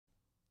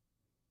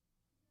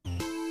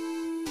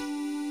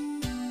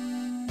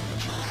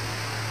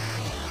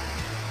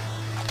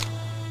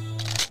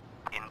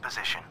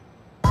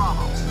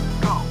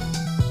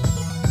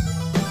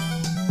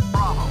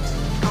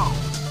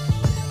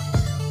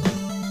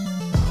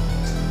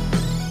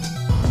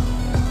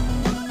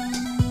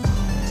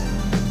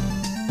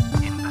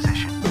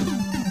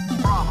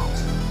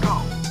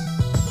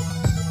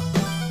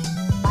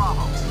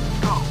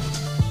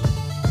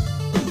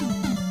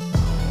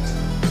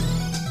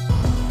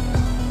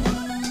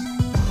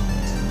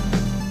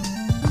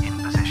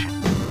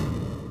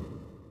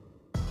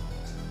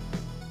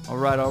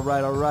All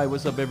right.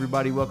 What's up,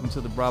 everybody? Welcome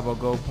to the Bravo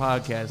Go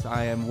podcast.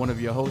 I am one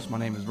of your hosts. My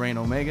name is Rain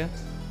Omega.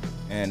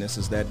 And this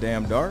is That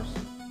Damn Dars.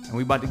 And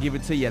we about to give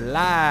it to you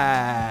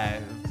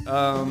live.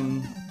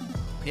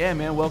 Yeah,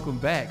 man, welcome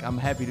back. I'm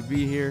happy to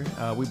be here.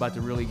 We about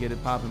to really get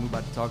it popping. We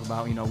about to talk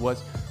about,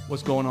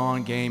 what's going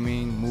on,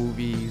 gaming,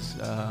 movies,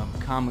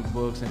 comic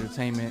books,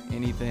 entertainment,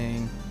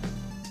 anything.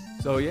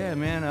 So, yeah,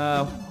 man,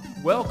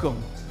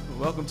 welcome.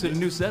 Welcome to the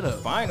new setup.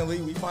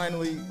 We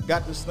finally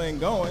got this thing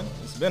going.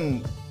 It's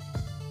been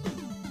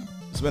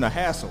a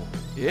hassle.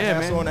 Yeah, a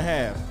hassle man. and a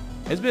half.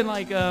 It's been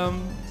like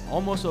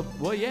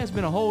it's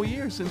been a whole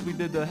year since we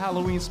did the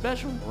Halloween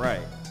special. Right.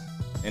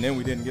 And then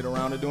we didn't get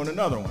around to doing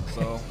another one.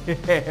 So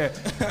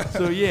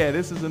So yeah,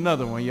 this is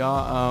another one,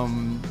 y'all.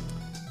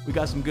 We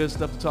got some good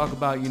stuff to talk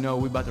about. We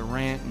about to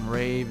rant and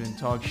rave and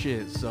talk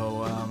shit.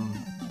 So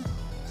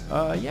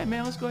yeah,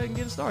 man, let's go ahead and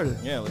get it started.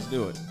 yeah, let's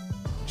do it.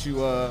 What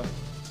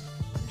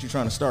you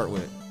trying to start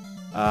with?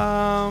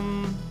 I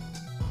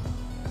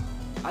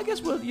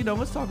guess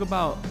let's talk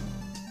about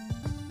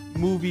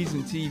movies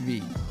and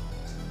TV.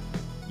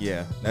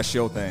 Yeah, that's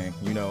your thing.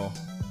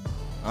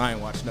 I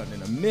ain't watched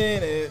nothing in a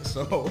minute,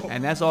 so.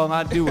 And that's all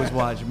I do is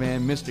watch,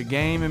 man. Mr.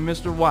 Game and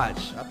Mr.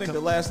 Watch. I think the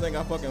last thing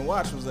I fucking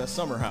watched was that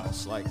Summer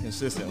House,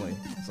 consistently.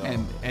 So.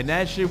 And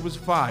that shit was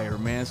fire,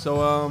 man. So,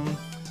 all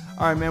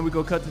right, man, we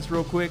go cut this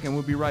real quick, and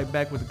we'll be right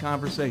back with the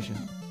conversation.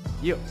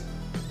 Yep.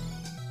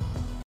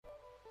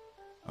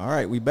 All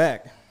right, we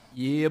back.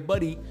 Yeah,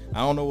 buddy. I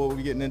don't know what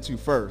we're getting into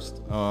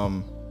first.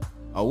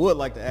 I would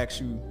like to ask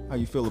you how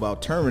you feel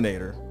about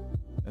Terminator.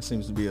 That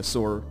seems to be a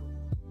sore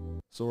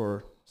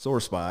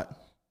spot.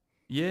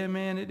 Yeah,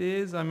 man, it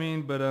is.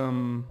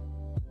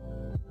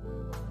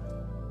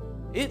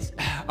 It's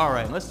all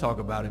right. Let's talk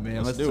about it,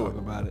 man. Let's talk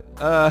about it.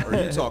 Or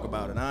you talk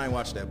about it. I ain't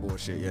watched that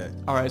bullshit yet.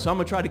 All right, so I'm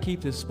gonna try to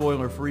keep this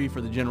spoiler free for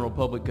the general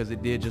public because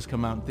it did just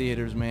come out in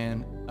theaters,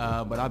 man.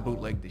 But I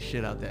bootlegged the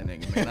shit out that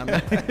nigga, man.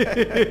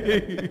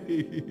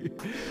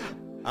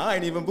 I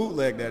ain't even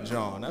bootlegged that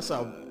John. That's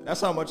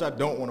how much I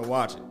don't want to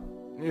watch it.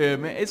 Yeah,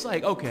 man. It's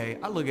like, okay,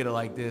 I look at it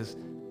like this.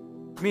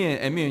 Me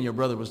and your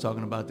brother was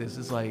talking about this.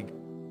 It's like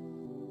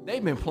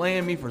they've been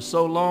playing me for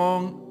so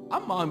long.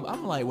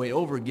 I'm like way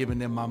over giving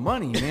them my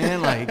money,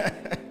 man.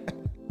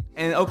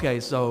 And okay,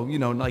 so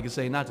like I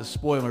say, not to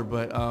spoiler,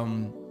 but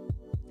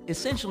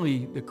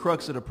essentially the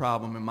crux of the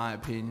problem, in my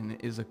opinion,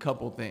 is a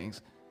couple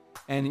things.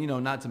 And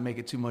not to make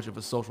it too much of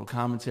a social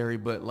commentary,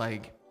 but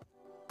like,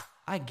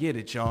 I get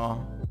it,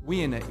 y'all.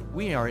 We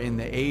are in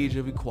the age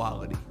of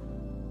equality.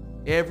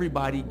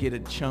 Everybody get a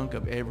chunk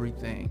of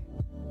everything.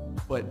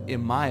 But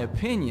in my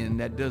opinion,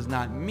 that does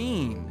not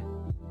mean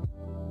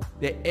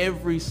that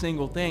every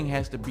single thing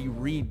has to be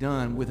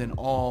redone with an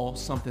all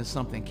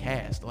something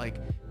cast. Like,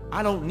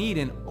 I don't need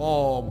an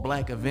all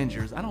black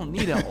Avengers. I don't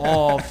need an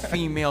all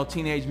female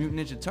Teenage Mutant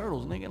Ninja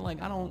Turtles, nigga.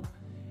 Like, I don't,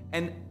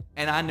 and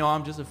I know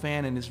I'm just a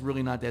fan and it's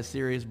really not that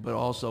serious, but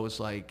also it's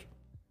like,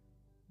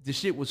 the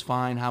shit was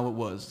fine how it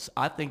was.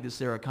 I think that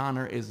Sarah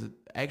Connor is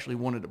actually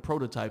one of the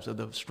prototypes of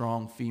the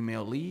strong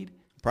female lead.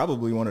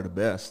 Probably one of the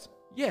best.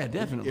 Yeah,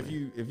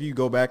 definitely. If you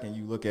go back and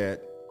you look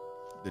at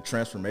the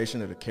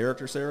transformation of the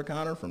character Sarah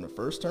Connor from the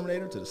first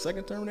Terminator to the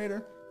second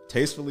Terminator,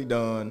 tastefully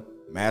done,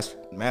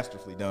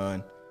 masterfully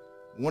done.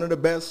 One of the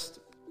best,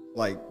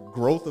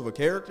 growth of a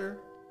character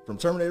from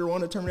Terminator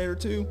 1 to Terminator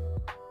 2.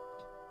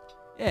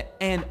 Yeah,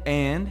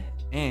 and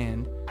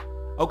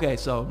okay,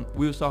 so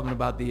we was talking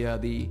about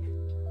the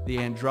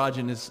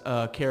androgynous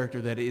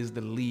character that is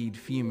the lead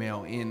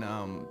female in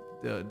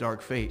the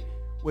Dark Fate,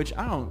 which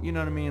I don't, you know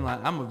what I mean? Like,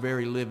 I'm a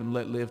very live and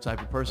let live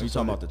type of person. You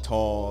talking about the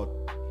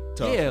tall,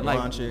 tough,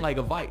 blonde chick? Like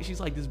a Viking.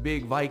 She's like this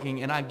big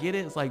Viking, and I get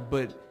it. It's like,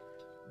 but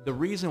the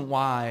reason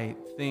why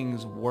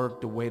things work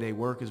the way they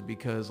work is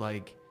because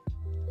like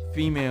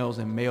females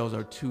and males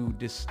are two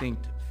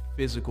distinct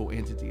physical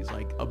entities.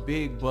 Like a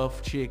big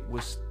buff chick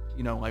was,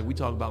 like we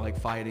talk about like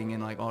fighting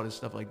and like all this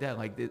stuff like that.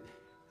 Like that,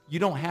 you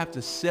don't have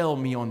to sell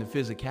me on the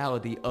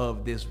physicality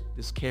of this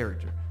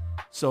character.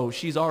 So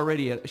she's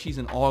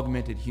an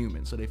augmented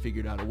human. So they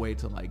figured out a way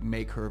to like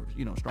make her,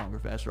 stronger,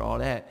 faster, all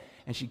that.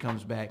 And she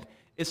comes back.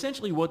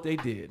 Essentially what they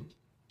did,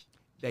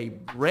 they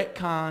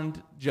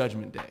retconned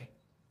Judgment Day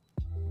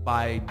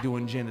by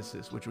doing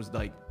Genesis, which was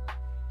like,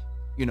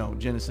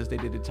 Genesis, they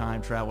did the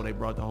time travel. They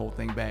brought the whole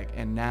thing back.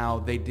 And now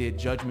they did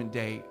Judgment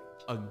Day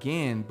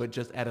again, but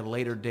just at a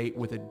later date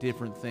with a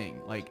different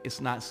thing. Like,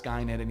 it's not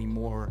Skynet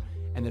anymore.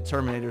 And the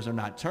Terminators are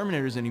not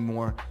Terminators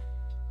anymore.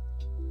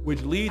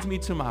 Which leads me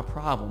to my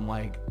problem.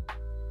 Like,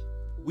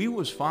 we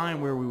was fine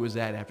where we was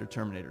at after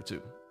Terminator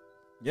 2.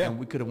 Yeah. And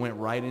we could have went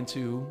right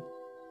into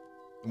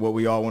what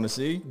we all want to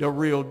see. The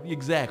real,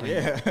 exactly.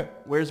 Yeah.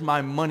 Where's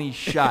my money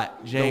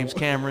shot, James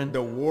Cameron?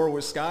 The war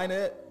with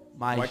Skynet.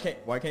 Why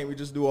can't we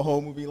just do a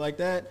whole movie like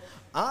that?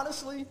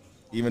 Honestly,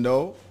 even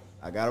though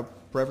I gotta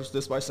preface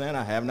this by saying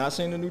I have not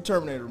seen the new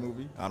Terminator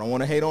movie. I don't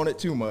want to hate on it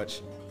too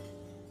much,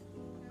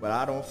 but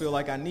I don't feel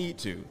like I need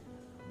to.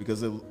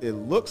 Because it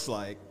looks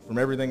like, from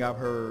everything I've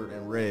heard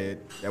and read,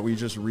 that we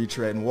just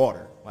retreading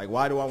water. Like,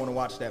 why do I want to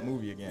watch that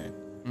movie again?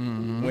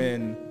 Mm-hmm.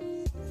 When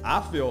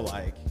I feel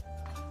like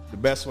the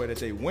best way that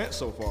they went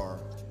so far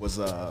was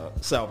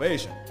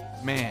Salvation.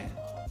 Man.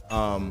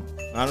 I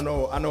don't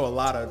know. I know a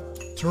lot of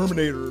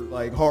Terminator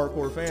like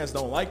hardcore fans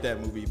don't like that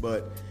movie,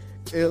 but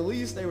at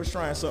least they was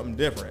trying something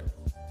different.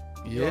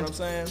 You know what I'm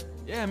saying?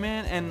 Yeah,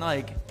 man. And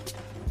like,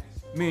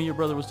 me and your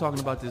brother was talking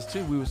about this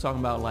too. We was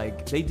talking about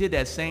like they did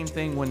that same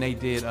thing when they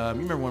did. You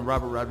remember when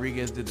Robert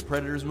Rodriguez did the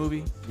Predators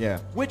movie? Yeah.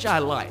 Which I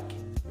like,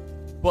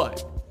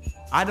 but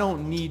I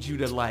don't need you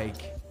to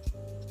like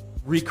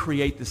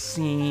recreate the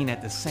scene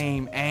at the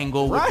same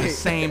angle with the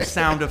same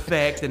sound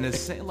effect and the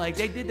same, like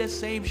they did that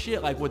same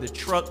shit like with the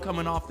truck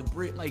coming off the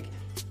bridge. Like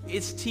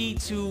it's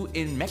T2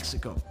 in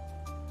Mexico.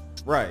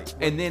 Right.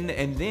 And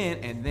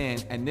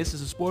this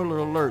is a spoiler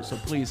alert, so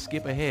please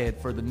skip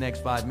ahead for the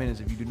next 5 minutes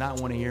if you do not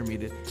want to hear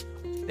me.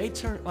 They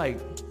turn like,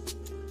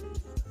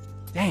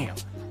 damn,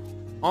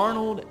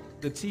 Arnold,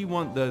 the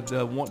T1,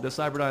 the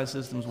Cyberdyne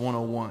Systems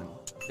 101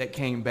 that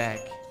came back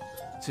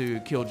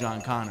to kill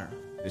John Connor.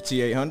 The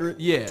T-800?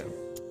 Yeah.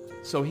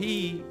 So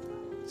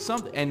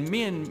and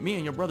me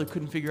and your brother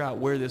couldn't figure out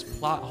where this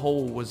plot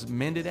hole was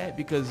mended at,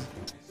 because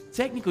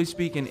technically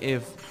speaking,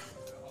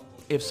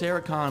 if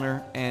Sarah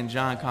Connor and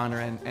John Connor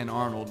and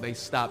Arnold, they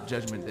stopped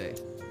Judgment Day,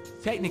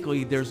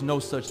 technically there's no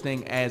such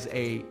thing as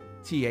a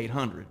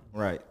T-800.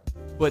 Right.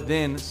 But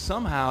then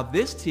somehow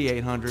this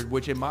T-800,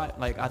 which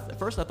at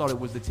first I thought it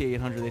was the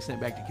T-800 they sent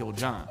back to kill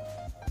John,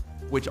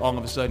 which all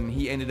of a sudden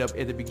he ended up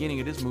at the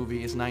beginning of this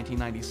movie. It's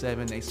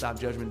 1997. They stop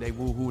Judgment Day.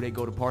 Woohoo! They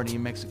go to party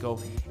in Mexico,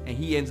 and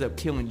he ends up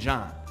killing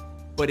John.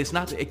 But it's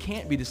not. It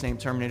can't be the same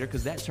Terminator,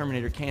 because that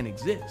Terminator can't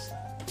exist.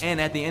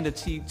 And at the end of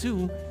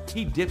T2,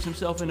 he dips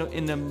himself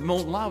in the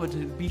molten lava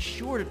to be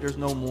sure that there's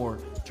no more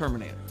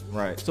Terminator.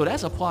 Right. So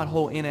that's a plot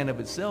hole in and of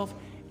itself.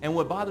 And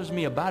what bothers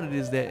me about it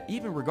is that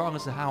even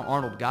regardless of how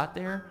Arnold got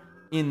there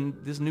in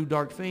this New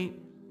Dark Fate,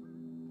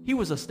 he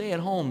was a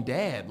stay-at-home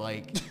dad.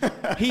 Like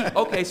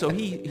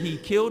he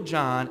killed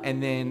John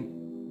and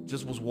then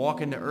just was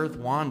walking the earth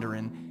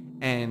wandering,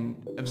 and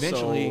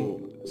eventually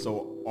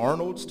So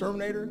Arnold's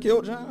Terminator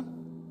killed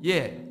John?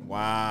 Yeah.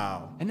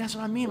 Wow. And that's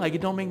what I mean, like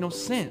it don't make no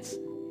sense.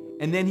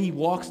 And then he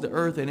walks the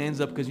earth and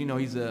ends up, because you know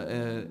he's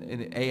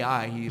an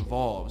AI, he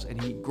evolves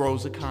and he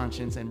grows a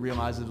conscience and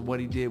realizes what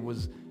he did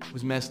was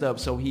messed up.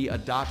 So he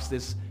adopts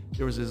this.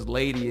 There was this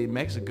lady in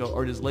Mexico,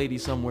 or this lady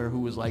somewhere,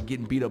 who was like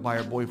getting beat up by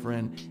her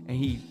boyfriend, and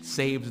he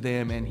saves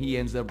them, and he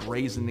ends up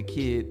raising the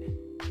kid.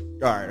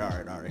 All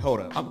right.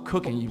 Hold up. I'm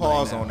cooking you.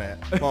 Pause right on now.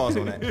 that. Pause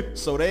on that.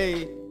 So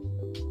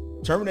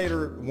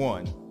Terminator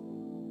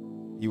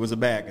 1, he was a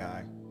bad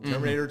guy.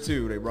 Terminator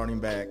 2, they brought him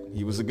back.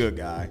 He was a good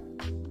guy.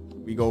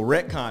 We go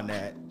retcon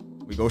that.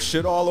 We go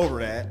shit all over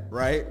that,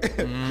 right?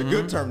 The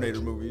good Terminator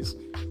movies.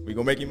 We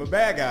go make him a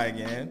bad guy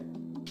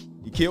again.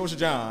 He kills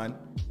John.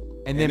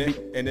 And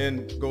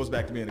then goes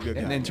back to being a good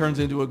guy. And then turns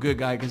into a good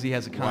guy because he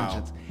has a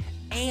conscience.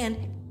 Wow.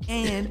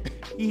 And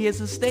he is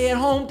a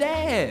stay-at-home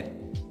dad.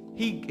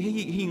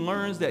 He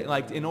learns that,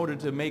 like, in order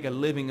to make a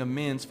living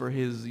amends for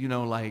his,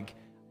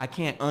 I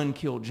can't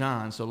unkill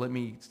John, so let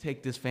me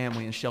take this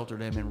family and shelter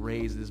them and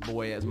raise this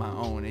boy as my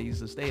own. And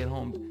he's a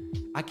stay-at-home.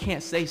 I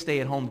can't say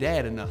stay-at-home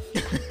dad enough.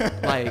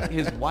 Like,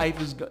 his wife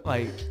is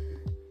like.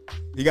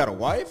 He got a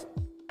wife?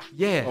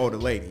 Yeah. Oh, the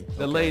lady.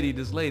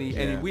 This lady.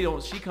 Yeah.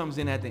 And she comes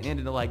in at the end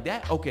and they're like,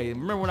 that, okay,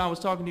 remember when I was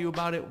talking to you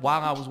about it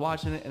while I was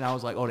watching it? And I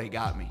was like, oh, they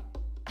got me.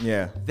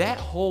 Yeah. That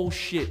whole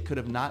shit could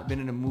have not been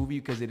in a movie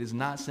because it is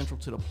not central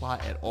to the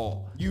plot at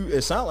all.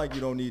 It sounds like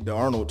you don't need the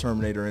Arnold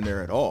Terminator in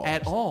there at all.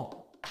 At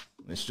all.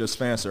 It's just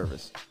fan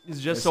service.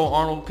 It's so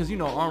Arnold, because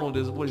Arnold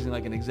is, what is he,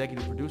 like an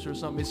executive producer or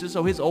something? It's just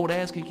so his old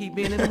ass can keep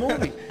being in the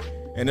movie.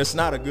 And it's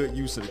not a good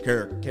use of the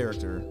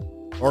character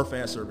or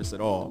fan service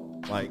at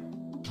all. Like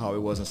how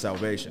it was in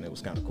Salvation. It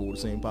was kind of cool to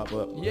see him pop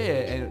up. Yeah,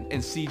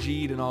 and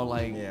CG'd and all,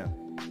 like. Yeah.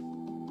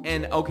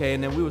 And okay,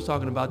 and then we was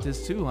talking about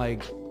this too,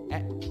 like,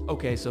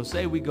 okay, so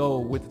say we go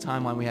with the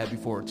timeline we had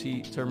before,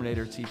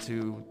 Terminator,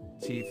 T2,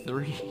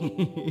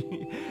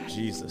 T3.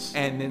 Jesus.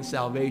 And then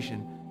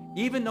Salvation.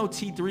 Even though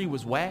T3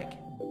 was whack,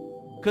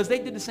 because they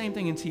did the same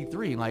thing in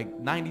T3, like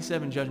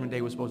 97 Judgment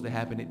Day was supposed to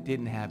happen, it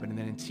didn't happen, and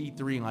then in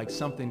T3, like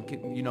something,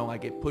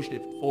 like it pushed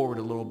it forward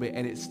a little bit,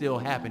 and it still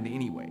happened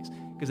anyways.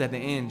 Because at the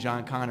end,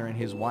 John Connor and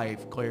his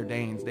wife, Claire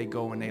Danes, they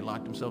go and they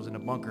lock themselves in a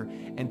bunker,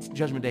 and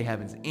Judgment Day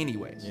happens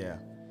anyways. Yeah.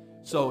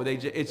 So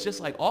it's just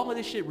like all of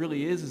this shit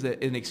really is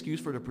an excuse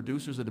for the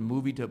producers of the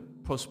movie to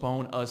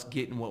postpone us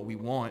getting what we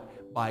want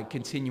by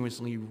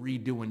continuously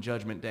redoing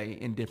Judgment Day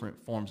in different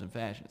forms and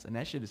fashions. And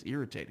that shit is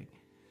irritating.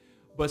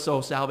 But so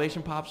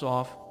Salvation pops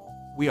off.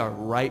 We are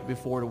right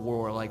before the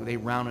war. Like, they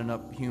rounding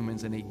up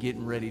humans and they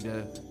getting ready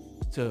to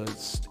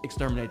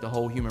exterminate the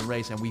whole human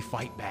race, and we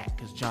fight back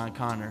because John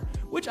Connor,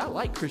 which I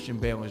like Christian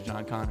Bale as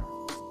John Connor.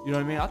 You know what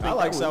I mean? I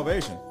like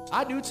Salvation.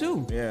 I do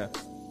too. Yeah.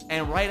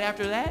 And right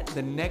after that,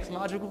 the next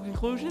logical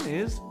conclusion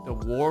is the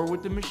war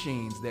with the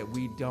machines that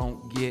we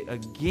don't get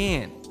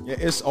again. Yeah,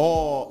 it's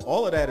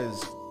all of that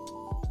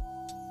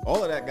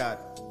got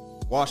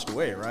washed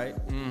away, right?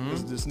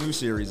 Mm-hmm. This new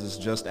series is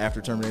just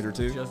after Terminator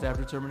 2. Just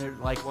after Terminator,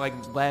 like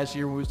last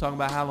year when we was talking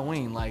about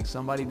Halloween, like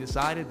somebody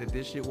decided that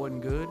this shit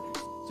wasn't good,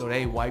 So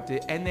they wiped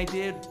it, and they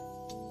did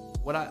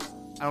what I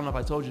don't know if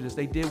I told you this.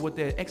 They did what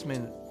the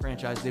X-Men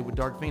franchise did with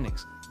Dark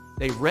Phoenix.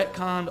 They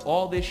retconned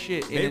all this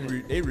shit. They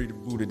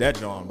rebooted that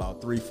John about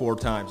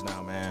 3-4 times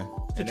now, man.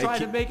 To try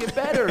to make it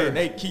better. And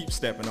they keep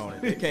stepping on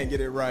it. They can't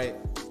get it right.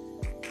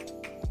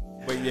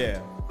 But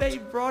yeah. They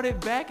brought it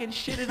back and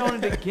shitted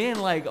on it again.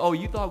 Like, oh,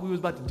 you thought we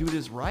was about to do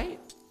this right?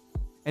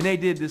 And they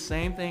did the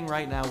same thing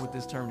right now with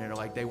this Terminator.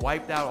 Like, they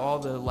wiped out all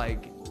the,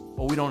 like,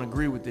 well, we don't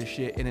agree with this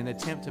shit in an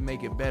attempt to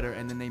make it better,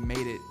 and then they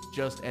made it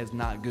just as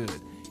not good.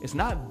 It's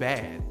not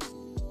bad,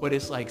 but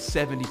it's like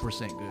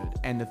 70% good.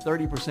 And the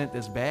 30%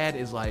 that's bad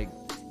is like,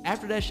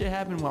 after that shit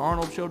happened when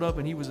Arnold showed up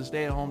and he was a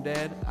stay-at-home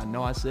dad, I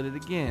know I said it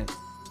again.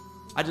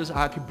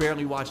 I could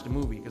barely watch the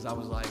movie because I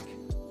was like,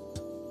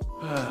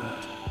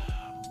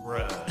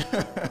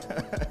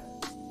 bruh.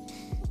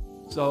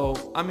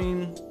 So, I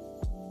mean,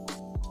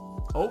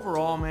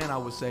 overall, man, I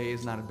would say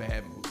it's not a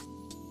bad movie.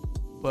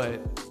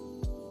 But,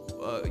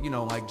 you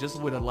know, like just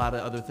with a lot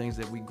of other things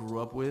that we grew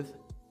up with,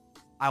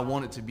 I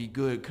want it to be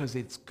good because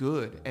it's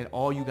good. And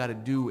all you got to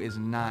do is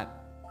not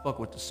fuck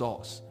with the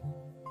sauce.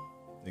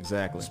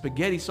 Exactly.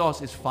 Spaghetti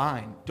sauce is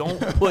fine.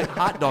 Don't put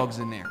hot dogs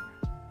in there.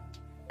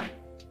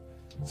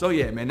 So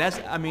yeah, man,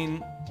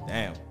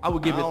 damn. I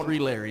would give it 3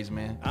 Larrys,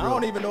 man. I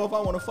don't even know if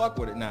I want to fuck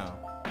with it now.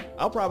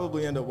 I'll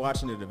probably end up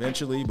watching it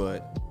eventually,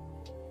 but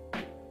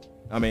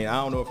I mean, I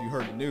don't know if you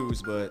heard the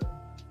news, but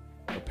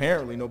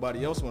apparently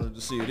nobody else wanted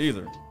to see it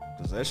either.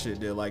 Because that shit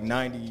did like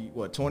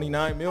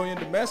 29 million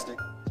domestic?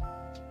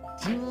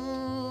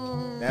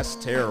 That's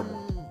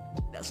terrible.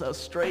 That's a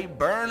straight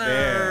burner.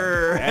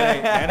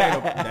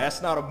 Yeah,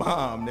 that's not a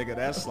bomb, nigga.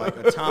 That's like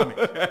atomic.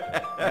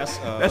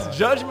 That's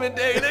Judgment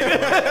Day,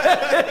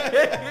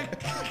 nigga.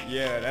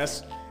 Yeah,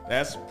 that's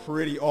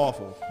pretty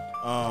awful.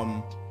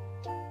 Damn.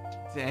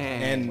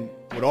 And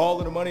with all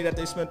of the money that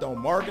they spent on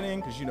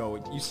marketing, because you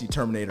know you see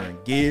Terminator in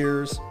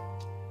Gears,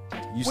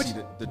 see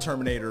the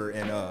Terminator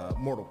in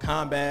Mortal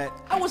Kombat.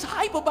 I was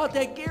hype about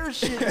that Gears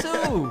shit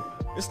too.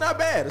 It's not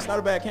bad. It's not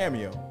a bad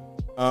cameo.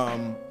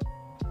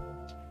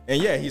 And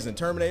yeah, he's in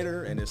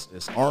Terminator, and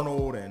it's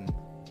Arnold, and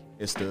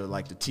it's the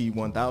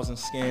T-1000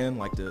 scan,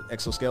 like the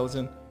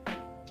exoskeleton.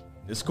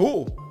 It's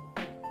cool.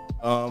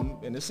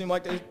 And it seemed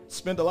like they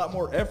spent a lot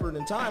more effort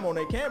and time on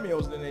their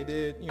cameos than they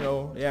did, you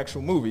know, the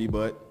actual movie.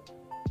 But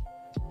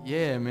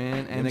yeah,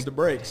 man, and it's the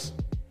breaks.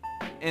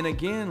 And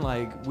again,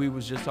 like we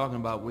was just talking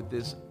about with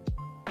this,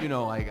 you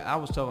know, like I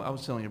was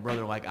telling your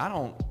brother, like I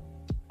don't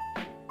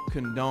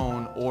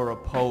condone or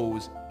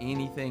oppose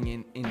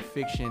anything in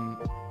fiction.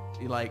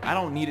 Like, I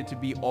don't need it to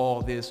be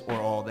all this or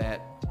all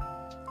that,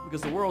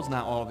 because the world's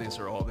not all this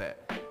or all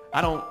that.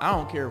 I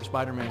don't care if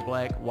Spider-Man's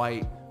black,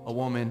 white, a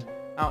woman.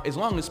 As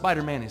long as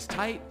Spider-Man is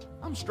tight,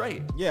 I'm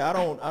straight. Yeah, I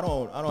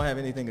don't have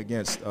anything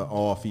against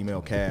all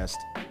female cast.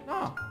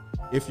 No.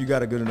 If you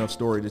got a good enough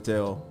story to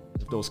tell,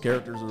 if those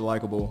characters are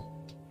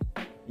likable,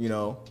 you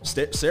know,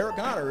 Sarah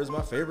Connor is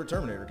my favorite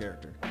Terminator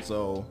character.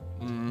 So,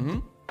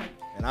 and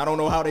I don't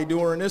know how they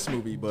do her in this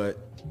movie, but.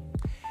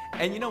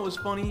 And you know what's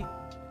funny?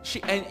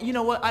 And you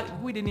know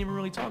what? We didn't even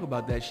really talk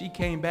about that. She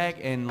came back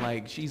and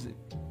like she's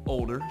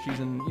older. She's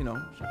in, you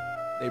know,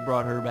 they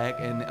brought her back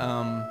and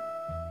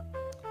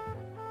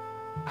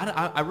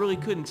I really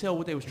couldn't tell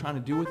what they was trying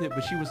to do with it,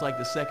 but she was like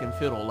the second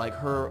fiddle. Like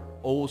her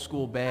old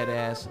school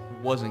badass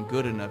wasn't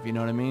good enough. You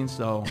know what I mean?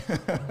 So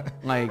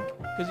like,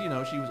 cause you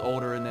know she was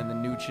older and then the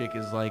new chick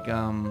is like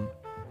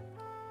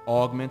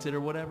augmented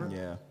or whatever.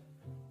 Yeah.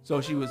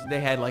 So they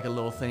had like a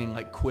little thing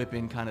like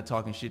quipping, kind of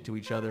talking shit to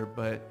each other,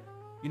 but.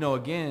 You know,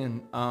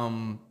 again,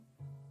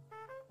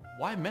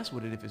 why mess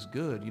with it if it's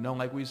good? You know,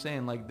 like we were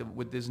saying, like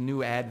with this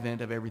new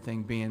advent of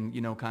everything being, you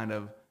know, kind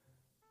of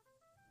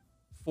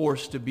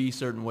forced to be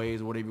certain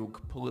ways or whatever,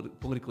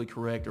 politically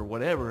correct or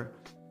whatever,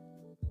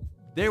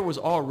 there was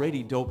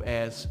already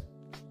dope-ass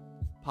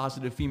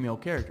positive female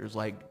characters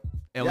like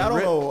Ellen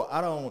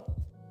I don't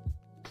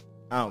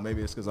know,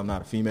 maybe it's because I'm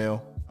not a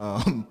female.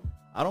 I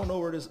don't know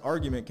where this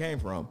argument came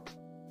from.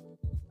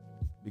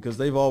 Because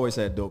they've always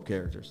had dope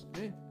characters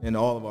in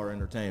all of our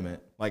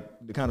entertainment, like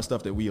the kind of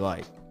stuff that we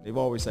like. They've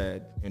always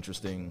had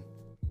interesting.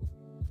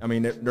 I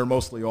mean, they're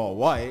mostly all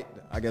white.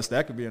 I guess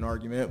that could be an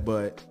argument,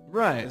 but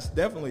it's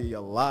definitely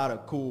a lot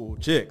of cool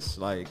chicks,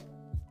 like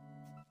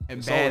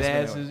and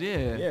badasses.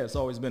 Yeah, it's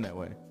always been that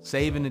way.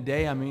 Saving the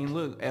day. I mean,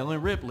 look,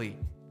 Ellen Ripley.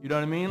 You know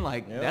what I mean?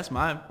 Like that's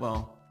my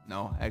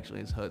no,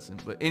 actually it's Hudson.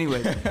 But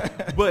anyway,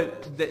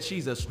 but that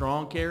she's a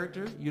strong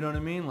character, you know what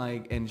I mean?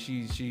 Like, and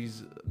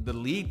she's the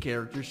lead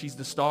character. She's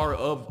the star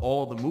of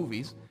all the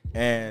movies.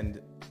 And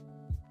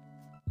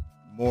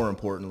more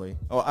importantly,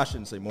 I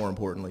shouldn't say more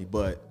importantly,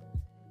 but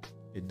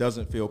it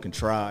doesn't feel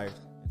contrived.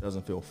 It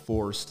doesn't feel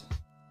forced.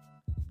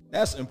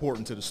 That's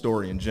important to the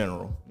story in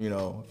general. You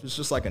know, if it's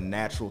just like a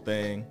natural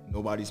thing,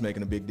 nobody's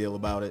making a big deal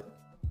about it.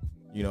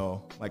 You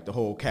know, like the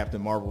whole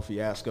Captain Marvel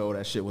fiasco,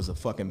 that shit was a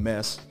fucking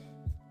mess.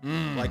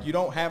 Like, you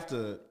don't have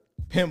to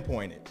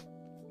pinpoint it,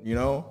 you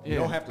know? You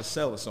don't have to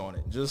sell us on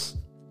it. Just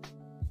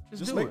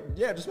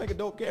make a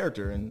dope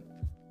character, and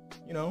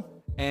you know.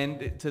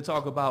 And to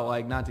talk about,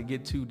 like, not to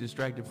get too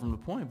distracted from the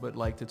point, but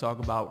like to talk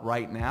about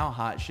right now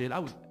hot shit.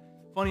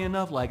 Funny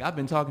enough, like, I've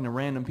been talking to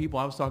random people.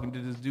 I was talking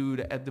to this dude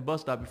at the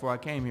bus stop before I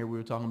came here. We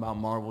were talking about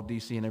Marvel,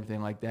 DC, and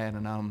everything like that.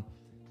 And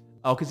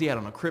because he had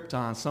on a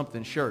Krypton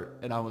something shirt,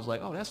 and I was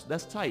like, oh,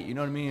 that's tight. You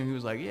know what I mean? And he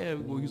was like, yeah.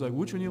 Well, he was like,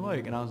 which one you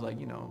like? And I was like,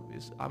 you know,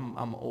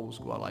 I'm old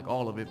school. I like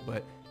all of it,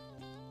 but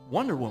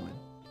Wonder Woman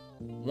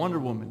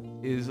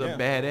is a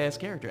badass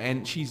character,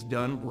 and she's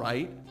done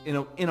right in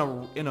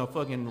a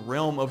fucking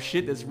realm of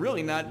shit that's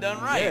really not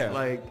done right. Yeah.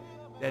 Like,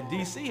 that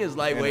DC is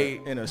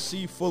lightweight. In a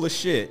sea full of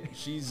shit.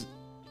 She's,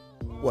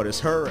 what is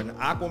her and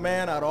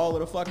Aquaman out of all of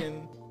the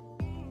fucking,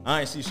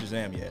 I ain't see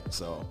Shazam yet,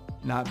 so.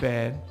 Not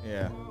bad.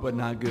 Yeah. But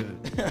not good.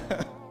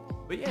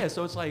 But yeah,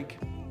 so it's like,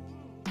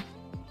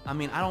 I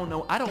mean, I don't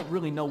know. I don't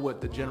really know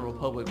what the general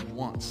public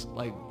wants.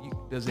 Like,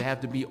 does it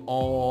have to be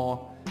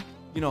all,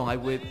 you know,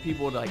 like with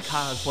people like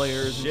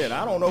cosplayers? Shit,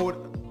 I don't know what.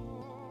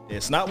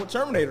 It's not what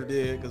Terminator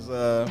did, because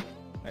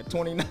that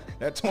 29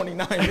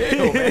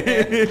 mil, man.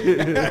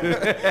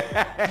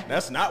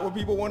 That's not what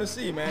people want to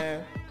see,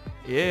 man.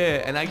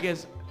 Yeah, and I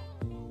guess,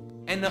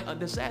 and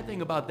the sad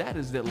thing about that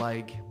is that,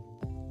 like,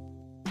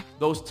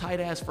 those tight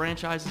ass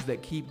franchises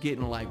that keep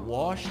getting like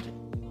washed,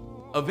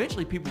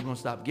 eventually people are gonna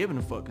stop giving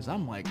a fuck, because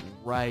I'm like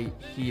right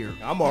here.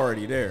 I'm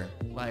already there.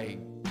 Like,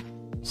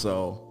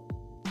 so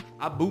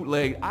I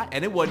bootlegged,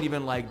 and it wasn't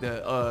even like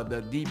the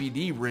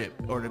DVD rip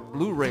or the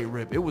Blu-ray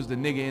rip. It was the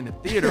nigga in the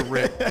theater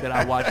rip that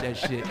I watched that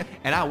shit,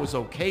 and I was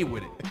okay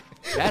with it.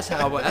 That's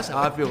how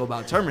I feel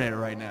about Terminator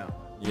right now.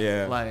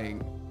 Yeah. Like,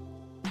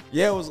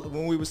 yeah, it was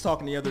when we was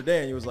talking the other day,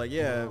 and he was like,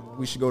 yeah,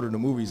 we should go to the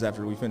movies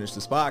after we finish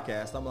this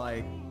podcast. I'm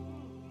like,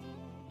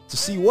 to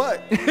see what?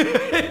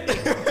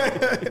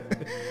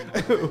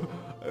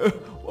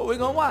 What we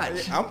gonna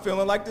watch? I'm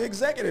feeling like the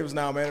executives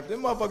now, man. If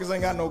them motherfuckers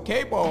ain't got no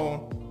cape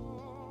on,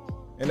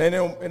 and it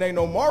ain't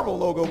no Marvel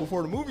logo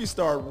before the movie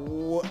start,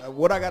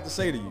 what I got to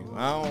say to you?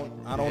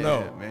 I don't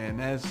know. Man,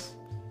 that's,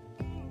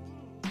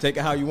 take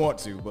it how you want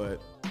to, but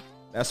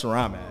that's where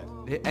I'm at.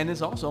 And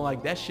it's also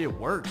like, that shit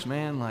works,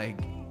 man. Like,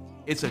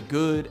 it's a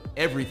good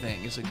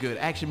everything. It's a good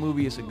action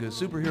movie. It's a good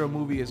superhero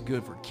movie. It's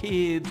good for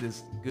kids.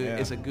 It's good. Yeah.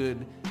 It's a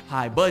good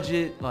high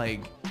budget.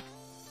 Like,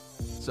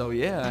 so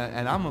yeah.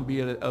 And I'm gonna be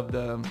of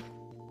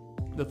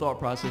the thought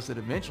process that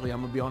eventually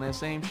I'm gonna be on that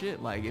same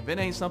shit. Like, if it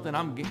ain't something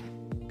I'm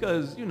getting,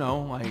 because, you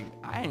know, like,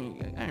 I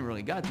ain't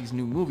really got these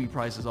new movie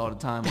prices all the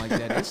time like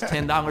that. It's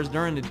 $10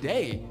 during the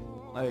day.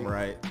 Like,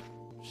 right.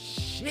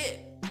 Shit.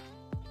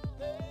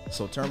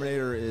 So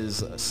Terminator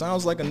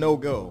sounds like a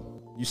no-go.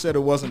 You said it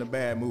wasn't a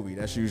bad movie.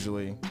 That's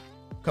usually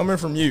coming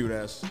from you.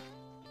 That's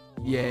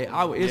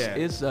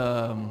it's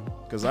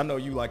because I know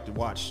you like to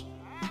watch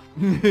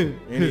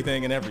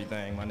anything and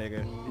everything, my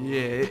nigga.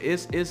 Yeah,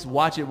 it's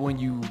watch it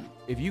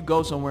if you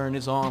go somewhere and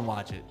it's on,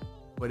 watch it.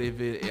 But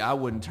I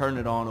wouldn't turn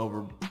it on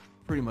over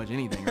pretty much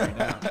anything right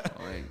now.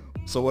 Like,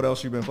 so what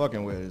else you been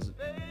fucking with?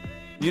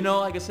 You know,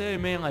 like I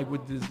said, man, like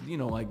with this, you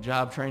know, like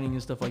job training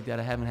and stuff like that,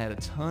 I haven't had a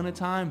ton of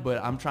time,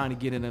 but I'm trying to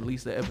get in at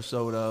least an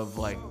episode of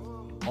like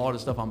all the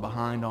stuff I'm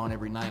behind on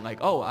every night. Like,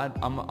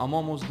 I'm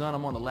almost done.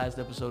 I'm on the last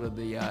episode of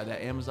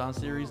that Amazon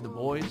series, The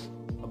Boys,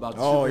 about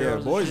the superheroes.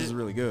 Yeah, Boys is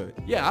really good.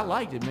 Yeah, I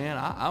liked it, man.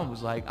 I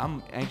was like,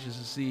 I'm anxious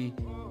to see,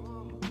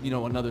 you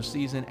know, another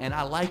season. And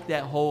I like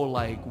that whole,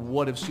 like,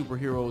 what if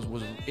superheroes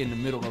was in the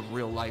middle of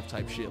real life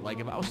type shit. Like,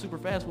 if I was super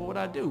fast, what would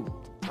I do?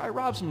 Probably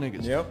rob some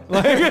niggas. Yep.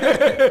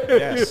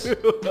 Yes.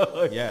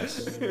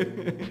 Yes.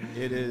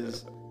 It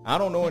is. I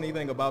don't know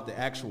anything about the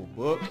actual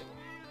book.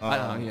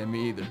 Yeah,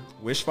 me either.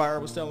 Wishfire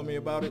was telling me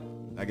about it.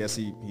 I guess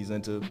he's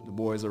into The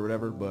Boys or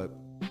whatever. But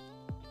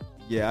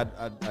yeah,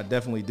 I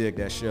definitely dig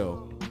that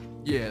show.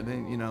 Yeah,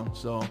 then, you know,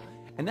 so,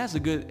 and that's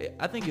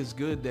I think it's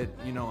good that,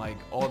 you know, like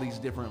all these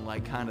different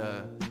like kind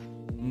of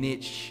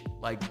niche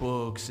like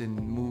books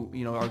and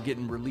you know, are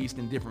getting released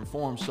in different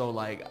forms. So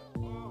like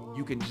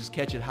you can just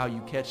catch it how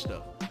you catch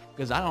stuff.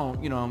 Because I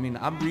don't, you know, I mean,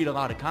 I read a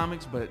lot of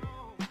comics, but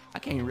I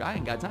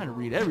ain't got time to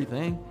read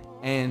everything.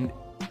 And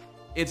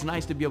it's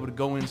nice to be able to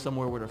go in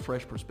somewhere with a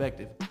fresh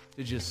perspective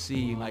to just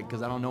see, like,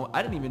 because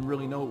I didn't even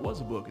really know it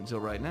was a book until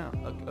right now.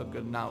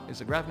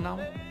 It's a graphic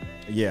novel?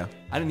 Yeah.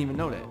 I didn't even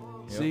know that.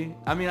 Yep. See?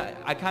 I mean,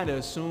 I kind of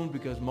assumed,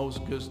 because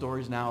most good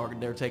stories now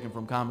they're taken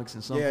from comics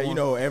in some form. You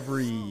know,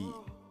 every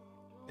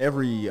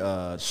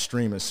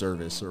streaming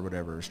service or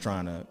whatever is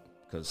trying to,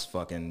 because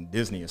fucking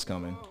Disney is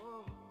coming.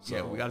 So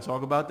yeah, we got to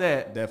talk about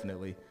that.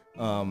 Definitely.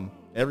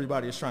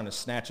 Everybody is trying to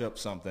snatch up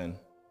something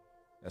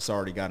that's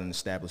already got an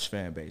established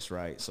fan base,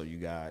 right? So you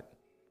got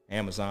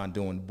Amazon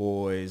doing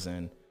Boys,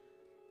 and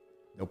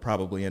they'll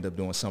probably end up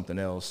doing something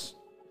else.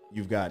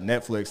 You've got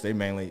Netflix.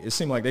 It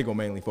seemed like they go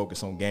mainly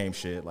focus on game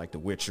shit like The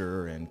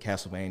Witcher and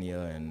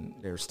Castlevania, and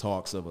there's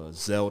talks of a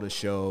Zelda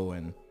show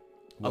and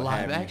a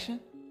live action.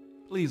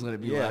 Please let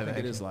it be live action. Yeah, I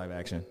think it is live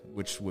action,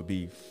 which would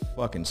be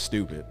fucking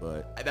stupid,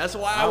 but that's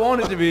why I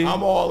want it to be.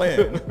 I'm all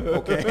in.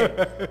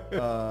 Okay.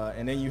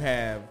 And then you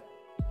have,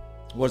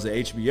 what is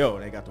it,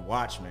 HBO? They got The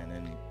Watchmen,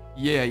 and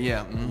yeah.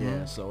 Mm-hmm.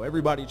 Yeah, so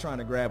everybody trying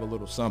to grab a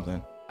little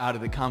something. out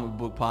of the comic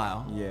book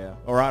pile. Yeah,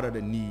 or out of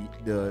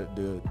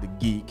the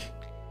geek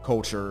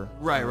culture.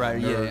 Right,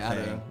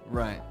 nerd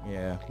right.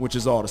 Yeah, which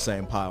is all the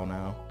same pile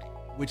now.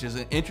 Which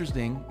is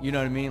interesting, you know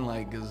what I mean?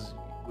 Like, because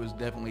it was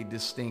definitely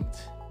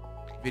distinct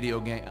video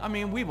game. I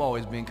mean, we've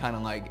always been kind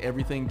of like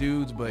everything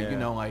dudes, but you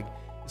know, like,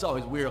 it's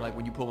always weird, like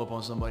when you pull up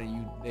on somebody,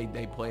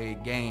 they play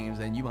games,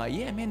 and you like,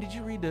 yeah, man, did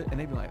you read the? And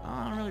they be like, oh,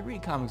 I don't really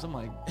read comics. I'm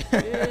like,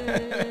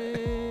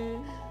 yeah.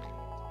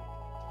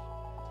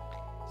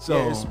 So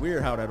yeah, it's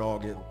weird how that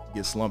all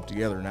gets slumped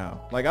together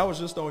now. Like, I was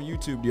just on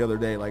YouTube the other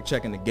day, like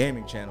checking the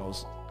gaming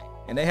channels,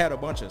 and they had a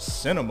bunch of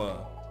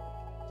cinema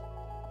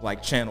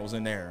like channels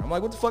in there. I'm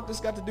like, what the fuck this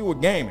got to do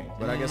with gaming?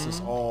 But I guess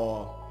it's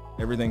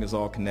everything is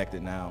all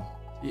connected now.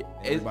 Yeah,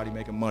 everybody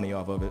making money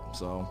off of it.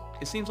 So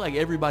it seems like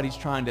everybody's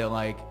trying to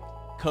like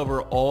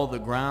cover all the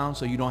ground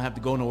so you don't have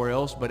to go nowhere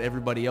else, but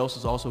everybody else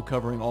is also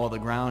covering all the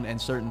ground,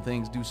 and certain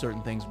things do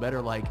certain things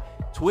better. Like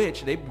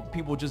Twitch,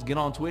 people just get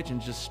on Twitch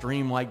and just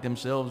stream like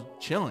themselves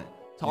chilling,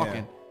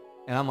 talking.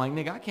 Yeah. And I'm like,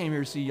 nigga, I came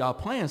here to see y'all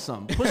playing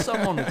something. Put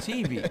something on the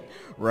TV.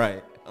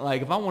 Right.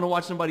 Like, if I want to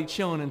watch somebody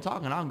chilling and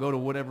talking, I'll go to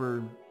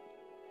whatever,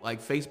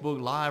 like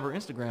Facebook Live or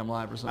Instagram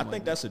Live or something. I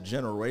think that's a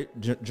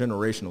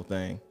generational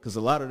thing, because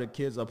a lot of the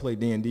kids I play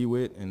D&D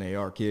with, and they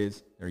are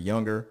kids, they're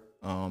younger,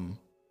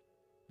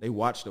 they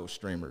watch those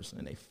streamers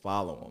and they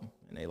follow them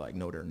and they like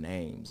know their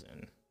names.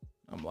 And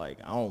I'm like,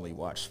 I only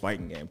watch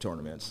fighting game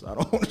tournaments. I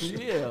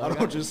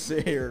don't just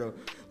sit here to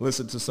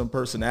listen to some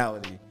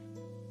personality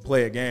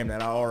play a game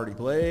that I already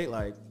played.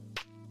 Like,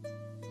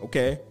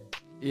 okay.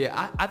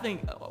 Yeah, I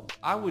think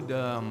I would,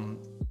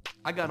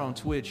 I got on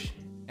Twitch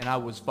and I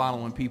was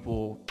following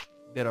people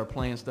that are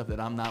playing stuff that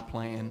I'm not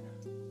playing,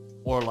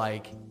 or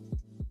like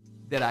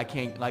that I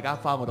can't, like I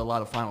followed a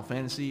lot of Final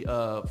Fantasy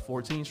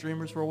 14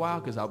 streamers for a while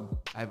because I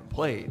haven't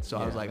played. So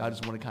I was like, I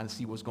just want to kind of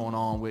see what's going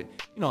on with,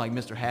 you know, like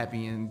Mr.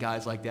 Happy and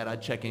guys like that.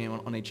 I'd check in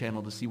on their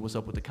channel to see what's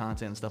up with the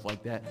content and stuff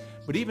like that.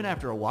 But even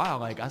after a while,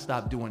 like I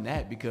stopped doing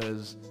that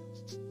because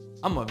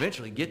I'm gonna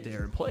eventually get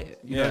there and play it.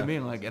 You know what I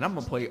mean? Like, and I'm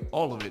gonna play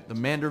all of it, the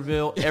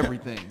Manderville,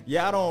 everything.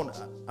 Yeah, I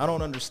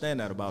don't understand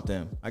that about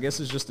them. I guess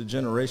it's just a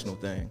generational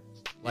thing.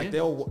 Like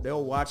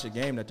they'll watch a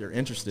game that they're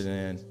interested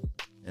in,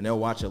 and they'll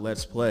watch a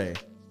Let's Play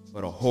for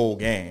the whole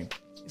game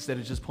instead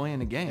of just playing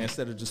the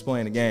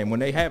game. When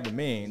they have the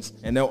means,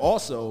 and they'll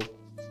also,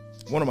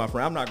 one of my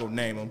friends, I'm not gonna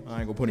name him, I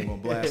ain't gonna put him on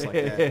blast like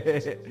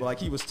that, but like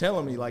he was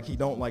telling me like he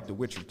don't like The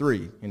Witcher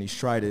 3, and he's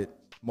tried it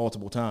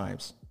multiple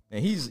times. And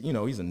he's a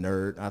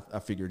nerd. I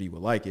figured he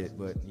would like it,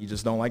 but he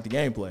just don't like the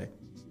gameplay.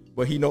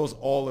 But he knows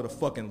all of the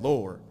fucking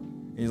lore.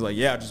 And he's like,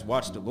 yeah, I just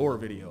watched the lore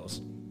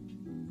videos.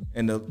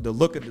 And the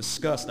look of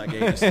disgust I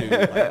gave this dude,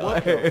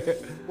 like,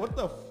 what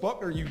the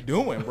fuck are you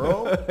doing,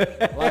 bro?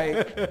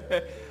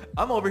 Like,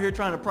 I'm over here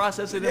trying to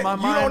process it in my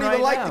mind. You don't even right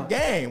like now. the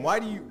game. Why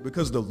do you?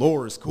 Because the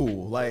lore is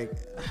cool. Like,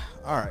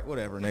 all right,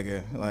 whatever,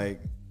 nigga.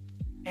 Like,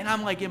 and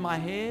I'm like, in my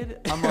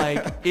head, I'm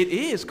like, it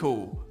is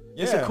cool.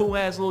 Yeah. It's a cool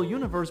ass little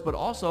universe, but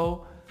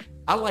also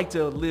I like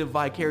to live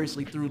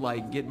vicariously through,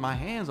 like, getting my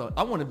hands on.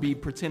 I want to be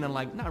pretending,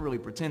 like, not really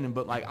pretending,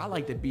 but like I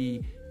like to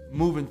be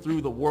moving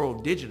through the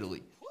world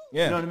digitally.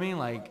 Yeah. You know what I mean?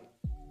 Like,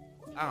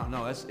 I don't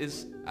know.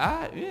 It's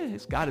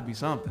got to be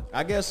something.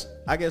 I guess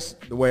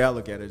the way I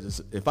look at it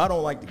is, if I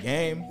don't like the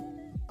game,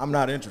 I'm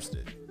not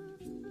interested,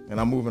 and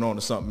I'm moving on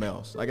to something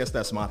else. I guess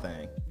that's my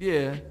thing.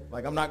 Yeah.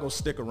 Like, I'm not gonna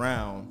stick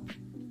around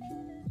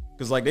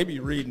because like they be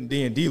reading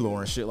D&D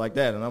lore and shit like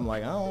that, and I'm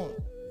like,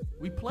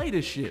 we play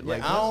this shit. Yeah,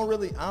 like, I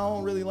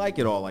don't really like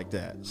it all like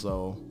that.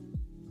 So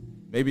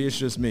maybe it's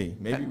just me.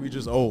 Maybe we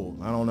just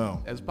old. I don't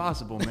know. That's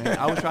possible, man.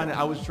 I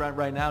was trying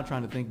right now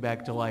to think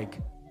back to like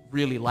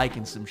really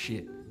liking some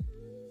shit.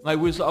 Like,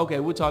 we'll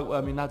talk.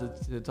 I mean, not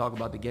to talk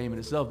about the game in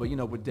itself, but you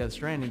know, with Death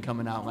Stranding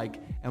coming out, like,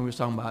 and we were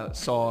talking about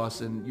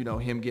Sauce and, you know,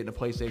 him getting a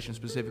PlayStation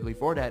specifically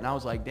for that, and I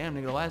was like, damn,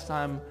 nigga, the last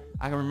time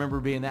I can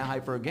remember being that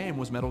hyped for a game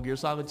was Metal Gear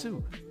Solid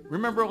 2.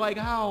 Remember, like,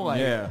 how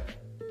like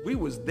we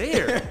was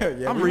there.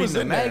 Yeah, I'm reading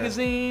the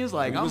magazines,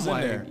 like, I'm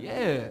like,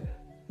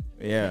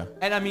 yeah.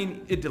 And I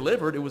mean, it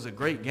delivered. It was a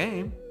great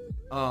game.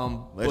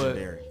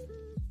 Legendary.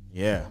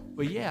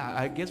 But yeah,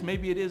 I guess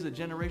maybe it is a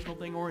generational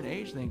thing or an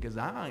age thing, because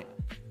I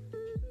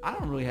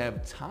don't really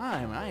have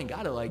time. I ain't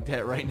got it like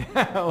that right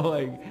now.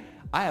 Like,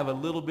 I have a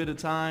little bit of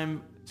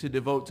time to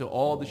devote to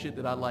all the shit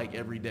that I like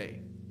every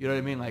day. You know what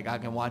I mean? Like, I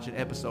can watch an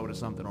episode or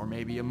something, or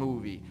maybe a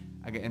movie.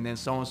 And then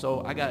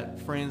so-and-so. I got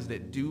friends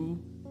that do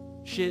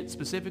shit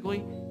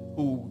specifically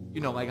who,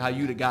 you know, like how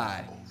you the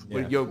guy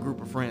with your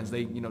group of friends.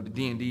 They, you know, the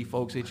D&D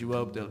folks hit you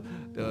up, the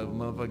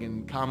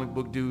motherfucking comic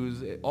book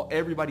dudes.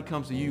 Everybody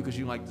comes to you because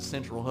you like the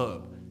central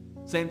hub.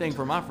 Same thing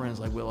for my friends,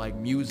 like with like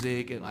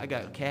music, and I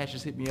got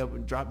Cassius hit me up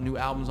and drop new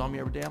albums on me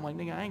every day. I'm like,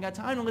 nigga, I ain't got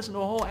time to listen to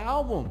a whole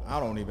album. I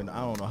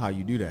don't know how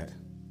you do that.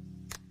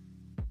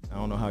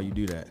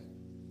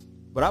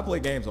 But I play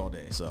games all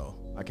day, so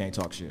I can't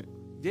talk shit.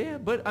 Yeah,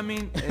 but I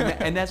mean,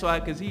 and that's why,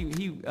 because he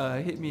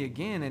hit me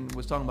again and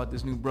was talking about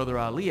this new Brother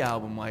Ali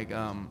album, like,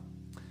 and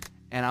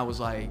I was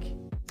like,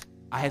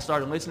 I had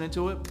started listening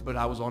to it, but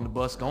I was on the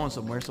bus going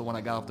somewhere. So when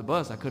I got off the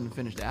bus, I couldn't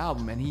finish the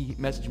album. And he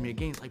messaged me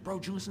again. He's like, bro,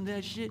 did you listen to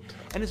that shit?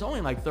 And it's only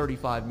like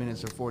 35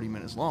 minutes or 40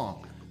 minutes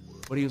long.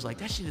 But he was like,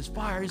 that shit is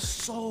fire. It's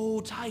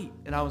so tight.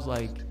 And I was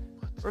like,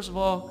 first of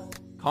all,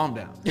 calm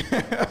down.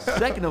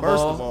 Second of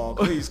all,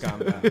 please calm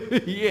down.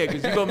 Yeah,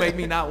 because you're going to make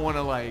me not want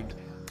to like.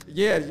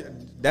 Yeah,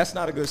 that's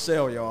not a good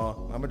sell,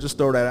 y'all. I'm going to just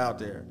throw that out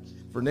there.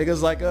 For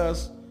niggas like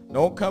us,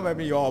 don't come at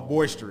me all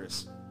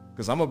boisterous.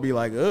 Because I'm going to be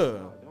like,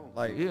 ugh.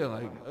 Like, yeah,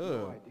 like,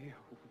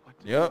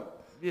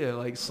 yep. Yeah,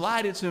 like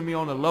slide it to me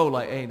on the low,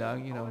 like, hey,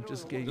 dog, you know,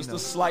 just get, a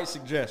slight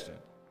suggestion.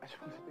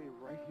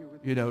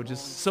 You know,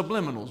 just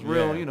subliminals,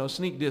 real, you know,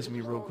 sneak diss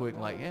me real quick,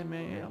 like, hey,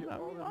 man,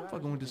 I'm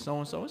fucking with this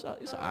so-and-so, it's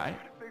all right.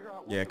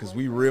 Yeah, because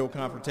we real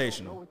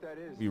confrontational.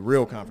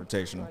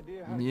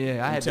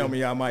 Yeah, I had tell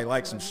me I might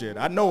like some shit.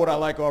 I know what I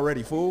like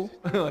already, fool.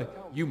 Like,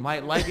 you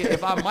might like it.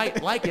 If I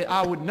might like it,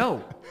 I would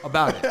know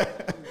about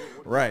it.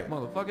 Right.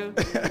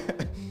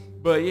 Motherfucker.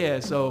 But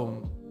yeah,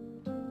 so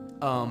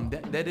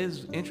that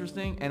is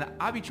interesting, and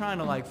I be trying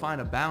to like find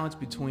a balance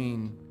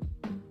between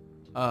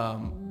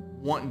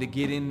wanting to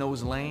get in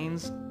those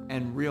lanes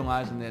and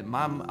realizing that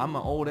I'm an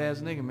old ass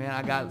nigga, man.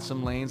 I got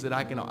some lanes that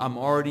I'm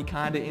already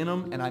kind of in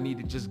them, and I need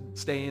to just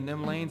stay in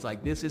them lanes.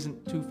 Like, this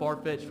isn't too far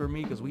fetched for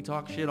me because we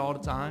talk shit all the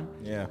time.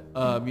 Yeah.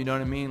 You know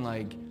what I mean?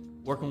 Like,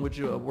 working with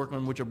your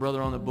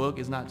brother on the book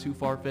is not too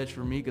far fetched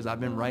for me because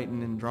I've been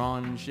writing and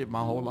drawing and shit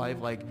my whole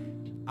life. Like,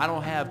 I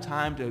don't have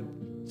time to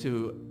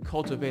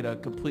cultivate a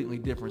completely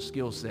different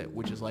skill set,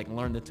 which is like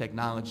learn the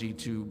technology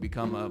to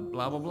become a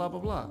blah, blah, blah, blah,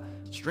 blah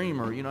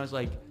streamer. You know, it's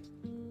like,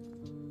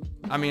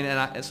 I mean,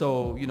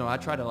 so, you know, I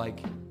try to like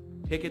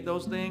pick at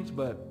those things,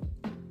 but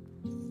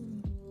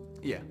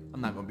yeah,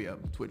 I'm not going to be a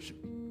Twitch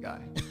guy.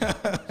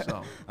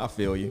 So I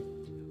feel you.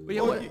 But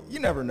yeah, well, you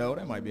never know.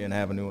 That might be an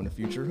avenue in the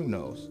future. Who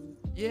knows?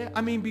 Yeah,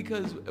 I mean,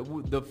 because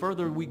the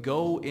further we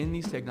go in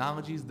these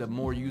technologies, the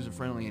more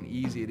user-friendly and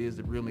easy it is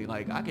to really,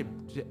 like, I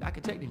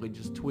could technically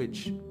just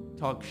Twitch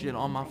talk shit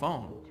on my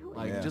phone.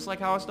 Like, just like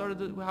how we started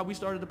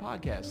the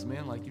podcast,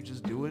 man. Like, you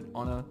just do it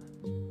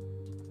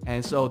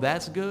and so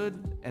that's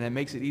good, and it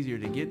makes it easier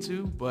to get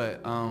to,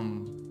 but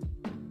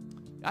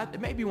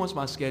maybe once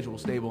my schedule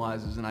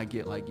stabilizes and I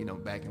get, like, you know,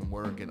 back in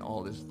work and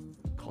all this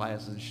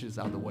classes and shit's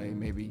out the way,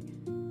 maybe,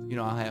 you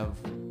know, I'll have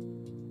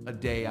a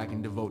day I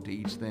can devote to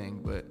each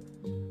thing. But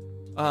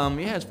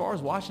yeah, as far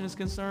as watching is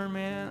concerned,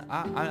 man,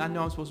 I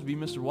know I'm supposed to be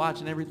Mr. Watch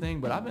and everything,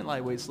 but I've been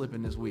lightweight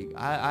slipping this week.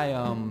 I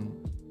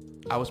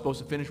was supposed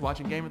to finish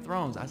watching Game of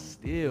Thrones.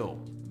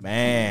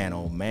 Man,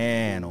 oh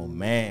man, oh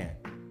man.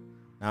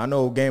 Now I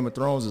know Game of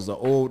Thrones is an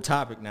old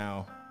topic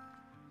now.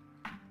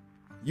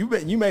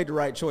 You made the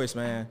right choice,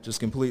 man. Just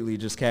completely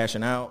just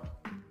cashing out.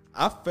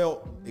 I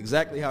felt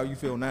exactly how you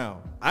feel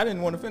now. I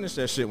didn't want to finish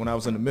that shit when I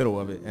was in the middle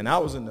of it, and I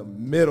was in the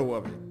middle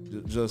of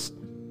it. Just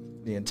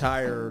the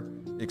entire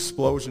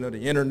explosion of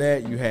the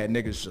internet. You had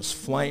niggas just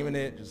flaming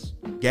it, just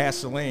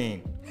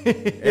gasoline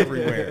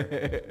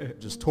everywhere,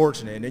 just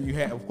torching it. And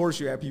then of course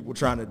you had people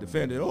trying to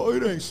defend it. Oh,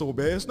 it ain't so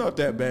bad. It's not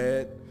that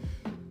bad.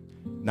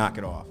 Knock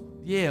it off.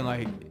 Yeah,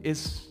 like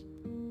it's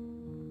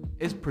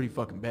pretty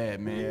fucking bad,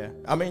 man. Yeah.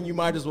 I mean, you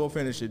might as well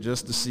finish it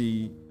just to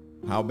see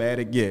how bad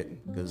it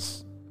get,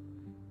 because.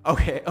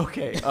 Okay.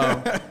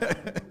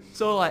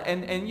 So like,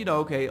 and you know,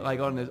 okay, like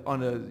on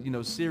a you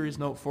know serious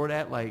note for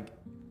that, like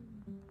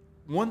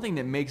one thing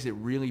that makes it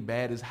really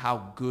bad is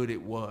how good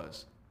it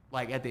was.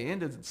 Like at the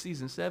end of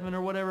season 7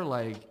 or whatever,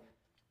 like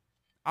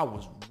I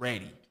was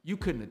ready. You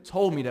couldn't have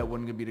told me that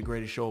wasn't gonna be the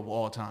greatest show of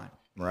all time.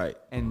 Right.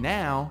 And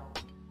now,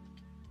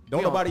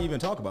 don't nobody even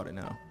talk about it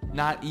now.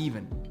 Not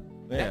even.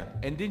 Yeah.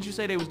 And didn't you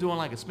say they was doing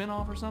like a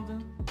spinoff or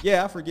something?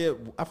 Yeah, I forget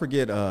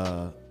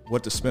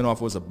what the spinoff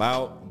was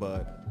about,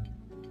 but.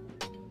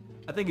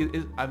 I think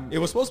it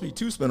was supposed to be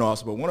 2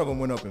 spinoffs, but one of them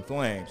went up in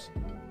flames.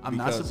 I'm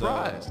not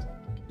surprised.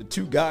 The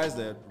 2 guys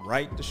that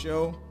write the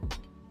show,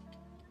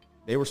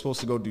 they were supposed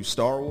to go do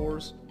Star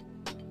Wars.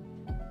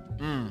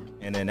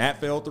 And then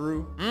that fell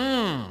through.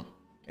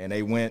 And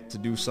they went to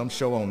do some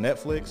show on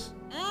Netflix.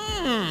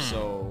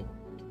 So,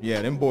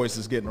 yeah, them boys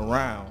is getting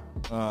around.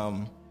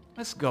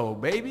 Let's go,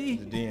 baby.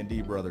 The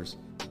D&D brothers.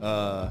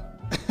 I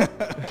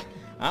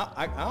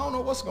don't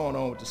know what's going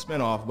on with the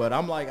spinoff, but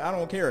I'm like, I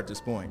don't care at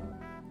this point.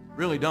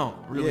 Really don't.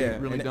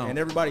 Really don't. And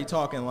everybody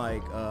talking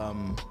like,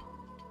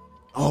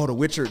 oh,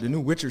 the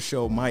new Witcher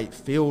show might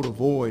fill the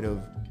void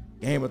of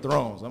Game of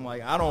Thrones. I'm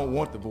like, I don't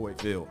want the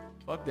void filled.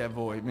 Fuck that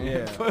void, man.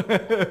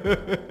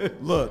 Yeah.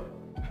 Look,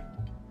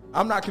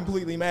 I'm not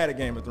completely mad at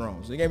Game of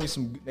Thrones. They gave me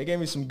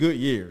some good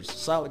years,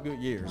 solid good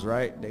years,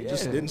 right? They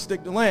just didn't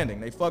stick the landing.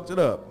 They fucked it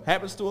up.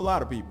 Happens to a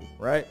lot of people,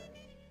 right?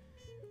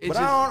 But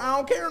I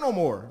don't care no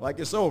more. Like,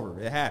 it's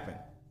over. It happened,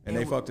 and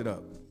they fucked it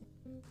up.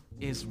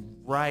 It's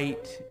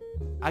right.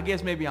 I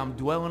guess maybe I'm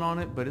dwelling on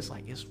it, but it's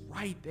like, it's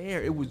right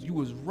there. You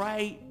was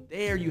right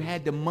there. You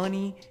had the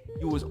money.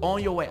 You was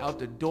on your way out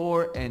the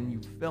door, and you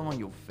fell on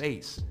your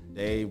face.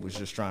 They was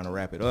just trying to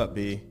wrap it up,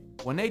 B.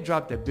 When they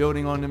dropped that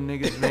building on them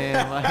niggas,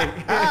 man,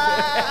 like...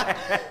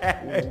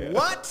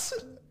 What?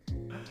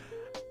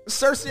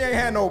 Cersei ain't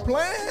had no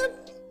plan?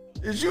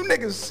 Is you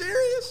niggas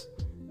serious?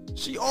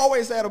 She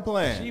always had a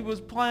plan. She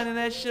was planning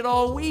that shit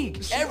all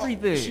week.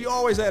 Everything. She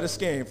always had a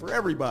scheme for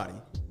everybody.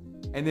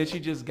 And then she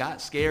just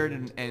got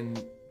scared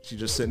and she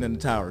just sitting in the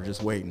tower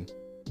just waiting.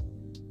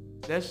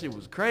 That shit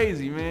was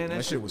crazy, man.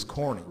 That shit was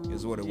corny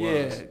is what it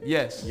was.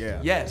 Yes. Yeah.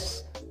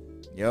 Yes.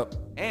 Yep.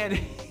 And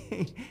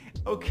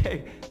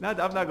okay, I'm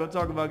not gonna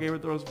talk about Game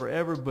of Thrones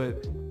forever,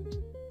 but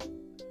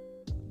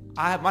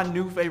my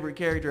new favorite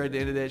character at the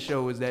end of that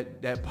show was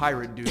that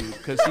pirate dude,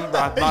 because he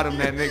rock bottom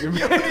that nigga.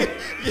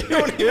 You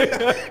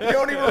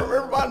don't even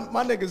remember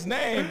my nigga's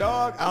name,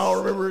 dog. I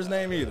don't remember his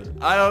name either.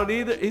 I don't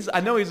either.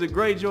 I know he's a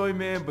great Joy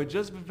man, but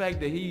just the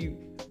fact that he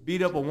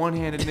beat up a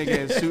one-handed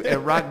nigga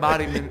and rock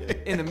bottom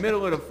in the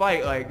middle of the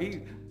fight, like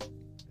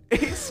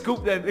he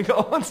scooped that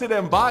nigga onto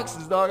them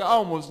boxes, dog. I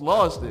almost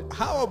lost it.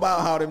 How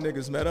about how them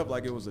niggas met up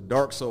like it was a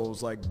Dark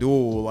Souls like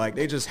duel? Like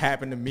they just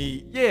happened to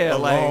meet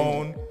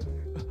alone.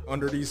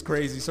 Under these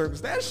crazy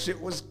circumstances. That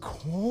shit was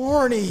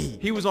corny.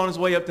 He was on his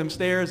way up them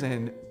stairs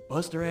and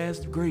Buster ass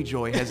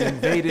Greyjoy has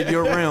invaded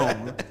your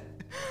realm.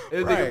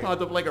 That nigga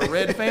popped up like a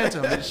red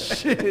phantom and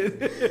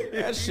shit.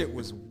 That shit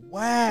was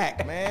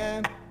whack,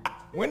 man.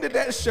 When did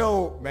that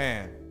show,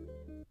 man?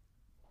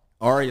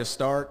 Arya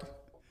Stark.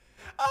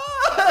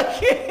 I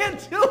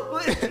can't do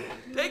it.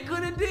 They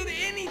could have did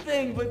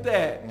anything but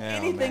that. Yeah,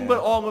 anything but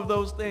all of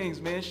those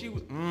things, man. She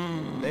was.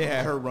 They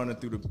had her running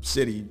through the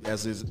city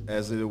as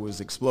it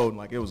was exploding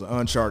like it was an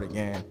Uncharted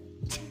game.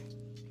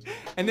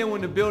 And then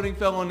when the building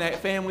fell on that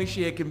family,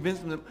 she had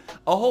convinced them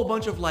a whole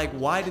bunch of like,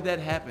 why did that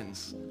happen?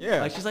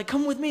 Yeah. Like she's like,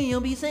 come with me,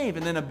 you'll be safe.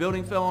 And then a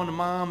building fell on the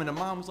mom, and the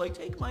mom was like,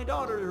 take my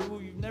daughter, who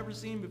you've never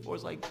seen before.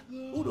 It's like,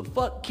 who the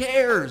fuck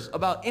cares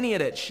about any of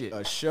that shit?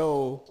 A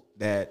show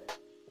that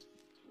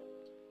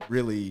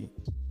really,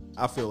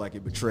 I feel like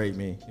it betrayed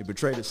me. It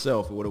betrayed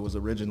itself for what it was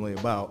originally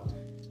about.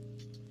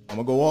 I'm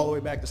going to go all the way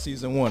back to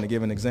season 1 to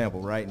give an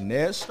example, right?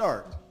 Ned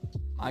Stark.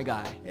 My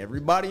guy.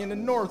 Everybody in the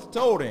North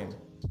told him,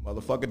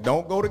 motherfucker,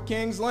 don't go to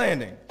King's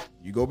Landing.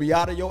 You go be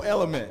out of your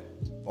element.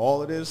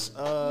 All of this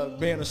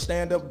being a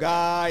stand-up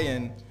guy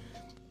and,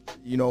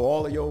 you know,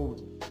 all of your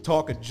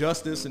talk of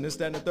justice and this,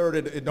 that, and the third,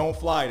 it don't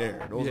fly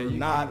there. Those are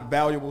not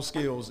valuable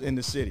skills in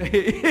the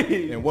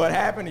city. And what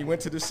happened? He went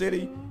to the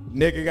city,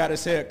 nigga got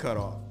his head cut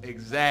off.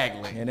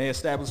 Exactly. And they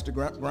established the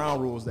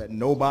ground rules that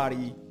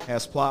nobody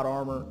has plot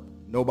armor,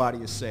 nobody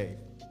is safe.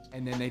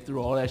 And then they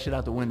threw all that shit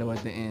out the window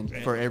at the end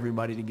for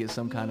everybody to get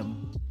some kind of...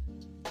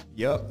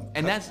 Yep.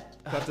 And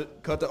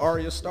cut to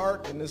Arya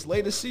Stark in this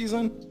latest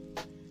season.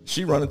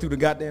 She running through the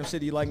goddamn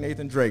city like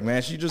Nathan Drake,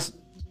 man. She just...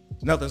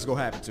 Nothing's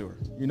gonna happen to her.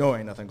 You know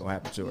ain't nothing gonna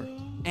happen to her.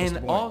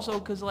 And also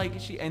cause like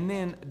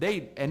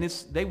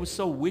they was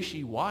so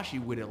wishy-washy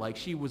with it. Like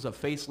she was a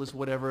faceless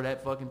whatever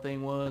that fucking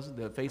thing was,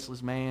 the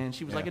faceless man.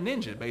 She was like a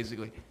ninja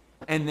basically.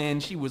 And then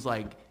she was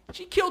like,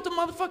 she killed the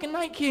motherfucking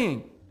Night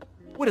King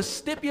with a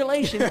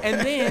stipulation.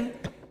 And then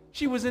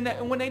she was in that,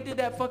 and when they did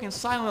that fucking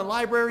silent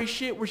library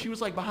shit where she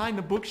was like behind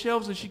the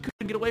bookshelves and she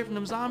couldn't get away from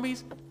them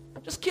zombies,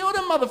 just kill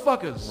them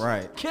motherfuckers.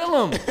 Right.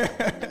 Kill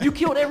them. You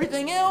killed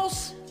everything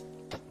else.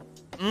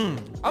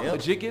 I'm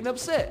legit getting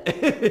upset.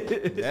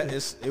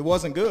 It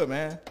wasn't good,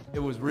 man. It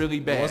was really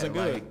bad. It wasn't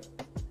good.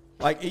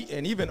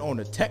 And even on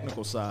the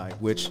technical side,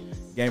 which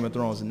Game of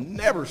Thrones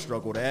never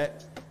struggled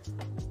at,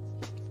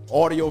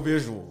 audio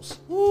visuals,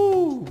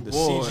 the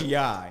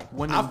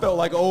CGI. I felt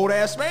like an old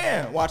ass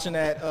man watching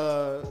that.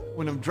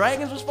 When them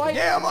dragons was fighting?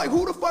 Yeah, I'm like,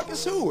 who the fuck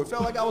is who? It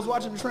felt like I was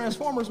watching the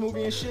Transformers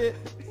movie and shit.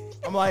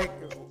 I'm like,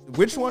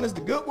 which one is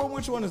the good one?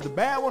 Which one is the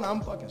bad one?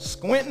 I'm fucking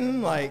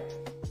squinting like.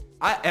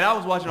 I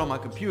was watching on my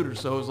computer,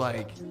 so it was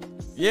like...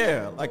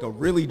 Yeah, like a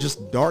really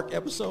just dark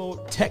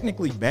episode.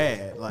 Technically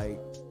bad, like,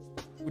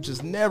 which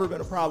has never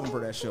been a problem for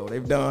that show.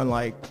 They've done,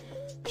 like,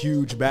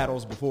 huge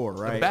battles before,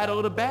 right? The Battle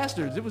of the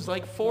Bastards. It was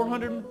like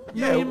 400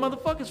 million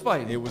motherfuckers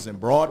fighting. It was in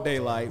broad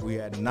daylight. We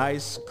had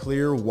nice,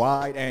 clear,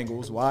 wide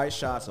angles, wide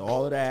shots of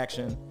all of the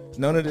action.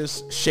 None of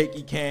this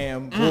shaky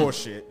cam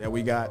bullshit that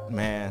we got,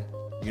 man.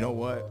 You know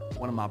what?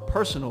 One of my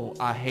personal,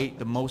 I hate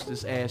the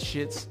mostest ass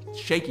shits,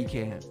 shaky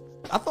cam.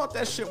 I thought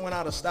that shit went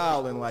out of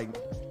style in like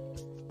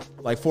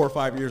 4 or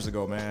 5 years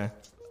ago, man.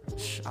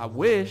 I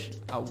wish.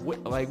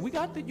 Like you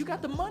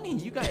got the money.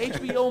 You got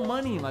HBO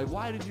money. Like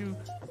why did you?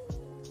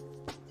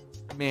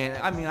 Man,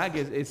 I mean, I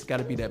guess it's got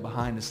to be that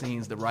behind the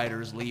scenes, the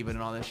writers leaving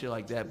and all that shit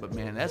like that. But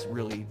man, that's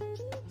really,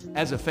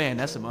 as a fan,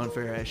 that's some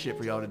unfair ass shit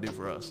for y'all to do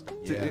for us.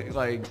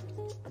 Yeah.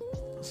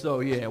 So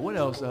yeah, what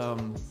else?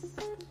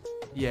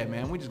 Yeah,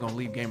 man, we just gonna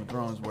leave Game of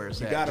Thrones where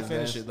it's at. You gotta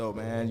finish it though,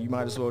 man. You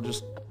might as well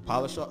just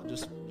polish up,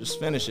 just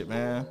finish it,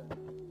 man.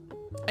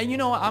 And you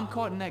know what? I'm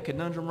caught in that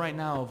conundrum right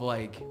now of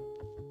like,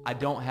 I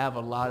don't have a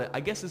lot of, I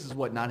guess this is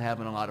what not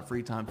having a lot of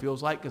free time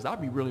feels like, because I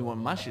be really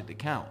wanting my shit to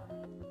count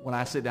when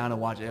I sit down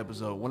and watch an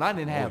episode. When I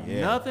didn't have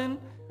nothing,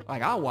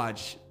 like I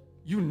watch,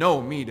 you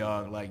know me,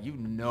 dog. Like, you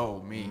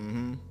know me.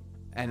 Mm-hmm.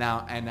 And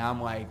now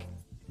I'm like,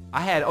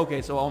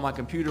 so on my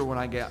computer when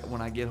I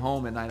get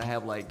home at night, I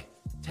have like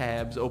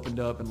tabs opened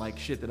up and like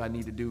shit that I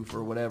need to do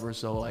for whatever.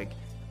 So like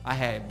I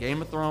had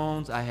Game of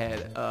Thrones, I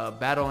had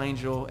Battle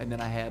Angel, and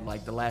then I had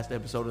like the last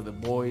episode of The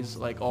Boys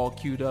like all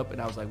queued up,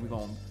 and I was like, we're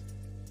gonna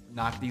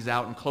knock these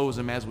out and close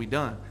them as we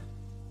done.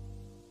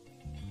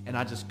 And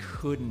I just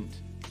couldn't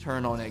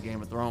turn on that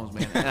Game of Thrones,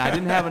 man. And I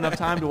didn't have enough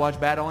time to watch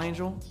Battle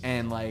Angel,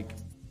 and like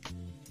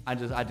I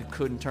just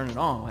couldn't turn it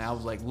on. Like, I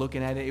was like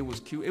looking at it, it was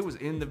cute. It was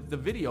in the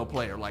video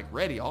player, like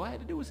ready. All I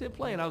had to do was hit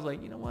play, and I was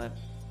like, you know what?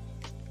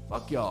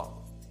 Fuck y'all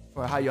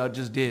for how y'all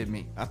just did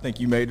me. I think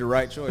you made the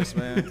right choice,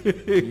 man.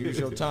 Use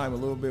your time a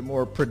little bit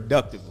more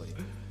productively.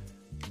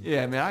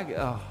 Yeah,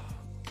 man.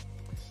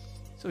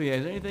 So yeah,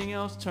 is there anything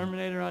else?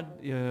 Terminator?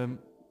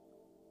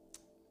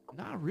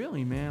 Not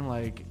really, man.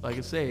 Like I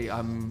say,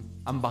 I'm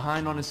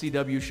behind on the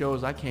CW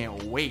shows. I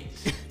can't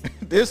wait.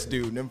 This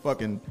dude, them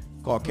fucking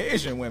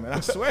Caucasian women,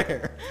 I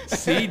swear.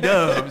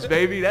 C-dubs,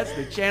 baby. That's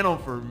the channel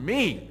for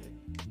me.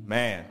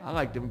 Man. I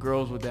like them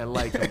girls with that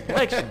light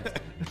complexion.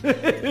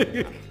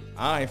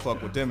 I ain't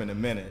fuck with them in a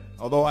minute.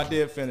 Although I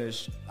did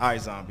finish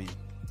iZombie.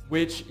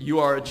 Which you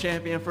are a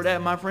champion for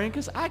that, my friend,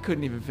 because I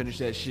couldn't even finish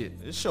that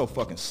shit. This show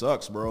fucking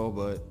sucks, bro,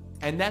 but...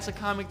 And that's a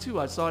comic, too.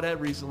 I saw that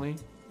recently.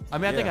 I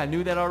mean, I think I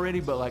knew that already,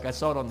 but like I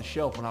saw it on the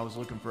shelf when I was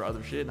looking for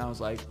other shit, and I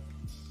was like...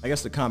 I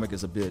guess the comic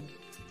is a bit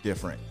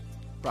different.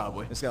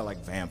 Probably. It's got like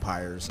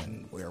vampires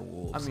and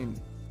werewolves. I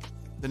mean,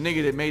 the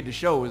nigga that made the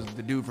show is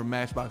the dude from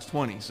Matchbox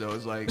 20, so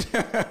it's like,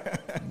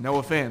 no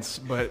offense,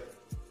 but...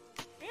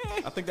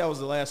 I think that was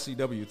the last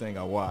CW thing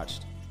I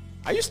watched.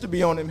 I used to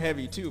be on them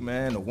heavy too,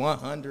 man. The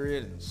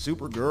 100 and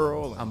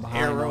Supergirl and I'm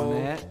behind Arrow.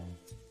 on that.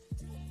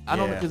 I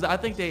don't know, because I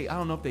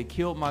don't know if they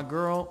killed my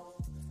girl.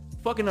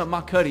 Fucking up my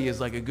Cuddy is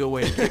like a good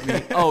way to kick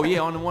me. Oh yeah,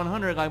 on the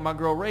 100, like my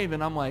girl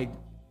Raven, I'm like,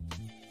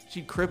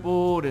 she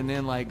crippled, and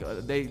then like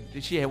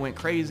she had went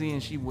crazy,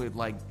 and she would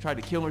like try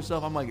to kill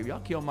herself. I'm like, if y'all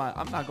kill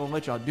I'm not gonna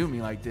let y'all do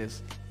me like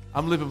this.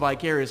 I'm living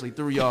vicariously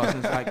through y'all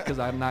since because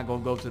I'm not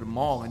gonna go to the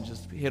mall and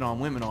just hit on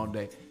women all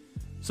day.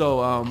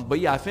 So, but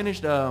yeah, I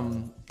finished not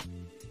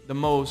the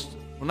most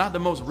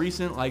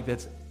recent, like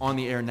that's on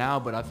the air now,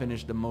 but I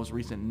finished the most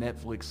recent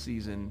Netflix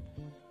season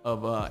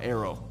of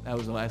Arrow. That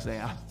was the last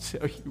thing. I'll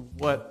tell you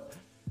what.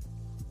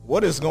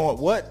 What is going?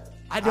 What?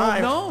 I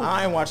don't know.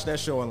 I ain't watched that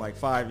show in like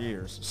 5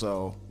 years.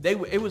 So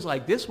it was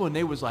like this one.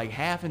 They was like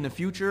half in the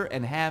future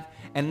and half,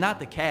 and not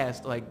the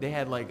cast. Like they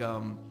had like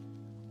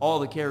all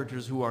the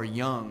characters who are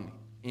young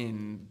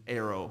in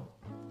Arrow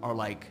are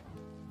like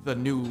the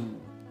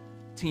new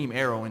Team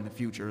Arrow in the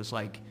future. It's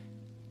like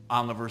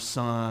Oliver's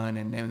son,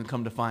 and then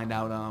come to find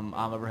out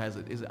Oliver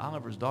is it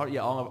Oliver's daughter?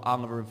 Yeah,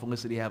 Oliver and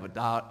Felicity have a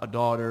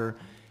daughter,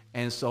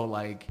 and so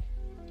like,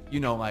 you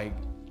know, like,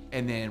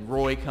 and then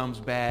Roy comes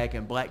back,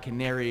 and Black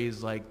Canary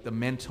is like the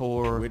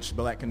mentor. Which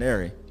Black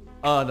Canary?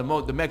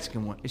 The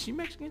Mexican one. Is she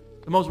Mexican?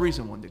 The most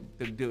recent one.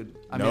 The dude.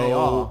 I mean, no. they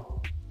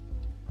all.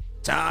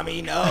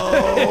 Tommy,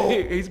 no.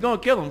 He's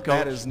gonna kill him,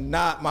 coach. That is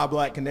not my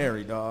Black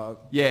Canary, dog.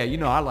 Yeah, you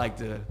know I like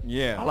that.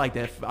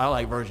 I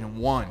like version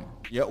 1.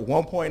 Yeah,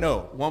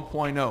 1.0.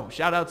 1.0.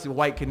 Shout out to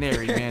White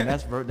Canary, man.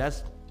 That's where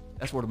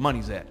the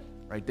money's at,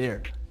 right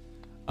there.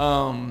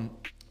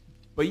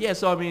 But yeah,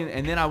 so I mean,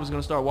 and then I was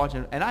gonna start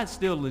watching, and I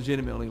still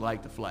legitimately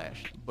like The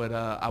Flash, but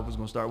I was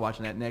gonna start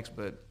watching that next.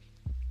 But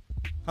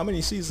how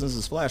many seasons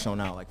is Flash on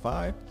now? Like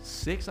 5?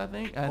 6, I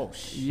think. Oh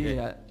shit.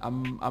 Yeah,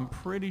 I'm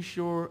pretty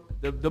sure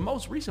the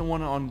most recent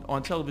one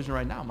on television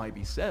right now might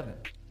be 7.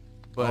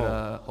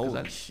 But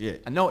holy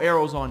shit. I know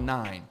Arrow's on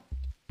 9.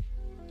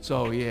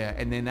 So yeah,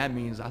 and then that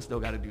means I still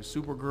got to do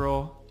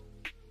Supergirl.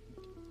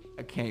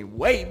 I can't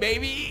wait,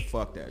 baby.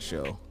 Fuck that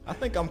show. I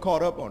think I'm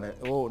caught up on it.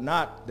 Well,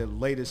 not the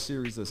latest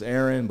series that's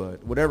airing,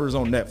 but whatever's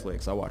on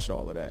Netflix, I watched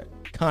all of that.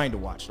 Kind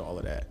of watched all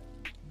of that.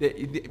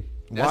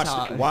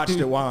 Watched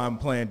it while I'm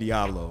playing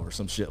Diablo or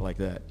some shit like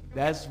that.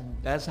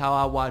 That's how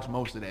I watch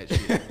most of that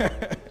shit.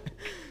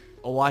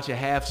 Or watch it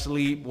half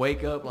sleep,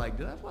 wake up like,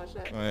 did I watch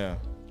that? Oh yeah.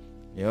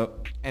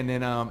 Yep. And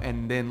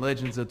then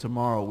Legends of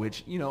Tomorrow,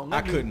 which, you know,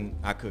 I couldn't.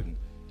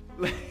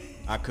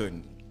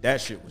 That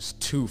shit was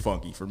too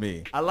funky for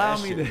me. Allow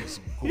me to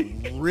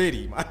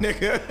gritty, my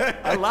nigga.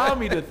 Allow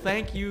me to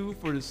thank you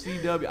for the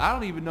CW. I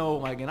don't even know,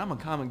 like, and I'm a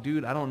comic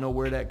dude. I don't know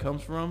where that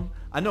comes from.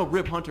 I know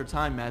Rip Hunter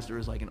Time Master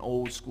is like an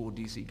old school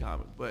DC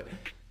comic, but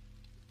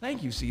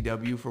thank you,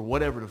 CW, for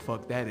whatever the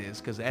fuck that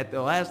is. Because at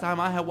the last time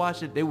I had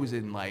watched it, it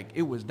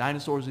was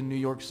dinosaurs in New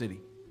York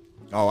City.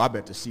 Oh, I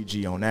bet the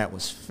CG on that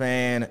was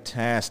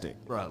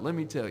fantastic. Bro, let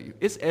me tell you,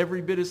 it's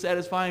every bit as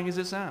satisfying as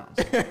it sounds.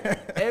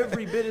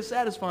 Every bit as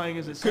satisfying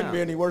as it sounds. Couldn't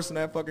be any worse than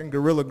that fucking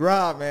Gorilla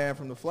Grodd, man,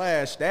 from The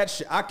Flash. That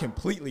shit, I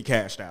completely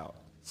cashed out.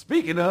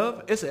 Speaking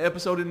of, it's an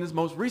episode in this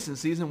most recent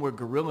season where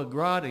Gorilla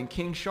Grodd and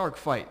King Shark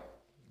fight.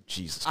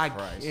 Jesus Christ.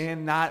 I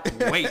cannot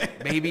wait,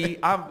 baby.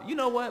 You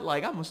know what?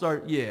 Like, I'm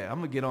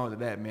gonna get on to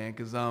that, man,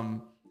 because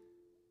that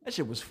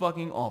shit was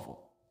fucking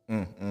awful.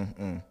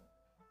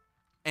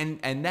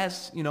 And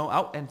that's, you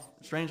know, and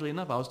strangely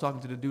enough, I was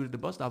talking to the dude at the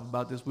bus stop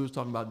about this. We was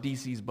talking about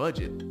DC's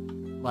budget.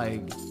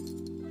 Like,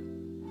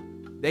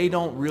 they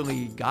don't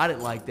really got it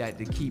like that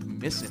to keep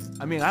missing.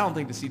 I mean, I don't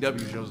think the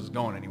CW shows is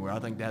going anywhere. I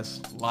think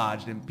that's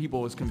lodged, and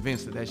people is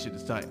convinced that shit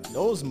is tight.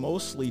 Those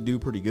mostly do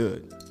pretty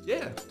good.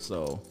 Yeah.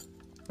 So.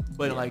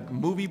 But like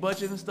movie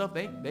budget and stuff,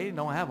 they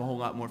don't have a whole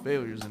lot more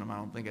failures in them, I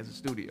don't think, as a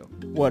studio.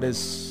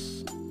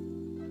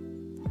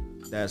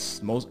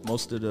 That's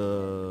most of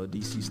the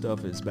DC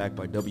stuff is backed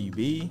by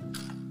WB.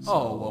 So.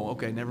 Oh, well,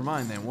 okay, never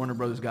mind then. Warner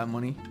Brothers got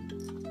money.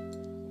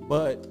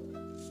 But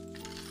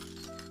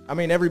I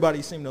mean,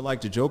 everybody seemed to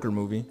like the Joker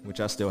movie,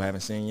 which I still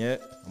haven't seen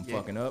yet. I'm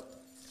fucking up.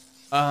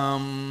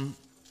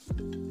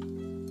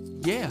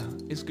 Yeah,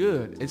 it's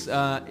good. It's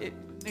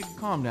nigga,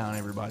 calm down,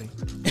 everybody.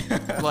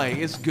 Like,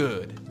 it's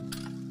good.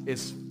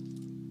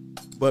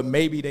 But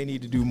maybe they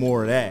need to do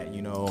more of that,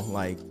 you know,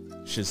 like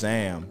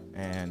Shazam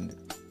and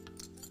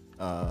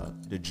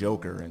the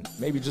Joker, and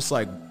maybe just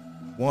like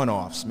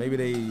one-offs. Maybe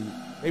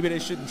they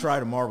shouldn't try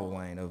the Marvel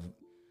lane of,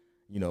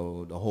 you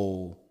know, the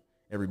whole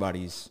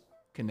everybody's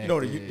connected.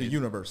 You know, the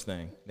universe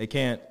thing. They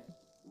can't.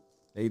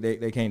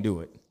 They can't do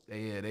it.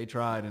 They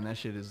tried, and that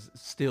shit is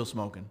still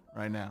smoking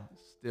right now.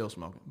 Still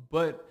smoking.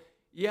 But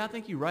yeah, I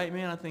think you're right,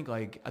 man. I think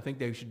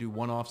they should do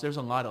one-offs. There's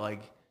a lot of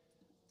like.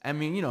 I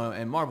mean, you know,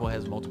 and Marvel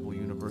has multiple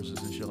universes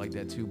and shit like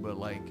that too, but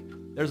like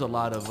there's a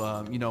lot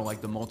of, you know,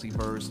 like the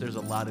multiverse. There's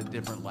a lot of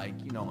different, like,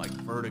 you know, like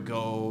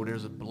Vertigo.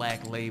 There's a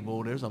Black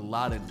Label. There's a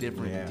lot of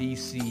different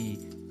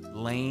DC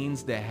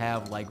lanes that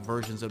have like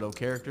versions of those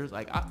characters.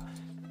 Like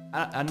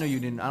I know you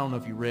didn't, I don't know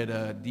if you read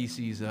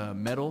DC's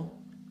Metal.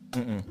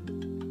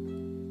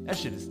 That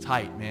shit is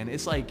tight, man.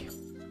 It's like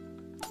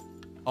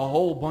a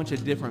whole bunch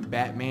of different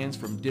Batmans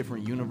from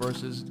different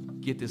universes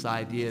get this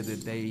idea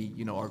that they,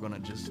 you know, are gonna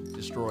just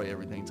destroy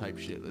everything type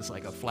shit. It's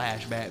like a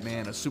Flash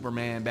Batman, a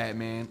Superman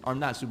Batman, or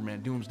not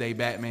Superman, Doomsday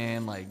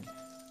Batman, like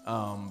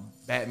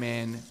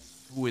Batman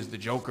who is the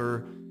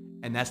Joker,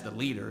 and that's the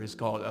leader. It's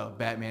called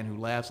Batman Who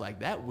Laughs. Like,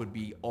 that would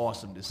be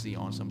awesome to see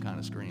on some kind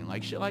of screen.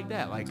 Like shit like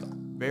that, like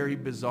very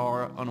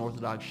bizarre,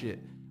 unorthodox shit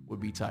would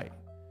be tight.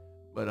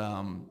 But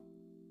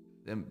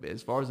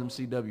as far as them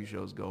CW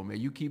shows go, man,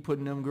 you keep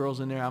putting them girls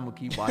in there, I'm gonna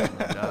keep watching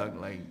them,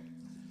 dog. Like.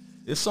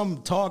 There's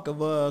some talk of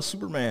a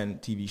Superman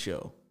TV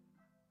show.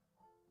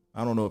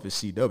 I don't know if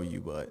it's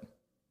CW, but.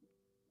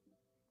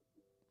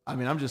 I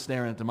mean, I'm just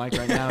staring at the mic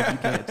right now, if you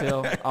can't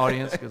tell,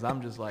 audience, because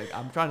I'm just like,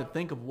 I'm trying to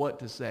think of what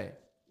to say.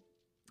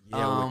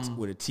 Yeah,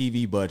 with a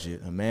TV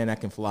budget, a man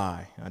that can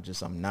fly.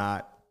 I'm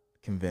not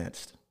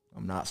convinced.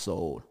 I'm not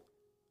sold.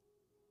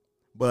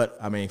 But,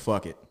 I mean,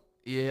 fuck it.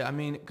 Yeah, I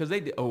mean, because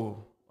they did,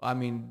 I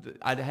mean,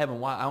 I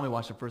only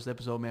watched the first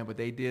episode, man, but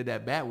they did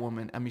that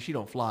Batwoman. I mean, she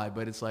don't fly,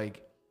 but it's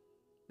like,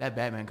 that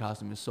Batman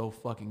costume is so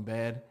fucking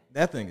bad.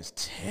 That thing is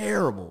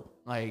terrible.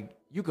 Like,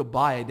 you could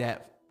buy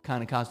that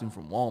kind of costume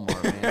from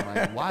Walmart, man.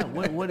 Like, why?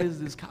 What is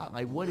this?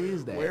 Like, what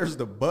is that? Where's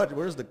the budget?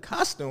 Where's the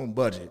costume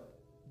budget?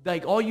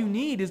 Like, all you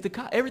need is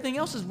everything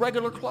else is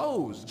regular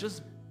clothes.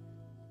 Just.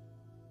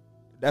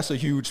 That's a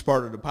huge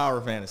part of the power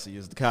fantasy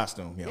is the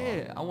costume. You know?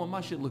 Yeah, I want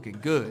my shit looking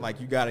good.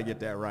 Like, you got to get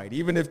that right.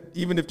 Even if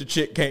the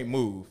chick can't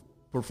move,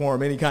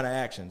 perform any kind of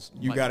actions,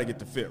 you got to get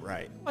the fit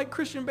right. Like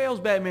Christian Bale's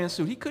Batman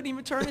suit. He couldn't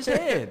even turn his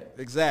head.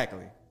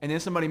 Exactly. And then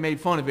somebody made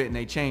fun of it and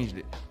they changed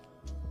it.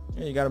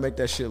 Yeah, you got to make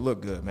that shit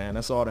look good, man.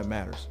 That's all that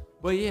matters.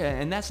 But yeah,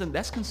 and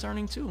that's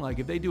concerning too. Like,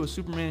 if they do a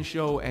Superman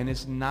show and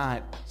it's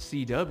not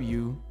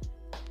CW,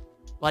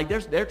 like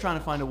they're trying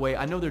to find a way.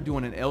 I know they're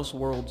doing an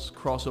Elseworlds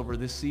crossover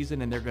this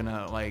season, and they're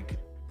gonna like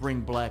bring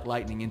Black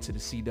Lightning into the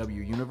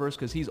CW universe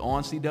because he's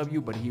on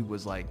CW, but he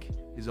was like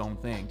his own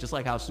thing, just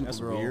like how Supergirl.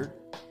 That's weird.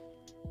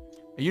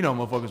 And you know,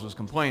 motherfuckers was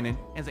complaining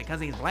and said,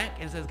 "Cause he's black,"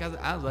 and says, "Cause,"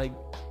 I was like,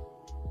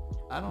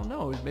 I don't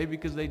know. Maybe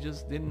because they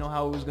just didn't know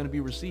how it was going to be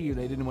received.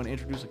 They didn't want to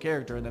introduce a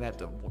character and then have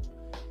to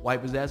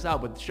wipe his ass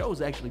out. But the show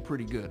is actually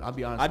pretty good. I'll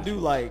be honest. I do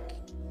like,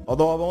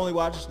 although I've only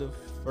watched the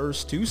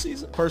first two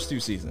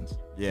seasons.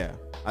 Yeah,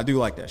 I do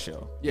like that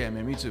show. Yeah,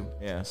 man, me too.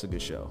 Yeah, it's a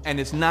good show. And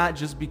it's not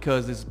just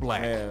because it's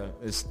black. Yeah,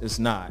 it's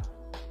not.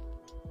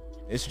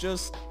 It's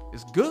just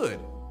it's good.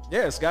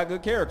 Yeah, it's got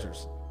good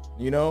characters.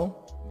 You know.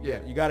 Yeah,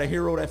 you got a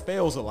hero that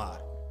fails a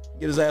lot.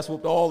 Get his ass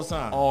whooped all the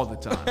time. All the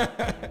time.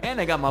 And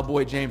they got my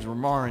boy James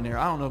Remar in there.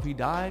 I don't know if he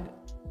died.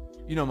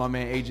 You know my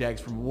man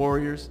Ajax from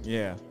Warriors.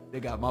 Yeah. They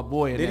got my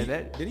boy in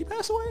there. Did he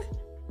pass away?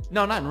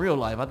 No, not in real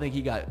life. I think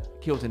he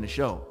got killed in the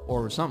show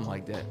or something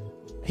like that.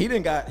 He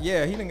didn't got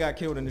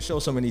killed in the show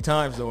so many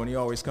times though, and he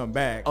always come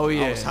back. Oh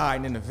yeah. I was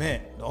hiding in the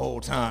vent the whole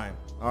time.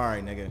 All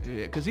right, nigga.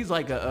 Yeah, because he's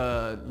like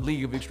a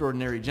League of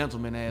Extraordinary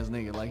Gentlemen ass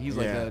nigga. Like he's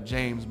like a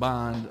James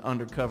Bond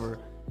undercover.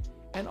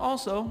 And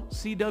also,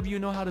 CW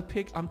know how to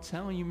pick. I'm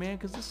telling you, man,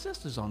 because the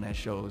sisters on that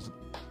show is.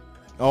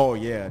 Oh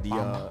yeah,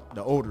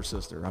 the older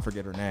sister. I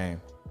forget her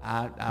name.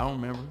 I don't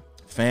remember.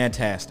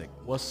 Fantastic.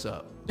 What's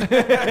up?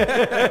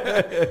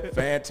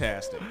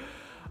 Fantastic.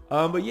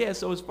 But yeah,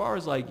 so as far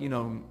as like, you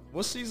know,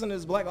 what season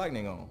is Black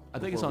Lightning on? I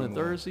think it's on the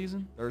third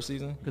season. Third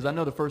season? Because I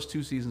know the first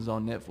two seasons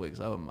on Netflix.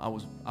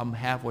 I'm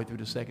halfway through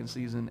the second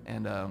season,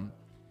 and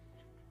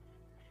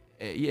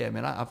Yeah,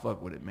 man, I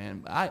fuck with it,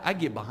 man. I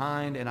get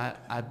behind and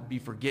I be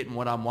forgetting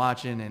what I'm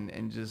watching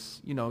and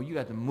just, you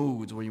got the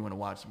moods where you want to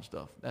watch some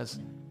stuff. That's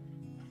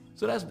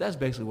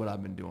basically what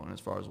I've been doing as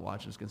far as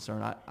watching is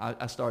concerned.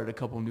 I started a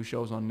couple new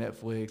shows on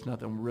Netflix,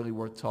 nothing really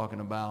worth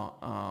talking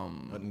about.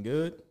 Nothing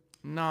good?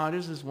 No,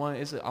 there's this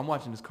one. I'm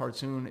watching this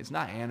cartoon. It's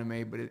not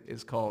anime, but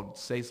it's called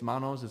Seis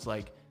Manos.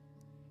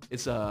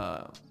 It's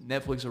a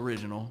Netflix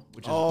original.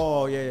 Which is,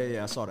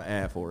 yeah. I saw the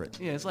ad for it.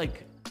 Yeah, it's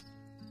like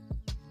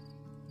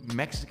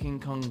Mexican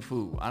kung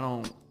fu.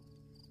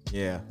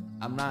 Yeah.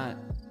 I'm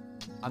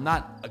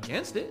not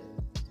against it,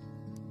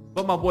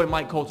 but my boy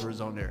Mike Coulter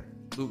is on there.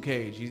 Luke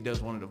Cage, he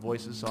does one of the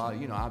voices, so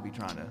I'll be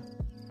trying to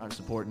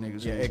support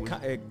niggas. Yeah,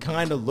 it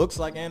kind of looks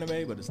like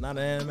anime, but it's not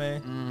an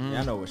anime. Mm-hmm.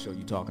 Yeah, I know what show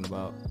you're talking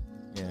about.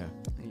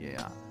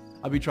 Yeah.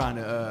 I'll be trying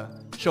to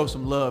show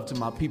some love to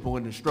my people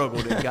in the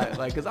struggle that got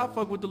because I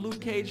fuck with the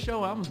Luke Cage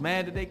show. I'm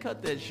mad that they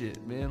cut that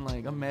shit, man.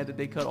 Like I'm mad that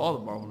they cut all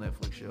the Marvel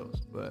Netflix shows,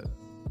 but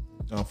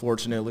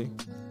unfortunately,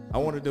 I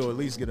wanted to at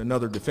least get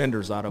another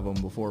Defenders out of them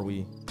before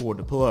we pulled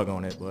the plug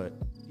on it. But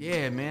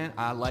yeah, man,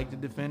 I like the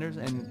Defenders,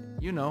 and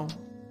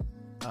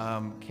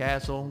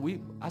Castle.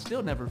 I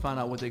still never found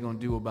out what they're gonna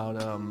do about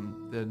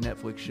the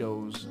Netflix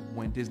shows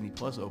when Disney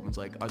Plus opens.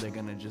 Like, are they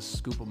gonna just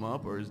scoop them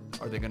up, or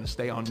are they gonna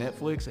stay on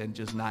Netflix and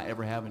just not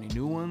ever have any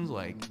new ones?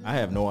 Like, I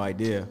have no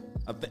idea.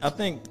 I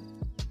think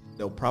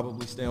they'll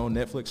probably stay on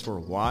Netflix for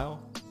a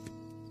while,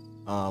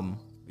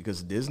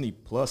 because Disney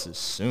Plus is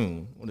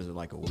soon. What is it,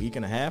 like a week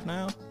and a half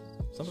now?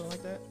 Something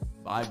like that.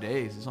 5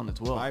 days. It's on the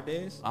 12th. 5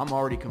 days. I'm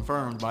already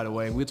confirmed, by the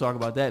way. We'll talk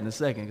about that in a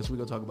second because we're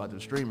gonna talk about the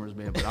streamers,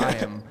 man. But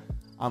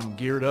I'm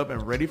geared up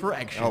and ready for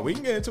action. Oh, we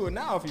can get into it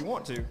now if you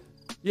want to.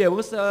 Yeah,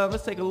 let's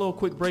take a little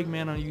quick break,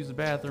 man. I'll use the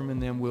bathroom,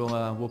 and then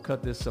we'll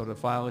cut this so the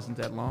file isn't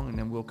that long, and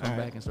then we'll come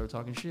back and start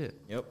talking shit.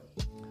 Yep.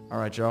 All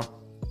right, y'all.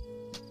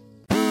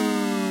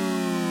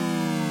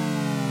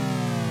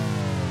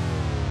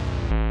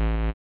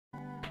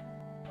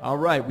 All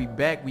right, we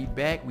back.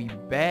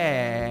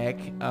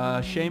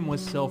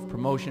 Shameless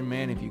self-promotion,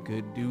 man. If you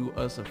could do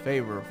us a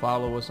favor,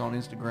 follow us on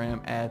Instagram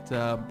at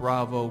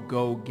Bravo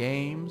Go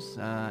Games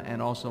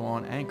and also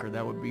on Anchor.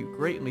 That would be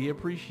greatly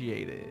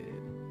appreciated.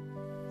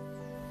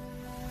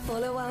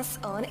 Follow us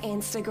on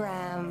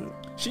Instagram.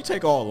 She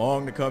take all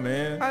long to come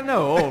in. I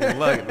know. Oh,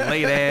 look,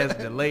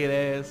 delayed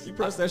ass. You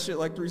pressed that shit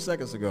like 3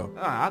 seconds ago.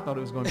 I thought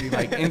it was going to be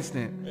like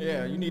instant.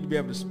 Yeah, you need to be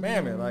able to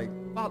spam it like.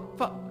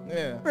 Fuck.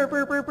 Yeah.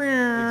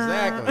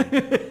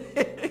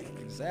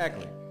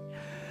 Exactly.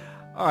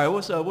 All right,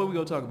 what's up? What are we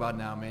gonna talk about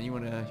now, man? You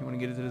wanna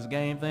get into this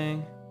game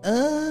thing?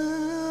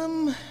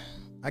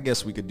 I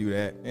guess we could do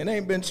that. It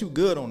ain't been too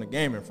good on the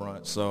gaming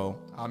front, so.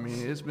 I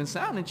mean, it's been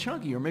sounding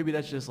chunky, or maybe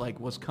that's just like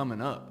what's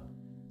coming up.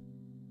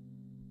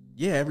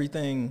 Yeah,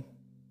 everything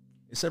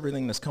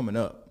that's coming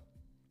up.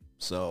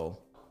 So,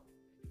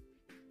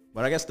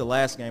 but I guess the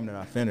last game that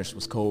I finished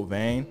was Code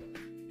Vein.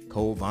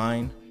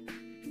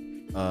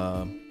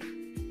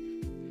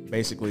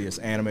 Basically, it's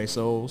Anime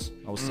Souls.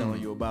 I was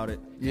telling you about it.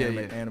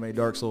 Anime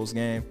Dark Souls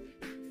game.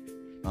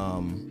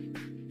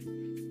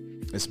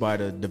 It's by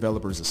the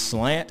developers of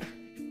Slant.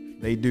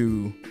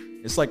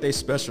 It's like they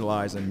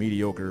specialize in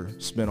mediocre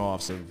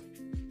spin-offs of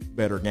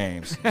better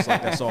games. It's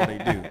like that's all they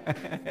do.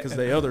 Because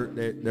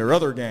their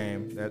other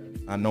game that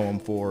I know them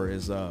for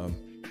is, well,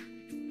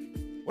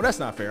 that's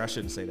not fair. I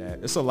shouldn't say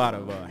that. It's a lot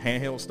of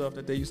handheld stuff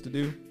that they used to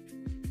do.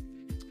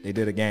 They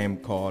did a game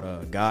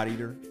called God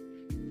Eater,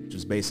 which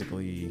is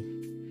basically,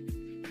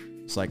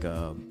 it's like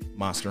a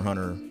Monster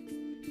Hunter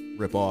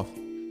ripoff.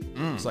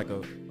 It's like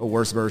a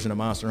worse version of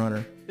Monster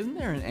Hunter. Isn't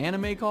there an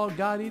anime called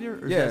God Eater?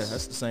 Or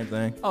that's the same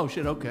thing. Oh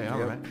shit, okay, all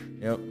right.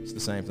 Yep, it's the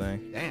same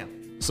thing.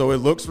 Damn. So it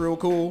looks real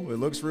cool, it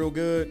looks real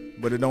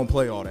good, but it don't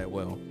play all that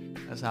well.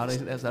 That's how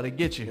they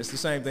get you. It's the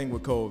same thing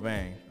with Code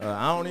Vein.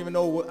 I don't even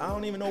know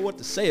what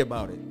to say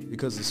about it,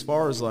 because as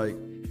far as like,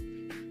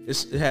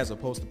 it has a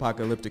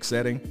post-apocalyptic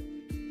setting,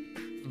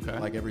 okay,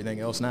 like everything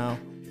else now.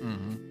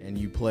 Mm-hmm. And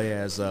you play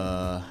as,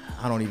 I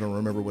don't even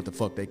remember what the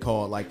fuck they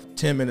call it. Like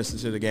 10 minutes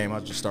into the game, I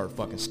just start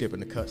fucking skipping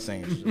the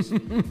cutscenes.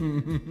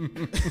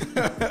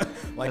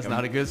 That's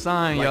not a good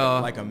sign,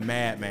 y'all. Like a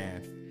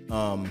madman.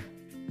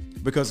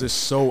 Because it's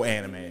so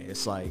anime.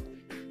 It's like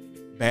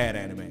bad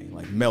anime,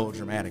 like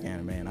melodramatic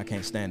anime, and I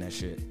can't stand that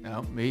shit.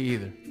 No, me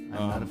either.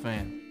 I'm not a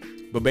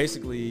fan. But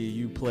basically,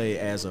 you play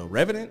as a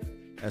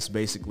Revenant. That's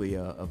basically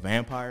a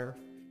vampire.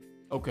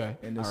 Okay.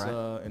 In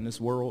this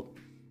world.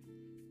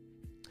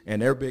 And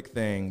their big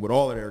thing with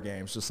all of their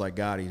games, just like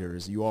God Eater,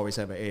 is you always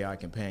have an AI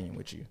companion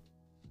with you.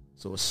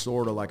 So it's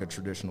sort of like a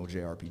traditional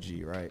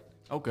JRPG, right?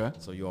 Okay.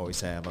 So you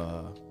always have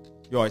a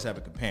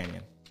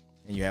companion,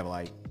 and you have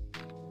like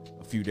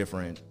a few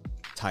different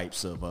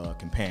types of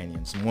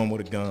companions. One with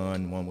a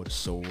gun, one with a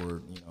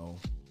sword,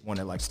 one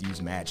that likes to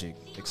use magic,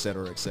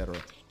 etc., etc.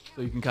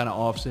 So you can kind of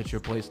offset your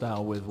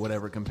playstyle with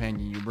whatever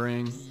companion you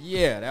bring.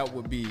 Yeah, that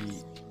would be.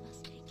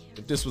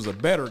 If this was a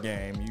better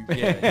game, you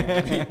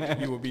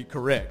would be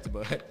correct.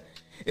 But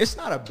it's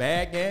not a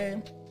bad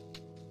game.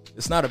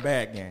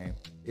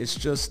 It's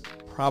just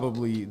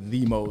probably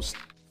the most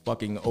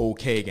fucking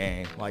okay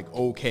game, like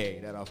okay,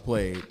 that I've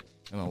played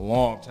in a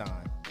long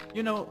time.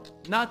 You know,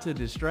 not to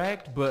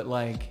distract, but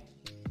like,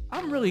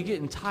 I'm really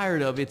getting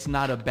tired of It's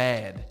Not a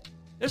Bad.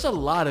 There's a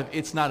lot of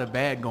It's Not a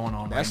Bad going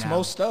on right now. That's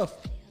most stuff.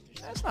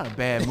 That's not a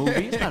bad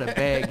movie. It's not a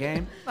bad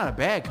game. It's not a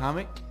bad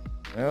comic.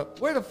 Yep.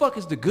 Where the fuck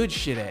is the good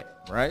shit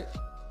at? Right?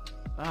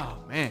 Oh,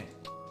 man.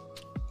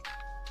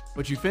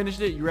 But you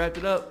finished it? You wrapped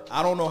it up?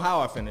 I don't know how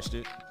I finished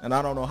it, and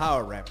I don't know how I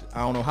wrapped it. I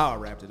don't know how I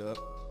wrapped it up.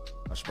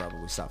 I should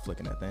probably stop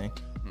flicking that thing.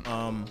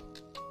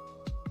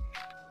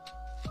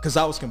 Because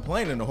I was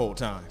complaining the whole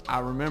time. I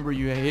remember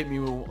you had hit me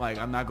with, like,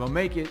 I'm not going to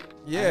make it.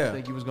 Yeah. I didn't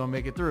think you was going to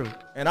make it through.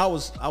 And I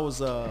was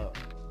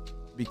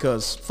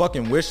because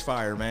fucking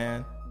Wishfire,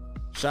 man.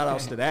 Shout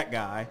outs to that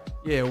guy.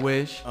 Yeah,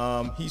 Wish.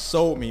 He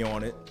sold me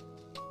on it.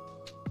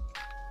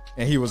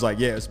 And he was like,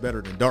 yeah, it's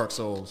better than Dark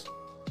Souls.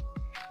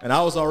 And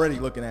I was already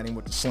looking at him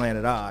with the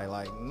slanted eye,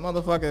 like,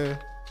 motherfucker,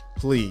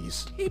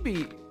 please.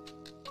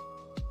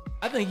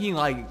 I think he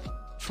like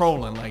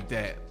trolling like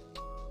that.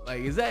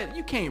 Like,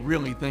 you can't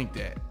really think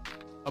that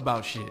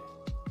about shit.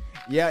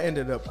 Yeah, I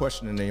ended up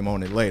questioning him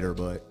on it later,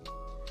 but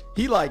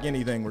he like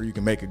anything where you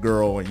can make a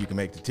girl and you can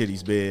make the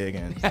titties big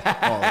and all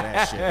of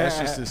that shit. That's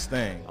just his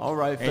thing. All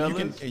right,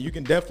 fellas. And you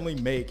can definitely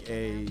make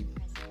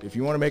if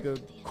you want to make a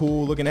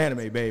cool looking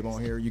anime babe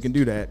on here, you can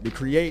do that. The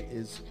create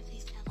is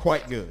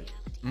quite good.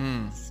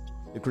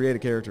 The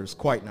creative character is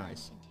quite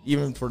nice.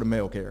 Even for the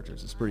male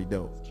characters, it's pretty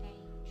dope.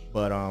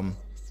 But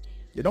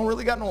you don't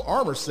really got no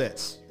armor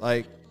sets.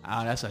 Like,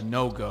 that's a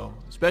no-go.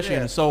 Especially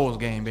in a Souls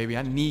game, baby.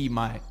 I need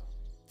my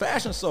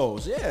Fashion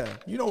Souls, yeah.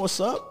 You know what's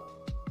up?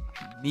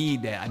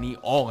 Need that. I need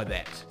all of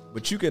that.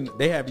 But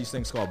they have these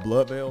things called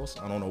blood veils.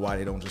 I don't know why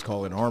they don't just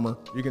call it armor.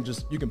 You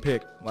can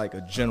pick like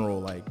a general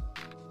like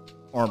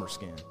armor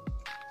skin.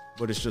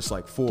 But it's just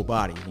like full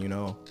body, you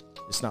know?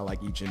 It's not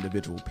like each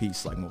individual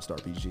piece like most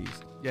RPGs.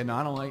 Yeah, no,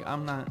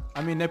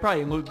 I mean, they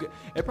probably look good.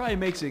 It probably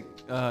makes it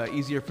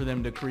easier for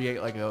them to create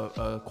like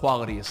a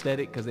quality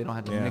aesthetic because they don't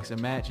have to mix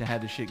and match and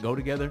have the shit go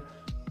together.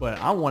 But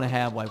I want to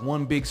have like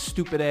one big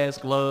stupid ass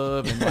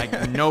glove and like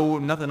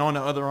nothing on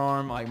the other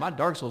arm. Like my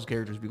Dark Souls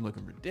characters be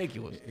looking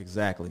ridiculous.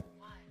 Exactly.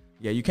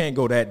 Yeah, you can't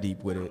go that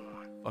deep with it.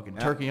 Fucking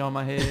turkey on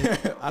my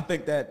head. I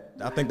think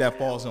that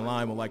falls in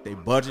line with like their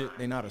budget.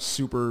 They're not a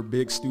super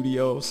big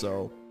studio,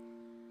 so.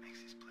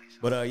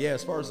 But yeah,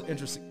 as far as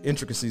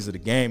intricacies of the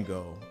game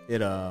go,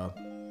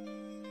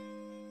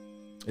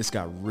 it's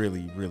got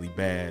really, really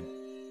bad.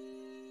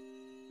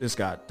 It's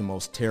got the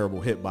most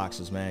terrible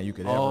hitboxes, man, you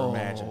could ever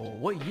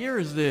imagine. What year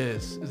is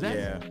this? Is that?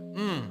 Yeah.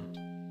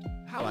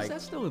 How is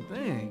that still a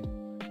thing?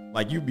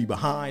 Like you'd be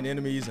behind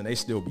enemies and they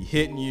still be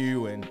hitting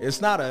you, and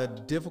it's not a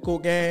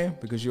difficult game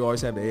because you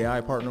always have the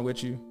AI partner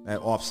with you.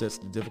 That offsets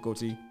the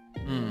difficulty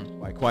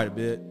like quite a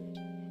bit.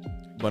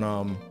 But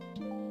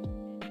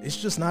it's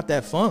just not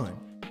that fun.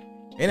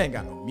 It ain't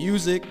got no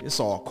music. It's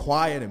all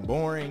quiet and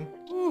boring.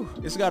 Whew.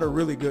 It's got a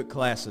really good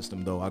class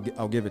system though.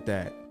 I'll give it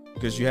that,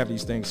 because you have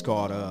these things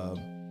called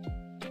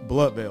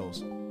blood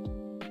veils.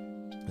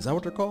 Is that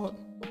what they're called?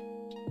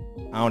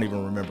 I don't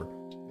even remember.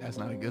 That's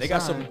not a good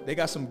sign. They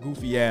got some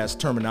goofy ass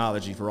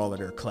terminology for all of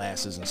their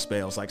classes and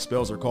spells. Like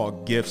spells are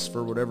called gifts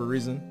for whatever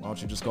reason. Why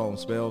don't you just call them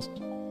spells?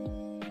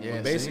 Yeah.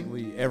 But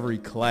basically, every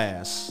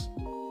class,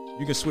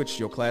 you can switch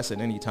your class at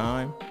any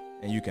time,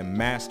 and you can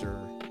master.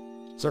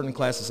 Certain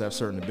classes have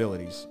certain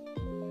abilities,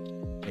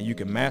 and you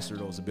can master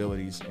those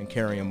abilities and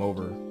carry them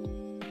over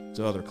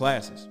to other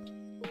classes.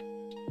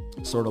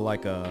 Sort of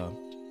like a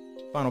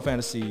Final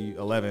Fantasy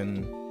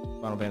 11,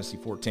 Final Fantasy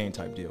 14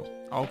 type deal.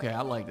 Okay,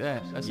 I like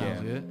that. That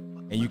sounds good.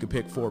 And you can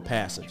pick 4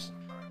 passives.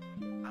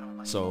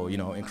 So,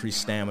 increase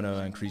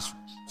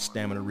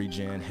stamina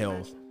regen,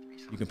 health.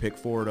 You can pick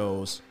 4 of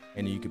those,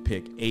 and then you can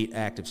pick 8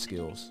 active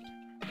skills.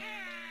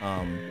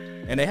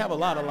 And they have a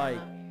lot of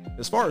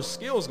as far as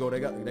skills go, they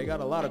got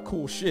a lot of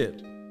cool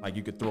shit. Like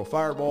you could throw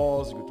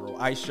fireballs, you could throw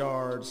ice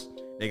shards.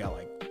 They got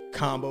like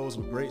combos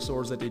with great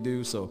swords that they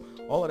do. So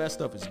all of that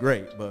stuff is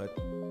great, but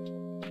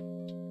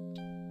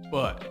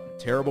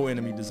terrible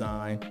enemy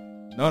design.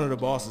 None of the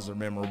bosses are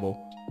memorable.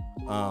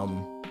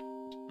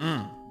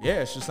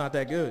 Yeah, it's just not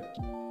that good.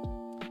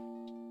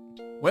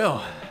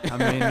 Well, I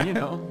mean,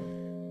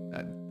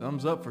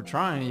 thumbs up for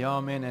trying,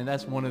 y'all, man. And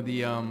that's one of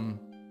the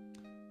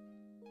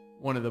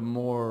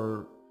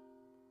more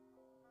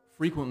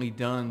frequently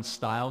done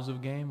styles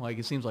of game. Like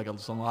it seems like a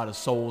lot of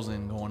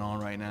Soulsing going on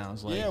right now.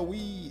 It's like, yeah,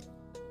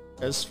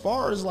 as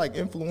far as like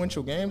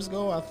influential games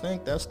go, I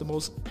think that's the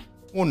most.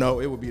 Well, no,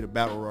 it would be the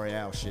battle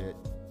royale shit.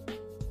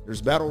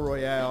 There's battle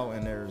royale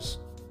and there's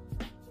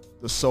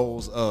the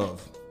Souls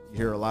of. You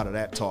hear a lot of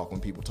that talk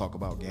when people talk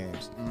about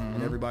games,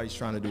 and everybody's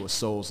trying to do a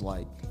Souls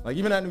like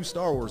even that new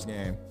Star Wars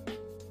game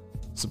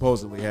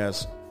supposedly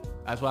has.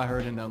 That's what I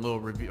heard in the little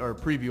review or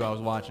preview I was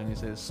watching. It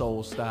said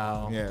Soul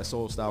style. Yeah,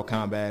 Soul style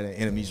combat, and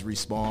enemies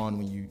respawn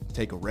when you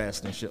take a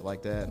rest and shit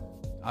like that.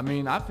 I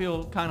mean, I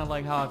feel kind of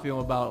like how I feel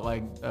about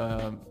like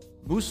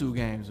Musou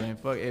games, man.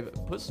 Fuck,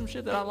 put some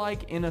shit that I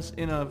like in a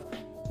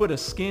put a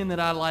skin that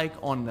I like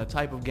on the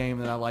type of game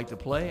that I like to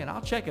play, and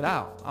I'll check it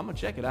out. I'm gonna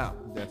check it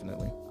out.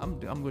 Definitely. I'm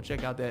gonna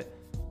check out that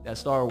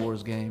Star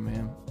Wars game,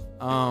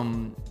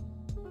 man.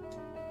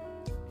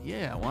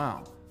 Yeah,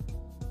 wow.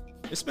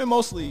 It's been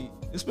mostly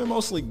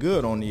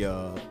good on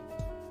the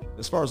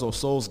as far as those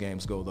Souls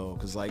games go though,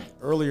 because like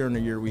earlier in the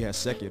year we had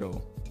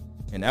Sekiro,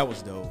 and that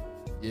was dope.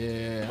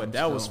 Yeah, but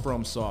that was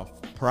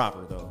FromSoft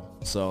proper though,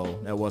 so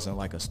that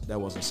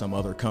wasn't some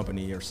other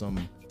company or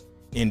some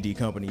indie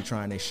company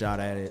trying their shot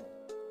at it.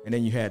 And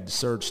then you had The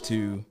Surge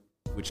 2,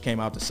 which came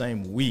out the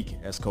same week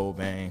as Code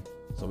Vein.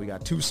 So we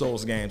got 2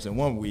 Souls games in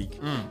 1 week.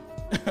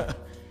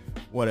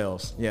 What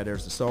else? Yeah,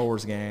 there's the Star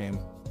Wars game.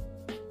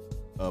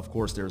 Of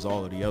course, there's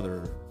all of the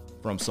other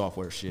From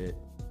Software shit.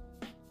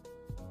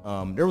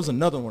 There was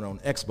another one on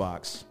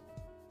Xbox.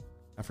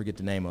 I forget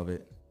the name of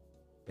it.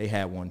 They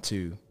had one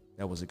too.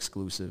 That was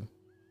exclusive.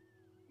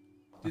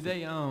 Did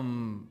they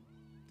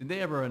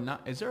ever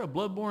announce, is there a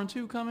Bloodborne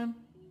 2 coming?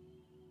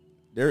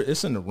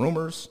 It's in the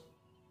rumors,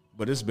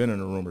 but it's been in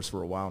the rumors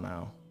for a while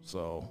now.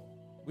 So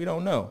we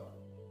don't know.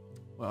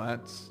 Well,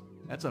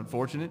 that's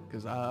unfortunate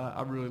because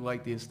I really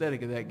like the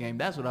aesthetic of that game.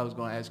 That's what I was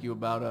going to ask you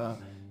about,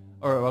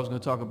 or I was going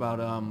to talk about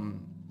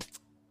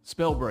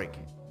Spellbreak.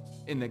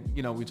 In the,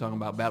 we're talking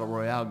about battle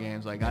royale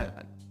games. Like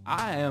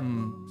I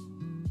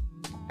am,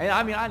 and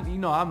I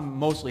mean, I'm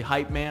mostly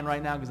hype man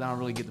right now because I don't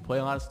really get to play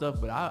a lot of stuff.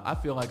 But I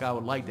feel like I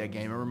would like that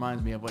game. It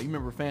reminds me of, like, you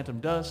remember Phantom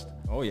Dust?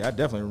 Oh yeah, I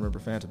definitely remember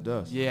Phantom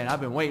Dust. Yeah, and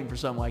I've been waiting for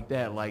something like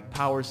that, like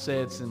power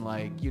sets and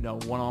like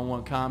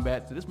one-on-one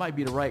combat. So this might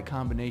be the right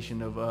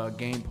combination of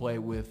gameplay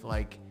with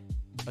like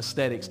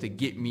aesthetics to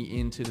get me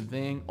into the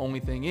thing. Only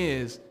thing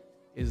is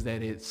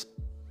that it's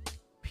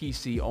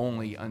PC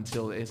only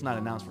until it's not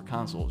announced for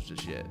consoles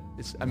just yet.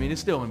 It's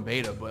still in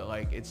beta, but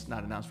like it's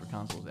not announced for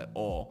consoles at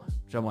all.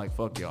 Which I'm like,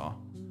 fuck y'all.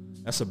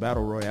 That's a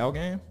battle royale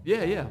game?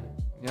 Yeah.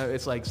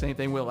 It's like same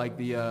thing with like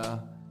the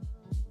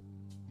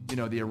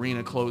the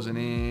arena closing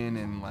in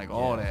and like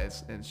all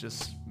that. It's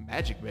just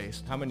magic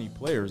based. How many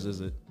players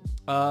is it?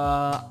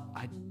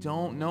 I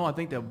don't know. I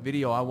think the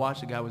video I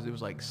watched, it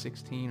was like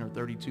 16 or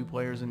 32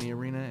 players in the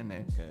arena, and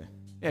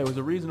it was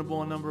a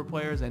reasonable number of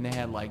players, and they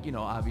had like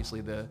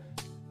obviously the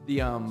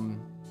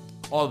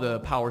all the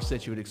power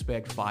sets you would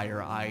expect: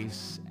 fire,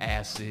 ice,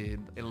 acid,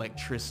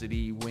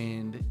 electricity,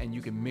 wind, and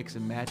you can mix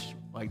and match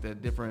like the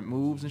different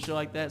moves and shit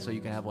like that. So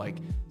you can have like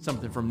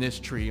something from this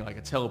tree, like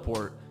a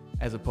teleport,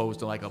 as opposed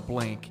to like a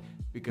blink,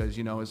 because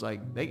it's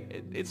like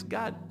it's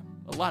got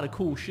a lot of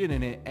cool shit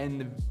in it,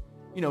 and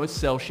it's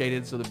cell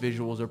shaded, so the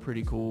visuals are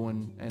pretty cool,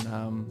 and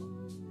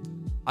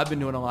I've been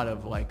doing a lot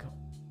of like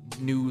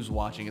news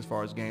watching as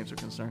far as games are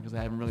concerned because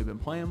I haven't really been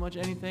playing much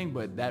anything,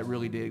 but that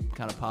really did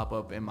kind of pop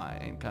up and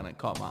kind of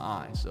caught my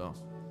eye. So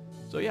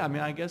yeah, I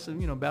mean, I guess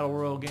battle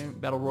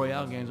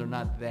royale games are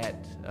not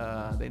that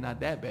they're not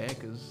that bad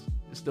because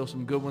there's still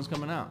some good ones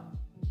coming out.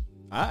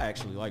 I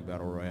actually like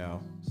battle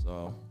royale,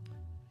 so.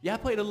 Yeah, I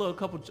played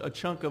a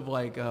chunk of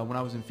like, when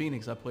I was in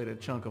Phoenix, I played a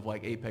chunk of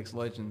like Apex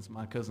Legends.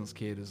 My cousin's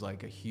kid is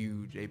like a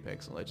huge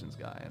Apex Legends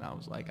guy, and I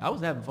was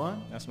having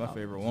fun. That's my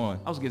favorite one.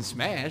 I was getting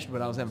smashed,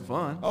 but I was having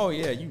fun. Oh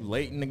yeah, you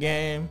late in the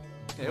game.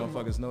 Yeah,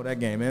 motherfuckers know that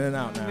game in and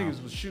out now.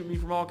 Niggas was shooting me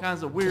from all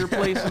kinds of weird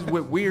places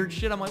with weird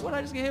shit. I'm like, what did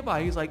I just get hit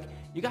by? He's like,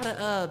 you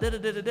gotta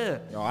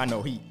da-da-da-da-da. Yo, I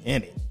know he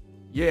in it.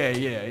 Yeah.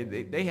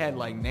 They had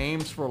like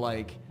names for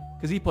like,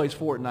 because he plays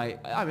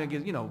Fortnite. I mean, I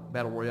guess,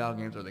 battle royale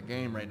games are the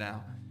game right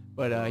now.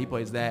 But he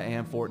plays that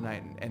and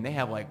Fortnite, and they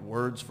have like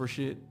words for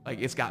shit.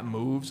 Like it's got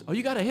moves. Oh,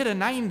 you gotta hit a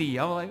 90.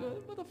 I'm like,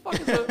 what the fuck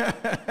is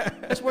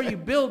that? That's where you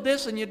build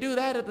this and you do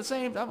that at the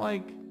same time. I'm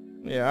like,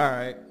 yeah, all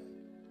right.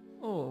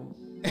 Oh,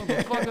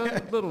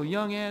 motherfucker, little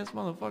young ass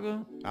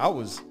motherfucker. I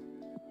was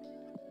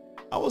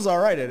all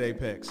right at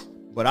Apex,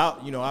 but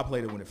I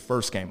played it when it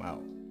first came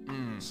out.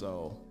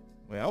 So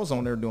I was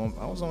on there doing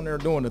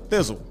the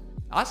thizzle.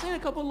 I seen a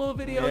couple little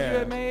videos you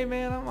had made,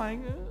 man. I'm like,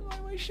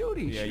 shoot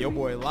these. Yeah, your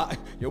boy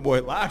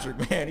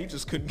Logic, man, he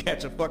just couldn't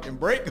catch a fucking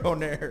break on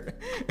there.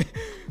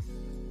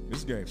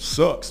 This game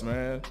sucks,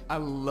 man. I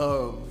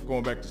love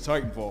going back to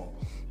Titanfall.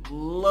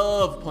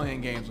 Love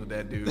playing games with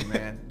that dude,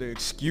 man. The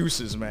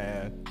excuses,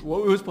 man.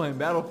 Well, we was playing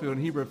Battlefield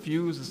and he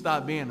refused to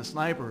stop being a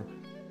sniper.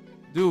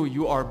 Dude,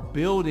 you are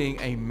building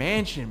a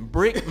mansion,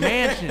 brick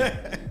mansion.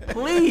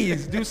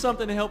 Please do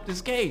something to help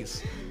this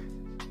case.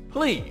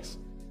 Please.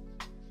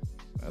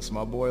 That's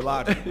my boy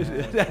Logic.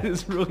 That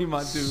is really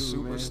my dude,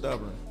 Super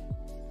stubborn.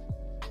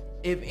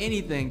 If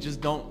anything, just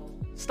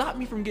don't stop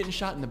me from getting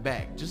shot in the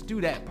back. Just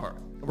do that part.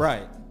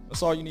 Right.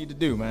 That's all you need to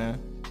do,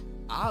 man.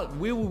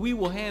 We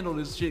will handle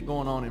this shit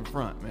going on in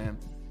front, man.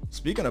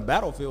 Speaking of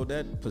Battlefield,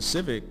 that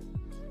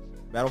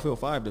Battlefield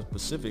 5, the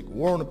Pacific,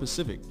 War on the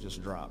Pacific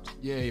just dropped.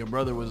 Yeah, your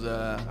brother was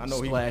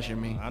splashing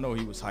me. I know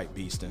he was hype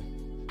beasting.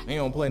 He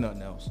don't play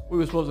nothing else. We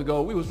were supposed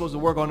to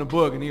work on the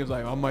book, and he was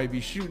like, I might be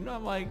shooting.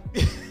 I'm like,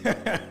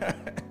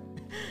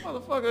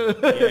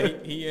 motherfucker. Yeah,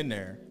 he in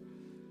there.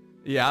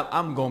 Yeah,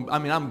 I'm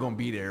gonna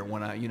be there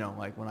when I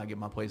get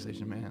my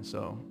PlayStation, man.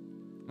 So,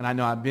 and I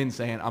know I've been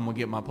saying I'm gonna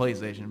get my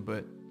PlayStation,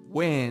 but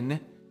when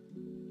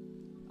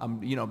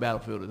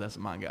Battlefield, that's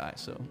my guy.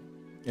 So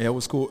yeah, it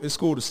was cool. It's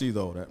cool to see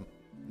though that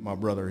my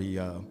brother, he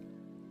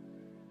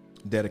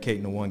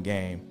dedicating to one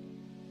game,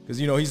 because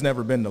he's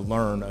never been the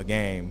learn a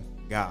game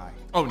guy.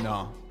 Oh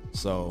no.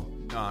 So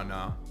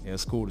No. yeah,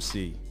 it's cool to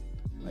see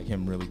like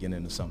him really getting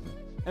into something.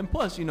 And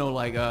plus,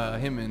 like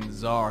him and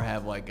Czar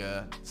have like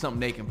something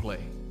they can play.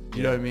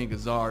 You know what I mean?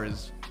 Because Czar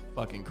is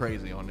fucking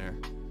crazy on there.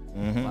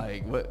 Mm-hmm.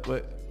 Like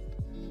what?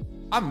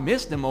 I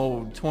miss them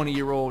old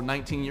 20-year-old,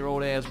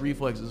 19-year-old ass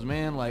reflexes,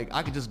 man. Like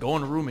I could just go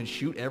in the room and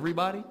shoot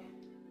everybody.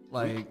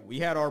 Like we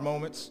had our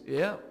moments.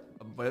 Yeah,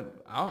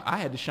 but I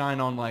had to shine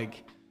on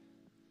like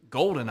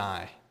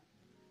GoldenEye.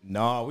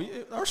 No,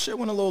 our shit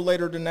went a little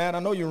later than that. I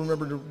know you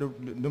remember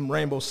them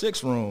Rainbow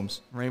Six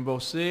rooms. Rainbow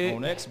Six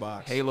on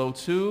Xbox. Halo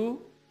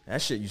 2.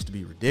 That shit used to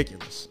be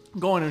ridiculous.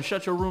 Go in and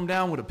shut your room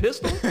down with a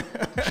pistol?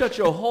 Shut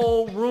your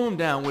whole room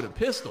down with a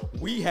pistol.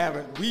 We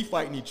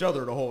fighting each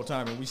other the whole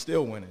time and we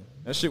still winning.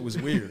 That shit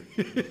was weird.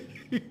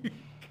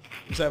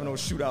 Just having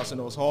those shootouts in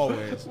those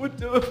hallways. What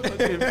the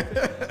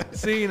fuck?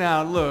 See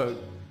now, look.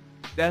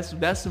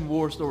 That's some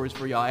war stories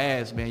for y'all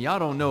ass, man. Y'all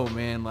don't know,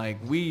 man. Like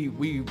we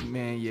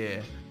man,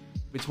 yeah.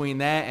 Between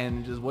that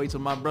and just wait till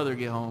my brother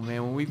get home,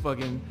 man. When we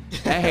fucking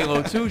that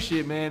Halo 2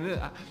 shit, man.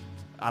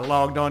 I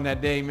logged on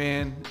that day,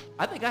 man.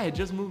 I think I had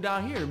just moved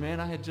out here, man.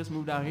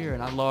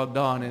 And I logged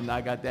on and I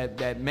got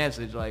that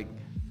message like,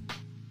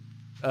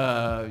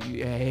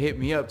 you hit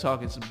me up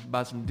talking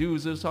about some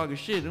dudes that was talking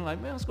shit. And I'm like,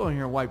 man, let's go in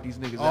here and wipe these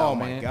niggas out,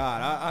 man. Oh my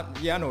God.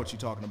 I know what you're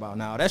talking about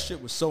now. That shit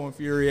was so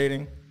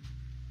infuriating.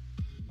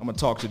 I'm going to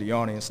talk to the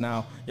audience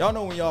now. Y'all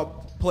know when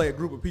y'all play a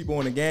group of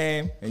people in a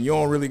game and you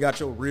don't really got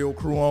your real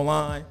crew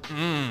online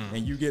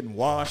and you getting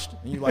washed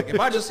and you like, if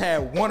I just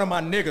had one of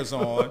my niggas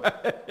on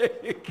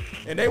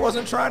and they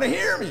wasn't trying to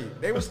hear me,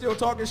 they was still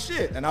talking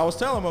shit. And I was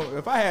telling them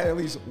if I had at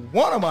least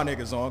one of my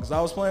niggas on, because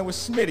I was playing with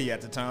Smitty at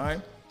the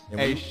time.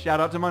 Hey, shout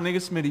out to my nigga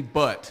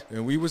Smitty,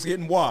 and we was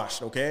getting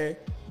washed, okay?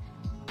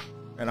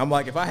 And I'm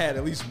like, if I had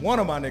at least one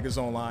of my niggas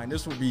online,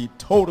 this would be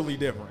totally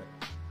different.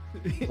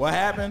 What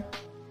happened?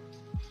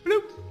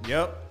 Bloop.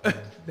 Yep.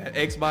 That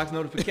Xbox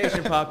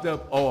notification popped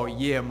up. Oh,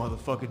 yeah,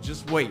 motherfucker,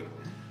 just wait.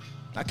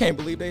 I can't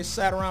believe they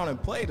sat around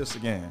and played us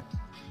again.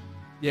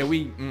 Yeah,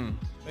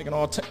 making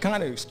all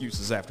kind of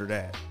excuses after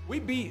that. We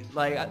beat,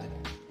 like,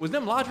 was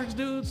them Lodrix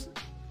dudes?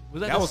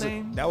 Was that the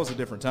same? That was a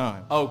different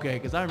time. Okay,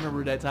 because I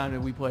remember that time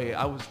that we played.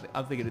 I'm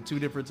thinking of two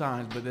different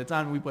times, but the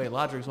time we played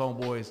Lodrix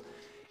Homeboys,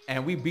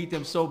 and we beat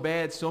them so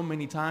bad so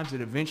many times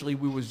that eventually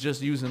we was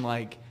just using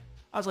like,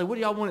 I was like, what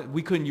do y'all want?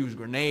 We couldn't use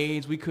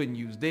grenades. We couldn't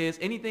use this.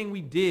 Anything we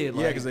did.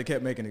 Yeah, because they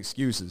kept making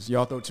excuses.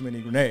 Y'all throw too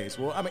many grenades.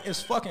 Well, I mean,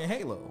 it's fucking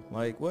Halo.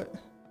 Like, what?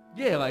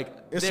 Yeah, like.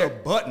 It's a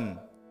button.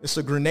 It's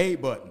a grenade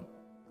button.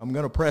 I'm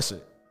going to press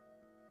it.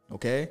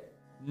 Okay?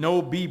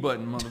 No B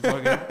button,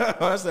 motherfucker.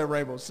 That's that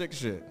Rainbow Six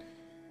shit.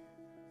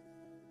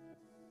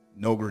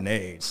 No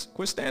grenades.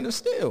 Quit standing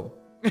still.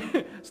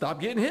 Stop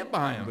getting hit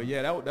by him. But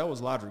yeah, that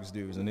was Lodrix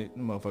dudes, and the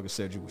motherfucker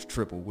said you was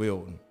triple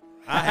wielding.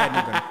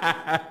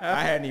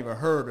 I hadn't even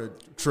heard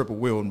of triple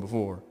wielding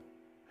before.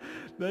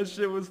 That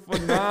shit was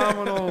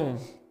phenomenal.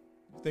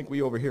 You think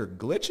we over here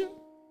glitching?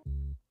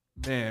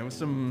 Man, it was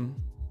some.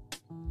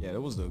 Yeah,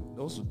 that was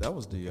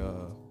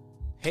the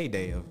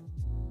heyday of.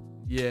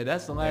 Yeah,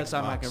 that's the last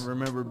time I can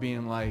remember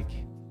being like,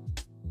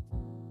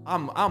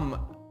 I'm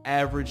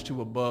average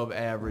to above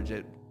average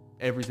at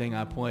everything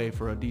I play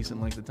for a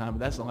decent length of time. But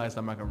that's the last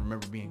time I can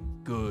remember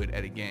being good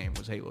at a game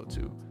was Halo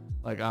 2.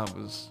 Like I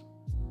was.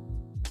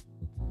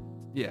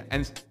 Yeah,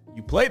 and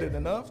you played it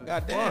enough.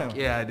 Goddamn. Fuck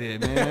yeah, I did,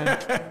 man.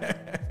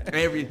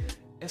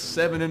 It's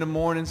 7 in the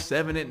morning,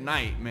 7 at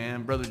night,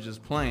 man. Brother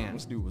just playing.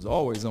 This dude was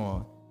always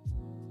on.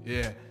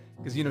 Yeah,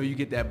 because you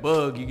get that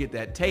bug, you get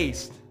that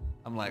taste.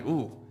 I'm like,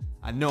 ooh,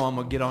 I know I'm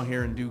gonna get on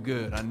here and do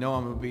good. I know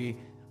I'm gonna be.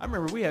 I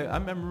remember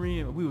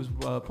we was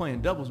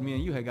playing doubles. Me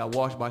and you had got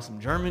washed by some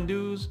German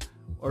dudes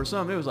or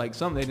something. It was like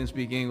something they didn't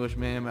speak English,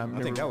 man.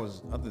 I think that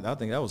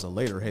was a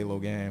later Halo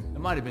game. It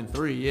might have been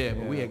 3, yeah,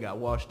 but we had got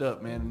washed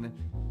up, man.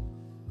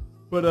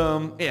 But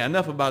yeah,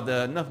 enough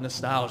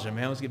nostalgia,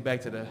 man. Let's get back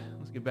to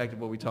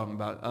what we're talking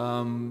about.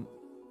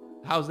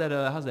 How's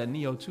that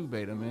Neo 2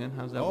 beta, man?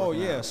 How's that? Oh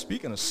yeah, out?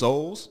 Speaking of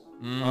Souls,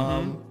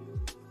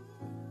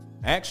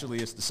 actually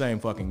it's the same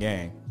fucking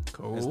game.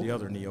 Cool. As the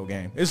other Neo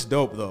game. It's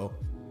dope though.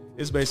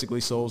 It's basically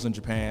Souls in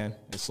Japan.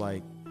 It's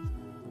like,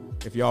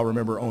 if y'all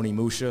remember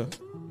Onimusha,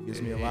 it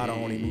gives me a lot of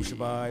Onimusha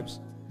vibes.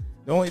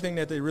 The only thing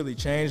that they really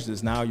changed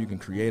is now you can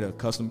create a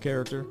custom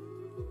character.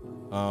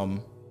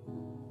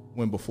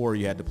 When before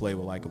you had to play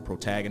with like a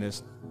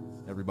protagonist.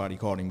 Everybody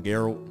called him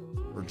Geralt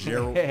or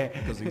Geralt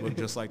because he looked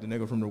just like the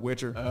nigga from The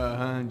Witcher.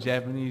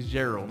 Japanese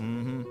Geralt.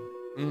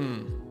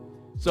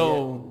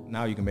 So yeah,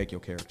 now you can make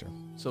your character.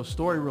 So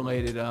story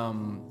related,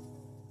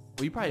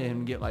 well, you probably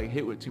didn't get like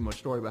hit with too much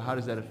story, but how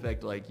does that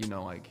affect like,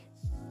 like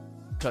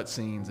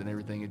cutscenes and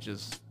everything? It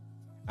just,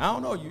 I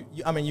don't know.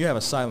 I mean, you have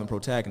a silent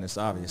protagonist,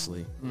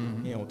 obviously.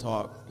 He don't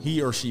talk.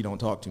 He or she don't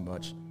talk too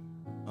much.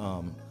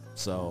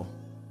 So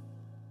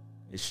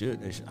it should.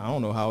 I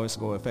don't know how it's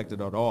going to affect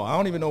it at all. I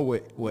don't even know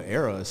what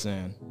era it's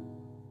in.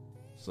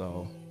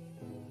 So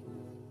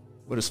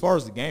But as far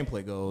as the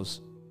gameplay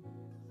goes,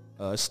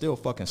 it's still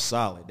fucking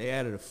solid. They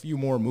added a few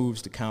more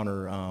moves to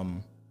counter,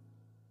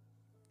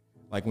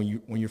 like when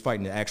you're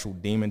fighting the actual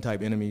demon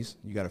type enemies,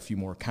 you got a few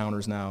more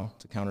counters now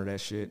to counter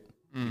that shit.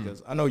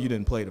 Because I know you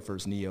didn't play the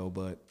first Neo,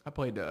 but I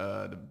played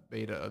the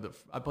beta.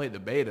 I played the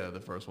beta of the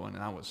first one,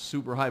 and I was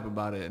super hype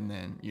about it. And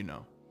then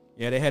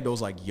yeah, they had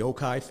those like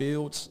yokai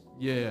fields.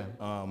 Yeah.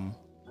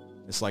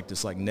 It's like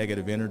this like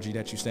negative energy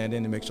that you stand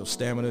in. It makes your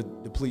stamina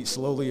deplete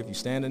slowly if you're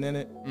standing in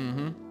it.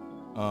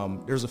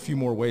 There's a few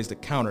more ways to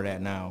counter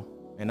that now.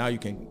 And now you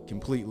can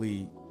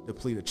completely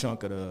deplete a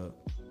chunk of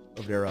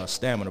their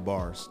stamina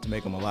bars to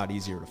make them a lot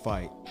easier to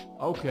fight.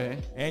 Okay.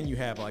 And you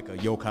have like a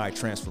yokai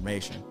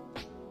transformation.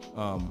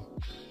 A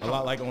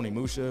lot like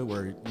Onimusha,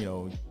 where,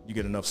 you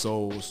get enough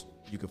souls,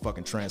 you can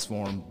fucking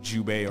transform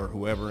Jubei or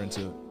whoever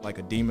into like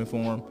a demon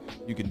form.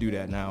 You can do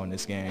that now in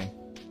this game,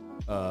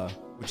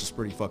 which is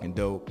pretty fucking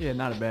dope. Yeah,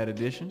 not a bad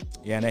addition.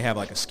 Yeah, and they have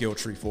like a skill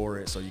tree for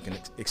it, so you can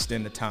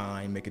extend the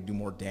time, make it do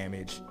more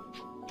damage,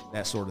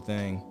 that sort of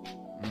thing.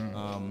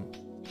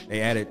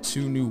 They added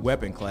 2 new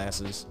weapon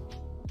classes.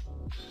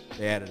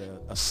 They added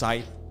a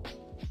scythe,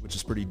 which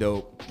is pretty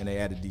dope, and they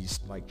added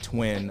these like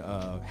twin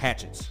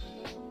hatchets.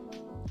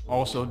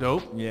 Also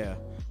dope. Yeah,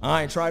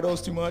 I ain't tried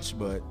those too much,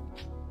 but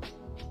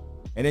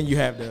and then you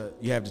have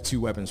the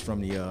 2 weapons from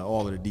the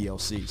all of the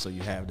DLC. So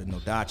you have the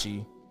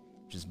Nodachi,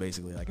 which is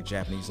basically like a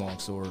Japanese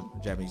longsword,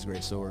 a Japanese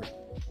great sword,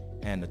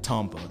 and the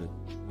Tompa,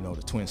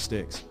 the twin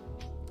sticks.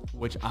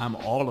 Which I'm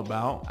all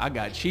about. I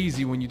got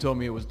cheesy when you told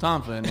me it was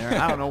Tonfa in there.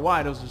 I don't know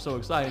why those are so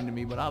exciting to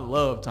me, but I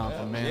love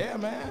Tonfa, man. Yeah,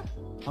 man.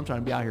 I'm trying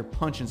to be out here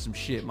punching some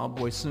shit. My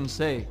boy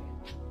Sensei.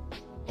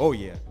 Oh,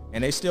 yeah.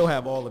 And they still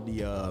have all of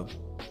the,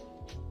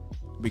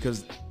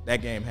 because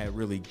that game had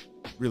really,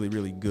 really,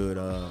 really good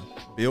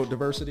build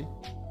diversity.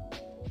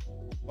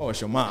 Oh, it's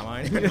your mom.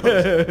 I ain't even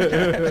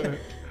know.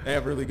 They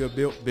have really good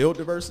build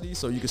diversity,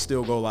 so you can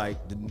still go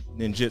like the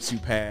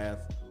ninjutsu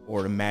path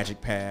or the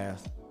magic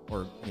path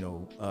or,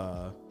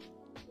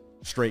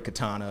 straight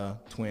katana,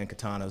 twin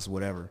katanas,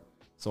 whatever.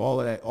 So all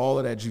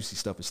of that juicy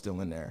stuff is still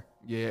in there.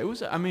 Yeah, it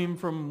was,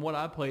 from what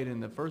I played in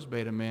the first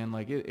beta, man,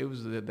 like it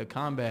was the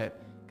combat,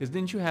 because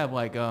didn't you have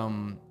like,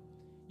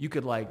 you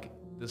could like,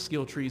 the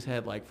skill trees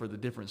had like for the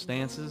different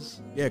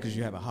stances? Yeah, because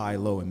you have a high,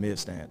 low, and mid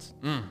stance.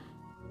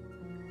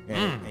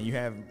 And you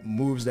have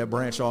moves that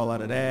branch all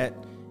out of that,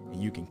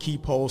 and you can key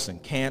pulse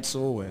and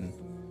cancel, and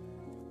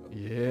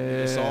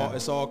yeah,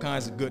 it's all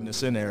kinds of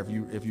goodness in there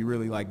if you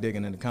really like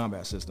digging into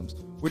combat systems,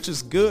 which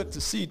is good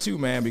to see too,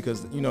 man,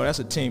 because that's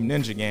a Team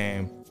Ninja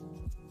game,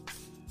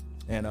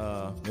 and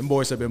them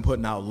boys have been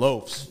putting out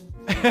loafs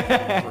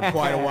for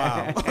quite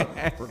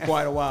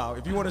a while.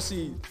 If you want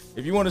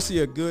to see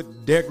a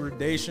good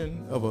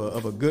degradation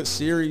of a good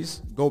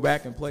series, go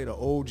back and play the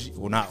OG,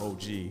 well not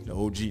OG, the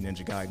OG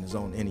Ninja Gaiden is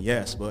on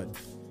NES, but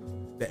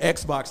the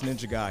Xbox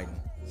Ninja Gaiden.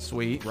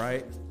 Sweet.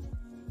 Right?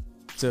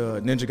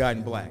 To Ninja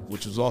Gaiden Black,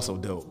 which was also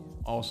dope.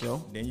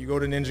 Also. Then you go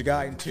to Ninja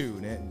Gaiden 2,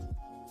 and then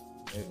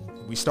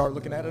we start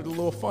looking at it a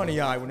little funny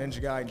eye with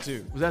Ninja Gaiden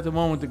 2. Was that the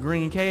one with the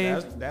green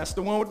cave? That's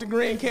the one with the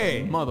green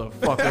cave.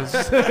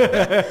 Motherfuckers.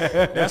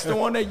 That's the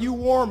one that you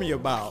warned me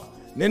about.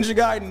 Ninja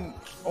Gaiden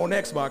on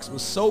Xbox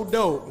was so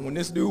dope. When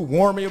this dude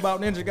warned me about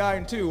Ninja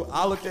Gaiden 2,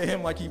 I looked at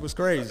him like he was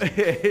crazy.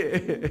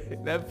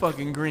 That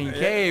fucking green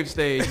cave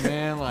stage,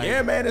 man. Like,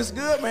 yeah, man, it's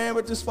good, man,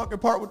 but this fucking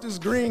part with this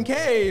green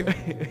cave,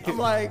 I'm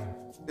like,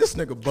 this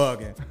nigga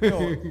bugging.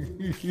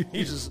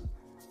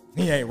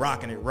 He ain't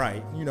rocking it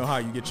right. You know how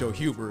you get your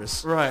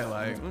hubris. Right,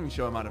 like, let me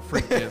show him how to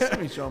freak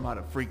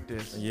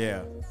this.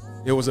 Yeah,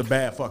 it was a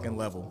bad fucking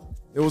level.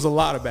 It was a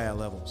lot of bad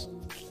levels.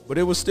 But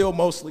it was still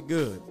mostly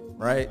good,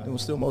 right? It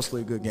was still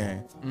mostly a good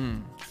game.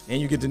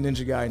 And you get to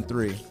Ninja Gaiden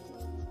 3.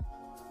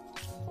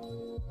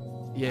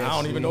 Yeah, I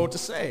don't even know what to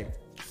say.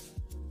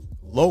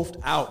 Loafed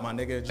out, my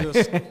nigga.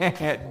 Just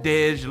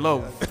Dig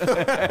loaf.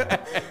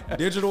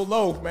 Digital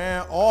loaf,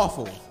 man.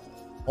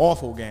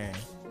 Awful game.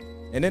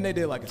 And then they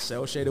did like a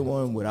cell shaded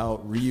one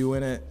without Ryu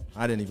in it.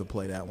 I didn't even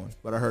play that one,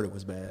 but I heard it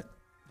was bad.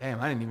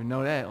 Damn, I didn't even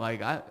know that.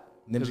 Like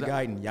Ninja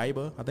Gaiden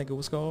Yaiba, I think it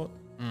was called.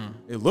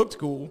 It looked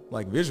cool,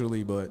 like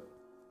visually, but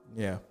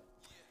yeah.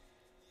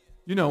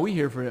 We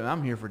here for it.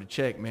 I'm here for the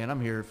check, man.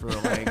 I'm here for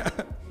like.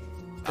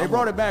 They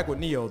brought it back with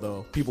Neo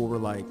though. People were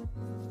like,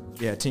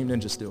 yeah, Team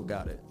Ninja still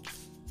got it.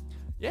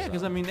 Yeah,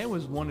 because they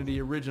was one of the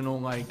original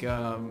like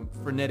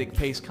frenetic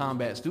pace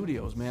combat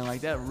studios, man.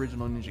 Like that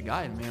original Ninja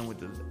Gaiden, man, with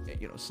the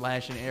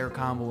slash and air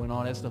combo and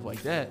all that stuff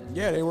like that.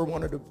 Yeah, they were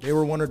one of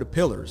the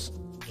pillars.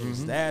 It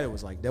was that. It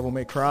was like Devil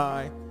May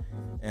Cry,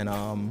 and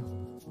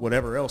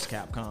whatever else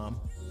Capcom.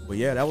 But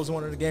yeah, that was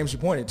one of the games you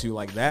pointed to.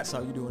 Like that's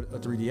how you do a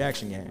 3D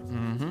action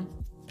game.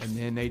 And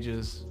then they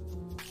just.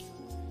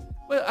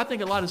 Well, I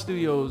think a lot of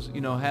studios,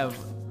 have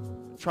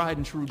tried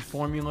and true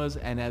formulas,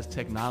 and as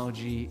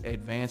technology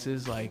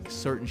advances, like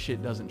certain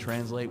shit doesn't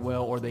translate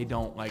well, or they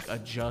don't like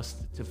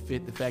adjust to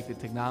fit the fact that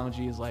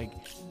technology is like,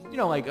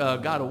 like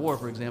God of War,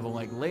 for example.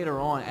 Like later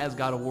on, as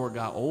God of War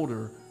got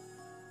older,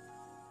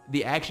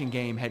 the action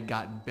game had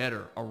gotten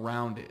better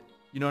around it.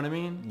 You know what I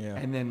mean? Yeah.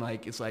 And then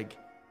like it's like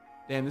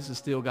damn, this is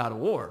still God of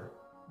War,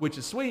 which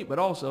is sweet, but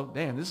also,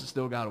 damn, this is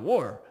still God of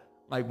War.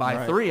 Like by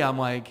Right. 3, I'm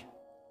like,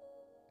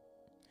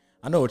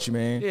 I know what you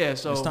mean. Yeah,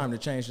 so- it's time to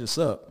change this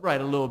up.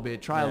 right, a little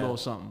bit, try a Yeah. little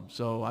something.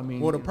 So, I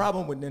mean. Well, the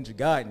problem with Ninja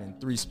Gaiden in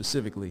 3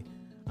 specifically,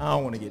 I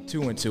don't want to get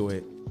too into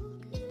it,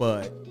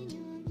 but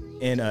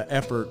in an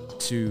effort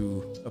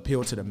to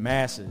appeal to the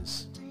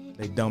masses,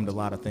 they dumbed a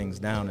lot of things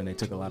down and they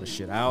took a lot of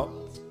shit out.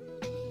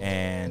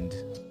 And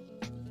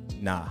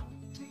nah,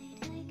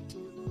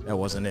 that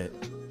wasn't it.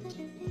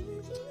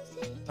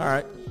 All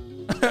right.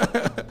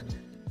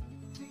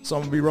 So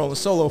I'm gonna be rolling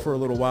solo for a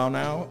little while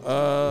now.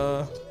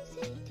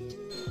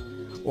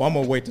 Well, I'm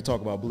gonna wait to talk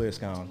about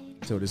BlizzCon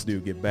until this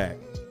dude get back.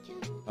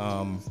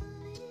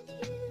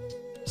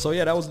 So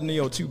yeah, that was the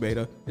Neo 2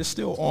 beta. It's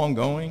still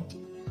ongoing.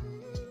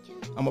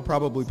 I'm gonna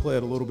probably play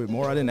it a little bit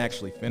more. I didn't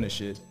actually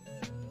finish it.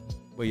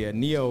 But yeah,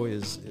 Neo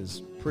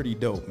is pretty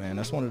dope, man.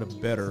 That's one of the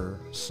better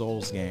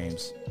Souls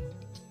games.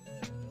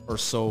 Or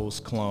Souls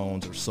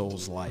clones, or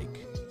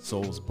Souls-like.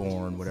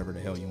 Soulsborne, whatever the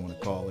hell you want to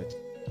call it.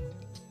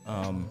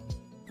 And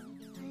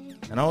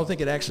I don't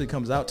think it actually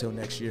comes out till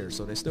next year,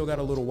 so they still got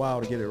a little while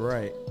to get it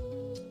right.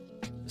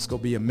 It's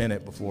gonna be a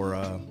minute before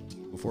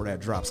that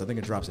drops. I think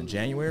it drops in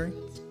January.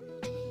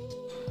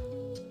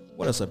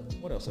 What else have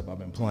I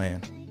been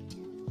playing?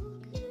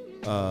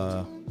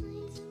 I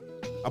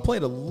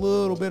played a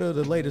little bit of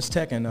the latest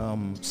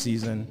Tekken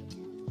season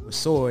with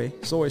Soy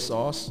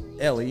Sauce,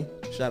 Ellie.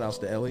 Shout outs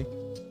to Ellie.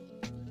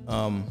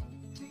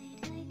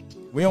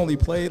 We only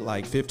played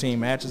like 15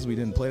 matches. We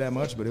didn't play that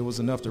much, but it was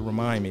enough to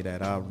remind me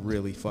that I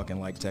really fucking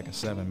like Tekken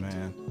 7,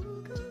 man.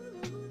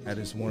 That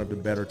is one of the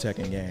better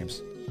Tekken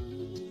games.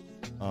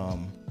 I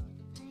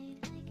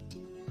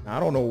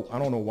don't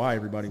know why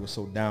everybody was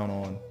so down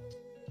on.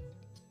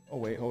 Oh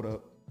wait, hold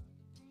up.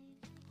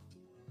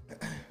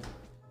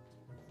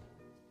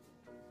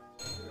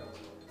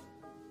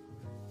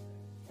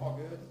 All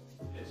good?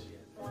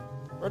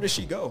 Where did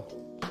she go?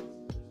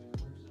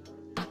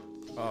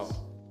 Oh.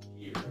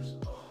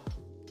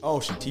 Oh,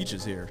 she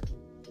teaches here.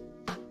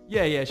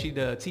 Yeah, she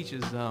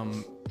teaches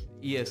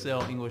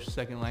ESL, English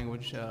Second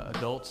Language,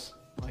 adults,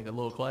 like a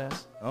little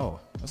class. Oh,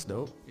 that's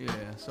dope. Yeah,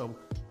 so,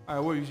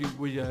 all right,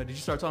 did you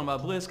start talking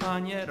about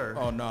BlizzCon yet, or?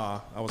 Oh,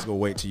 nah, I was going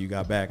to wait till you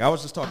got back. I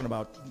was just talking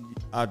about,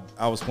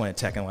 I was playing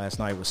Tekken last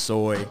night with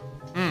Soy.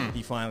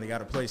 He finally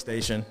got a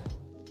PlayStation.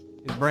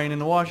 His brain in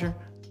the washer?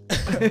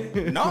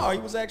 No, he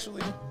was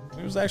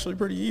actually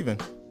pretty even.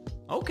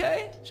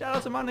 Okay, shout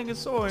out to my nigga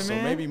Soy, man. So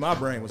maybe my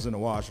brain was in the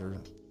washer.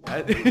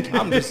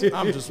 I'm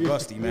just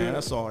rusty, man.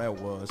 That's all that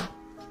was.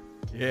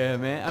 Yeah,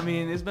 man. I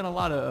mean, it's been a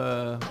lot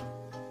of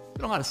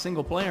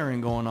single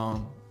playering going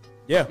on.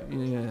 Yeah.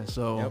 Yeah.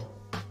 So. Yep.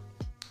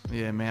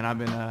 Yeah, man. I've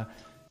been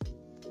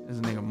this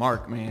nigga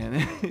Mark,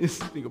 man. This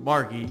nigga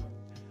Marky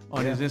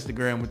on his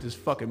Instagram with this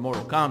fucking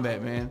Mortal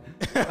Kombat, man.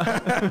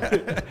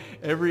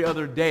 Every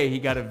other day he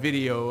got a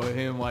video of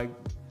him like,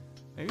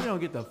 hey, you don't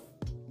get the.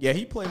 Yeah,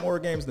 he played more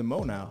games than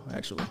Mo now,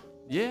 actually.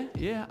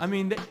 Yeah. I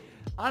mean,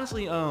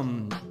 honestly,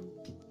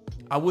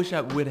 I wish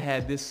I would have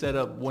had this set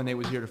up when they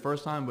was here the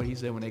first time, but he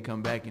said when they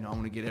come back, I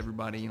want to get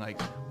everybody, like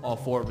all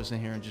 4 of us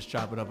in here and just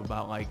chop it up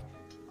about like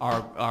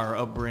our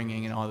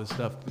upbringing and all this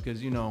stuff,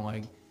 because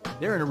like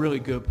they're in a really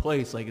good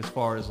place, like as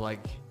far as like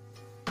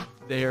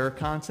their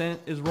content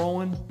is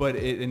rolling, but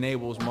it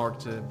enables Mark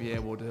to be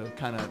able to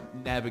kind of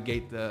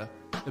navigate the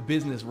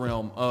business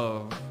realm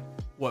of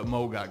what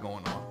Mo got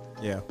going on.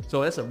 Yeah.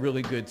 So that's a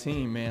really good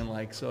team, man.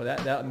 Like, so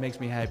that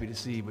makes me happy to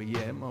see. But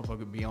yeah, that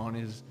motherfucker be on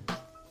this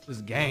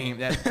game,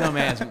 that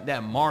dumbass,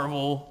 that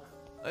Marvel.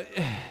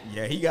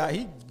 Yeah, he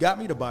got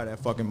me to buy that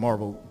fucking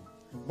Marvel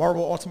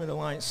Ultimate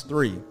Alliance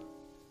 3,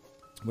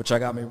 which I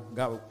got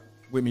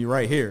with me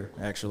right here,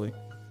 actually.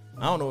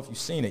 I don't know if you've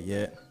seen it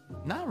yet.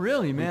 Not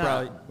really,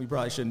 man. We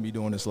probably shouldn't be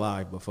doing this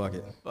live, but fuck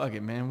it. Fuck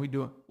it, man.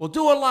 We'll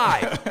do it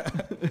live.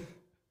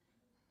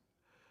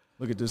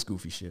 Look at this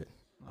goofy shit.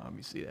 Let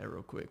me see that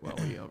real quick while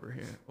we over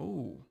here.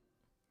 Ooh.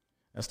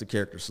 That's the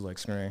character select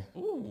screen.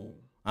 Ooh.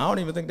 I don't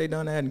even think they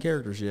done adding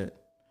characters yet.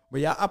 But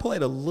yeah, I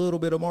played a little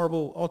bit of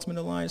Marvel Ultimate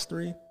Alliance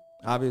 3.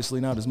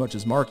 Obviously not as much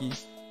as Marky.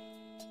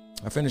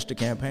 I finished the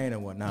campaign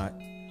and whatnot.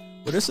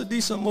 But it's a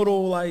decent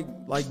little like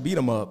beat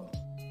 'em up.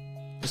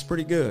 It's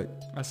pretty good.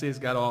 I see it's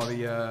got all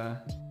the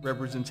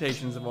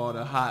representations of all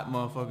the hot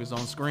motherfuckers on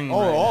screen.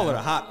 All of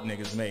the hot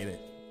niggas made it.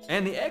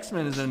 And the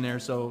X-Men is in there,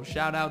 so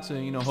shout out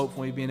to,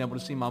 hopefully being able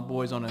to see my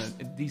boys on a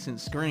decent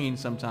screen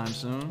sometime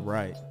soon.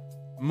 Right.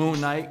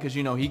 Moon Knight, because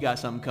he got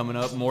something coming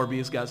up.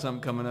 Morbius got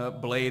something coming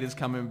up. Blade is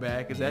coming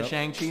back. Is that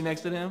Shang-Chi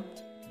next to them?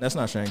 That's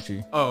not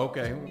Shang-Chi. Oh,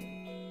 okay.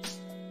 Is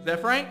that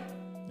Frank?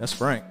 That's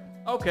Frank.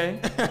 Okay.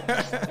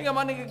 I got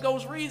my nigga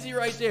Ghost Reezy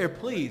right there.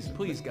 Please,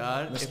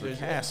 God. Mr.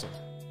 Castle.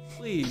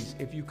 Please,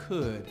 if you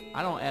could.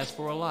 I don't ask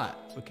for a lot,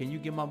 but can you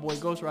give my boy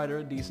Ghost Rider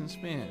a decent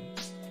spin?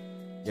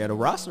 Yeah, the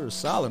roster is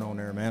solid on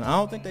there, man. I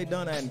don't think they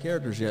done adding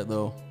characters yet,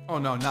 though. Oh,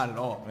 no, not at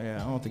all.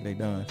 Yeah, I don't think they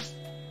done.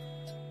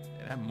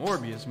 That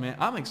Morbius, man.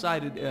 I'm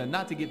excited,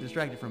 not to get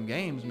distracted from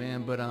games,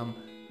 man, but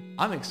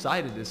I'm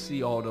excited to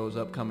see all those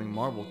upcoming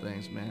Marvel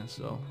things, man.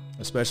 So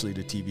especially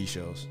the TV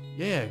shows.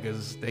 Yeah,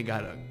 because they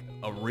got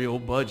a real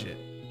budget.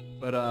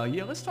 But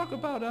yeah, let's talk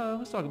about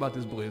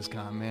this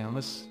BlizzCon,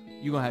 man.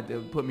 You're gonna have to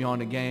put me on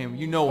the game.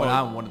 You know what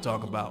I want to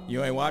talk about.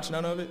 You ain't watched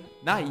none of it?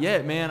 Not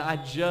yet, man. I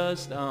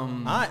just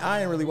I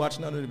ain't really watched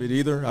none of it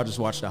either. I just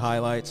watched the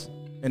highlights.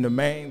 And the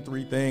main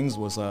 3 things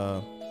was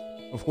of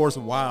course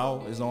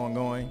WoW is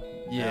ongoing.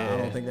 Yeah. I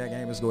don't think that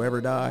game is gonna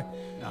ever die.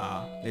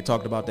 Nah. They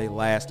talked about their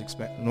last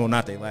expansion. No,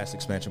 not their last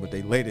expansion, but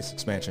their latest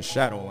expansion,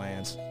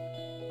 Shadowlands.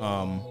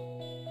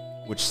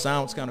 Which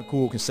sounds kind of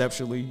cool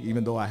conceptually,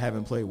 even though I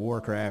haven't played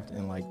Warcraft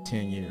in like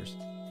 10 years.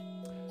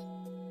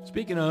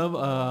 Speaking of,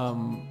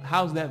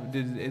 how's that?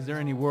 Is there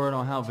any word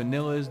on how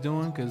Vanilla is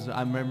doing? Because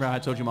I remember I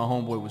told you my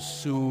homeboy was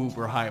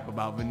super hype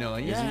about Vanilla.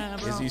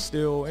 Is he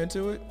still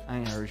into it? I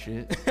ain't heard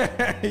shit.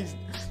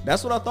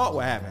 That's what I thought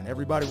would happen.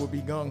 Everybody would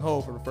be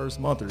gung-ho for the first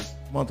month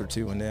or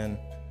two, and then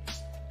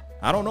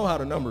I don't know how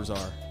the numbers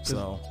are.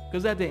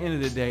 Because at the end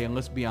of the day, and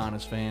let's be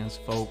honest,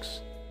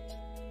 folks,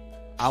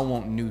 I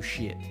want new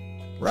shit.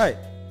 Right.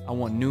 I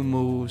want new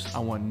moves. I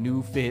want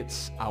new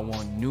fits. I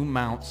want new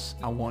mounts.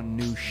 I want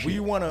new shit. We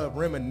want to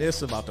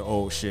reminisce about the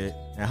old shit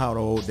and how the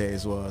old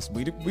days was.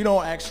 We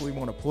don't actually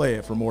want to play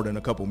it for more than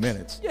a couple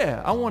minutes.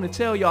 Yeah, I want to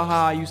tell y'all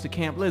how I used to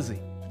camp Lizzie.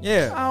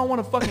 Yeah. I don't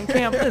want to fucking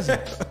camp Lizzie.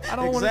 I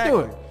don't want to do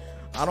it.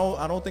 I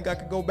don't think I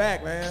could go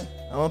back, man.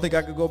 I don't think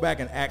I could go back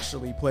and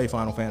actually play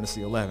Final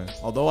Fantasy 11.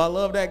 Although I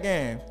love that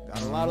game.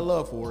 Got a lot of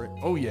love for it.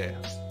 Oh, yeah.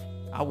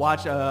 I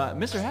watch,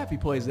 Mr. Happy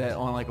plays that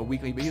on like a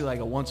weekly, but he's like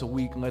a once a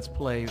week, let's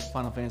play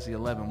Final Fantasy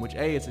 11, which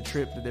it's a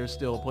trip that there's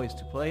still a place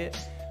to play it.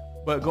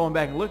 But going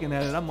back and looking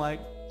at it, I'm like,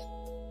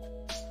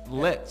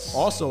 let's.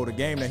 Also, the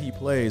game that he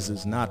plays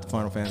is not the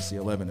Final Fantasy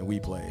 11 that we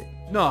played.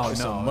 It's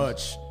a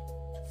much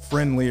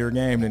friendlier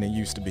game than it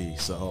used to be,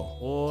 so.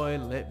 Boy,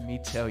 let me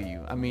tell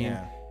you. I mean,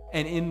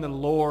 and in the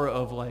lore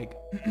of like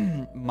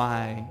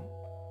my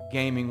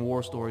gaming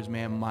war stories,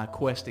 man, my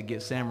quest to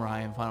get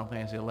Samurai in Final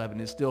Fantasy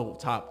 11 is still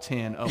top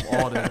 10 of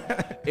all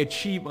the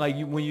achieve, like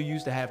when you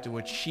used to have to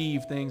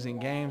achieve things in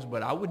games,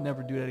 but I would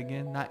never do that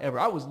again, not ever.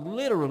 I was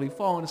literally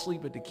falling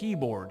asleep at the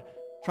keyboard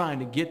trying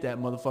to get that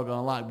motherfucker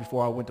unlocked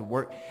before I went to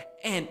work,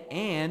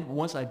 and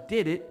once I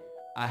did it,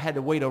 I had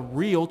to wait a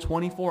real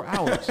 24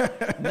 hours,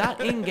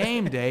 not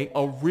in-game day,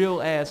 a real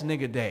ass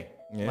nigga day.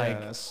 Yeah,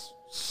 like,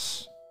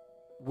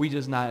 we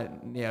just not,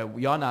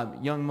 y'all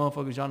not, young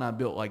motherfuckers, y'all not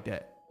built like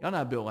that. Y'all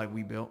not built like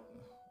we built.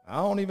 I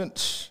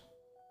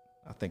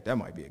think that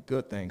might be a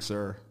good thing,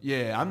 sir.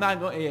 Yeah, I'm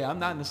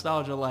not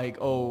nostalgia like,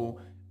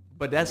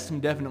 but that's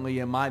definitely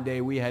in my day.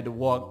 We had to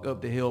walk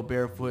up the hill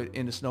barefoot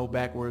in the snow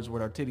backwards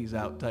with our titties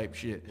out type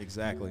shit.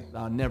 Exactly.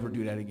 I'll never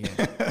do that again.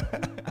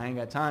 I ain't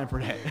got time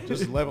for that.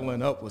 Just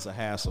leveling up was a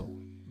hassle.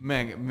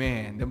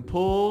 Man, them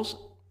pulls.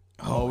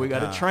 Oh, we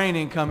got a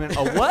training coming.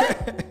 A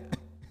what?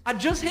 I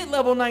just hit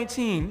level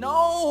 19.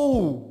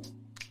 No.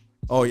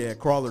 Oh, yeah,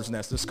 Crawler's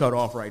Nest is cut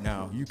off right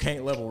now. You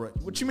can't level.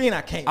 What you mean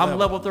I can't I'm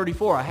level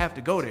 34. I have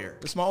to go there.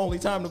 It's my only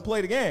time to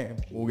play the game.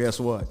 Well, guess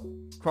what?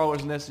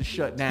 Crawler's Nest is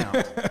shut down.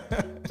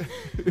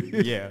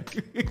 Yeah.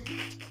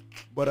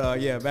 But,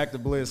 yeah, back to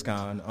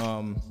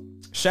BlizzCon.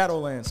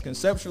 Shadowlands,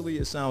 conceptually,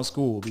 it sounds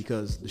cool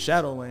because the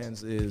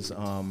Shadowlands is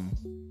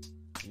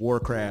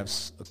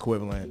Warcraft's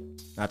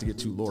equivalent, not to get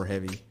too lore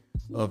heavy,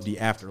 of the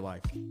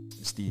Afterlife.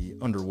 It's the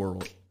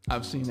underworld.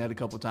 I've seen that a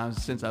couple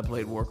times since I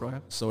played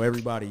Warcraft. So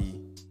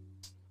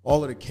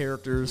all of the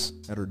characters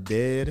that are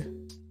dead,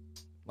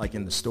 like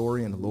in the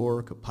story and the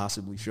lore, could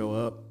possibly show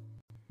up.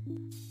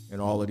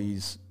 And all of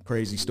these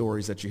crazy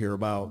stories that you hear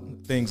about,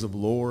 things of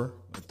lore,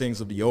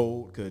 things of the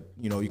old,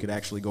 you could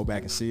actually go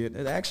back and see it.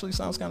 It actually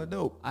sounds kind of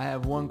dope. I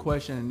have one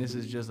question, and this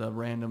is just a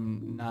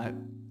random,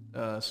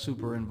 not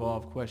super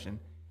involved question.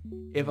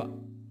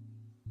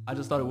 I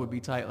just thought it would be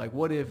tight. Like,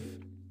 what if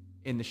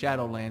in the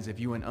Shadowlands, if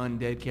you an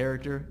undead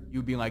character,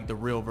 you'd be like the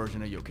real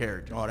version of your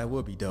character? Oh, that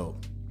would be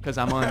dope. Because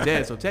I'm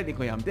undead, so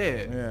technically I'm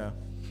dead. Yeah.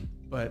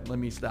 But let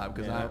me stop,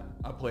 because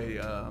I play,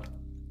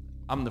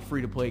 I'm the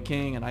free-to-play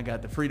king, and I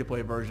got the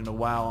free-to-play version of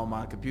WoW on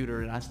my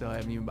computer, and I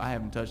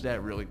haven't touched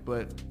that really.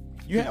 But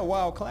you had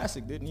WoW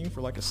Classic, didn't you,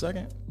 for like a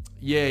second?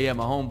 Yeah,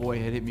 my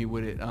homeboy had hit me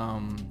with it.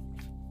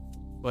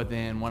 But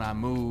then when I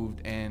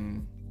moved,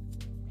 and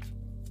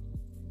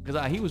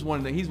because he's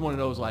one of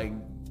those like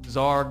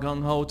czar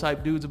gung-ho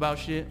type dudes about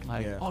shit.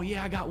 Like, oh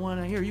yeah, I got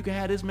one here. You can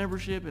have this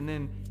membership, and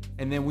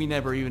then we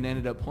never even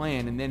ended up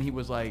playing. And then he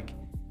was like,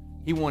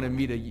 he wanted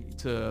me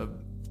to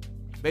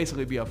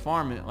basically be a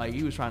farming, like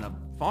he was trying to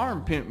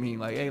farm pimp me.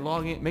 Like, hey,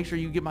 log in, make sure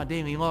you get my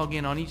daily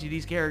login on each of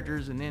these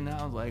characters. And then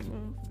I was like,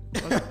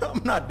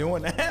 I'm not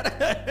doing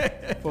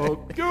that.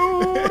 Fuck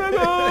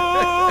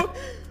you.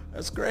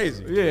 That's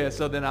crazy. Yeah.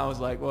 So then I was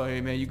like, well,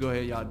 hey man, you go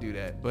ahead, y'all do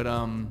that. But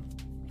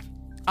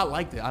I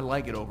liked it. I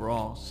like it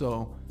overall.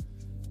 So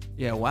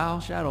yeah, WoW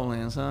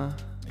Shadowlands, huh?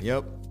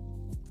 Yep.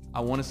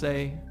 I want to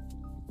say,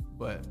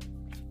 but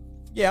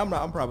yeah,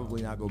 I'm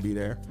probably not gonna be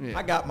there. Yeah.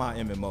 I got my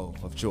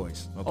MMO of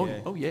choice.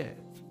 Okay. Oh yeah.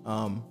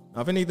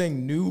 If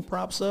anything new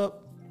props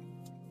up,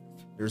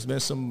 there's been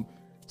some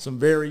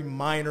very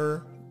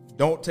minor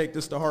don't take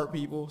this to heart,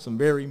 people. Some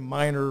very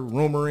minor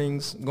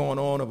rumorings going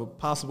on of a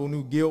possible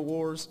new Guild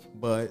Wars,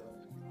 but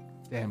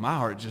damn, my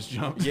heart just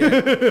jumped. Yeah,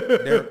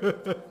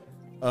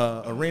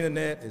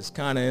 ArenaNet is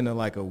kind of in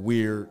like a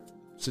weird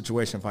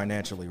situation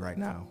financially right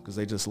now because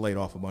they just laid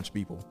off a bunch of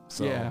people.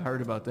 So yeah, I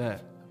heard about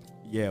that.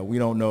 Yeah, we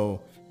don't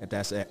know if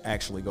that's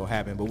actually gonna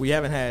happen, but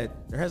there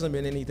hasn't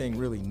been anything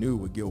really new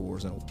with Guild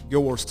Wars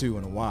 2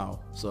 in a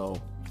while. So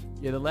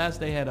yeah, the last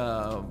they had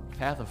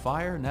Path of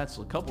Fire, and that's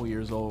a couple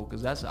years old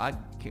because I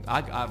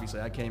obviously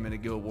came into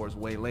Guild Wars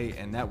way late,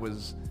 and that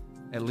was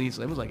at least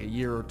it was like a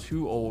year or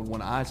two old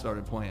when I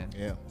started playing.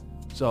 Yeah.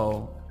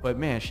 So, but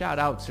man, shout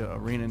out to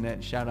ArenaNet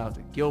and shout out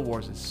to Guild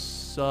Wars. It's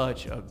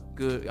such a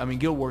good, I mean,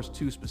 Guild Wars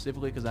 2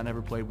 specifically because I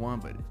never played one,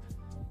 but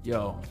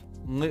yo,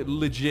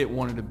 legit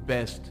one of the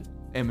best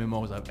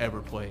MMOs I've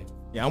ever played.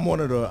 Yeah, I'm one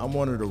of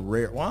the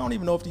rare. Well, I don't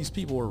even know if these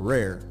people are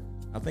rare.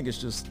 I think it's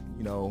just,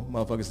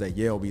 motherfuckers that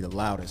yell be the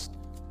loudest.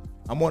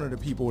 I'm one of the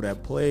people that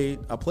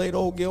I played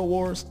old Guild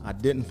Wars. I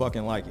didn't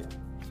fucking like it.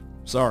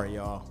 Sorry,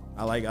 y'all.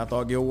 I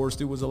thought Guild Wars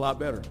 2 was a lot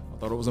better. I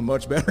thought it was a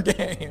much better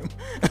game.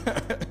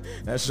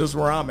 That's just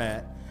where I'm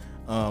at.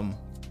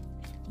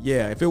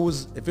 Yeah, if it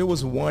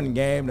was one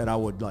game that I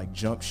would like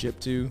jump ship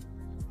to,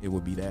 it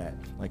would be that.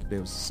 Like if they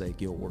was to say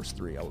Guild Wars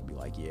 3, I would be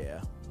like,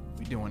 yeah,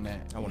 we doing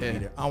that. I want to be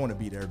there. I want to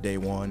be there day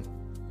one.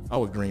 I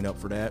would green up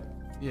for that.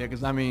 Yeah,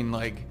 because I mean,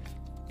 like,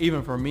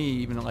 even for me,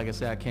 even though, like I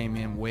said, I came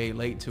in way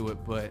late to it,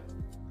 but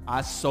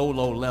I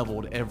solo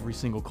leveled every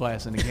single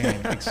class in the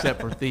game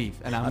except for Thief,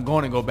 and I'm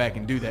going to go back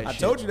and do that. I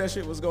told you that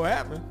shit was gonna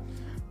happen.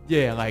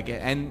 Yeah, like,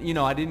 and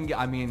I didn't get.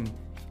 I mean,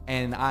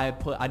 and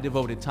I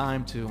devoted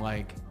time to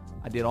like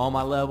I did all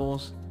my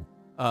levels.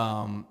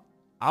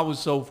 I was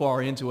so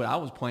far into it, I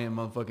was playing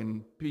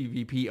motherfucking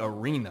PvP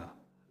arena.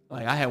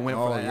 Like I had went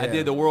for that. Yeah. I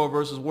did the world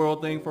versus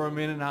world thing for a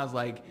minute, and I was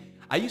like,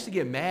 I used to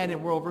get mad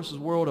in world versus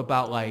world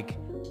about like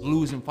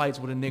losing fights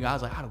with a nigga. I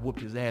was like, I'd have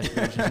whooped his ass if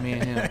it was just me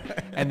and him.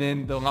 And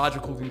then the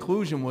logical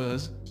conclusion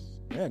was,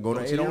 yeah, go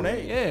to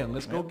 8-on-8. Yeah,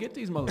 let's go get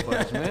these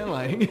motherfuckers, man.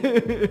 Like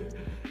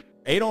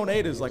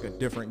 8-on-8 is like a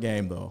different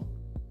game though.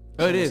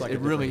 So it is. Like it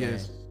really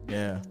is.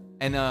 Yeah.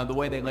 And the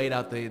way they laid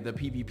out the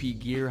PvP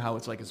gear, how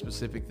it's like a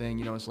specific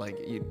thing, it's like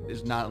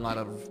there's not a lot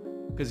of,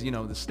 because the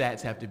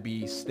stats have to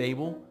be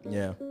stable.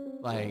 Yeah.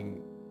 Like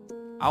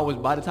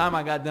by the time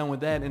I got done with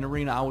that in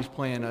arena, I was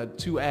playing a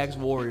 2-axe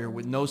warrior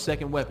with no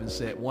second weapon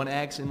set. 1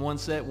 axe in one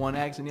set, 1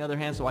 axe in the other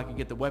hand, so I could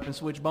get the weapon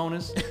switch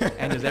bonus.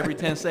 And just every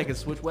 10 seconds,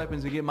 switch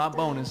weapons to get my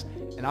bonus.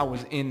 And I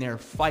was in there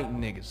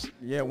fighting niggas.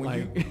 Yeah,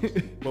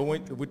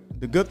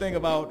 the good thing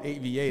about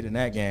 8v8 in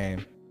that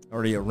game,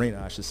 or the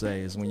arena, I should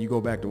say, is when you go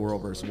back to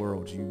World vs.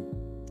 World,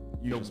 you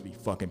just be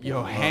fucking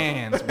people your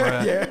hands,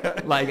 bro.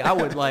 Yeah.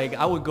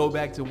 I would go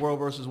back to World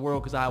vs.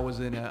 World because I was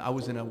in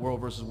a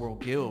World vs.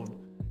 World guild.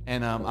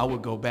 And I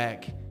would go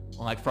back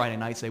on like Friday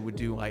nights. They would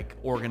do like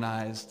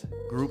organized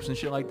groups and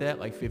shit like that,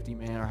 like 50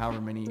 man or however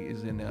many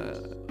is in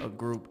a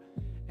group.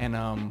 And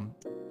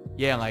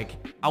like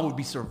I would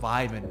be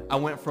surviving. I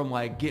went from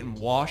like getting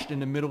washed in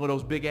the middle of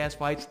those big ass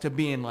fights to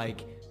being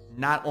like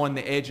not on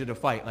the edge of the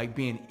fight, like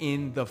being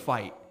in the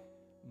fight,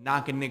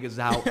 knocking niggas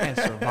out and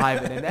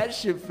surviving. And that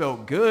shit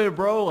felt good,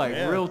 bro. Like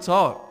real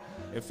talk.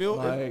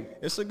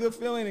 It's a good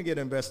feeling to get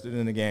invested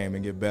in the game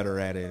and get better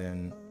at it.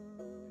 And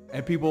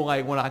people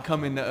like when I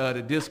come in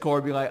the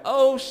Discord be like,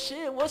 oh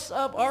shit, what's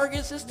up,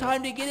 Argus? It's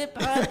time to get it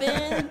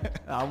poppin'.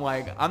 I'm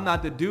like, I'm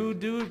not the dude,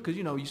 because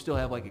you still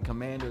have like a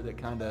commander that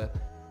kind of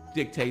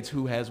dictates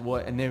who has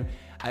what. And then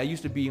I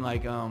used to be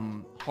like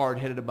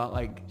hard-headed about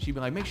like, she'd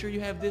be like, make sure you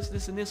have this,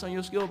 this, and this on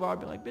your skill bar.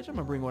 I'd be like, bitch, I'm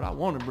gonna bring what I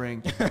want to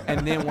bring.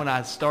 And then when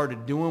I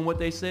started doing what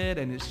they said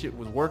and this shit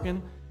was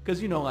working,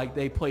 because like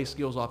they play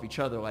skills off each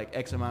other, like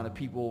X amount of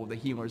people, the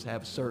healers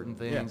have certain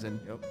things,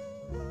 and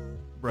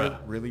bruh,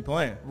 really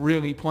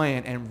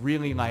playing, and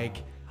really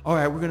like, all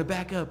right, we're gonna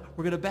back up,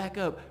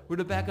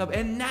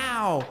 and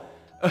now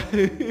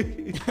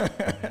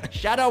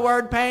Shadow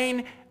Word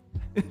Pain,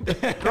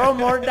 throw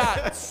more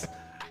dots.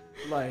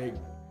 Like,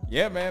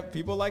 yeah, man,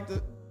 people like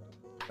to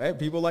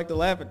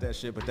laugh at that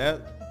shit, but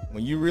that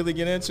when you really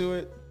get into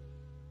it,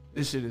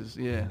 this shit is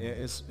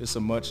it's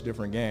a much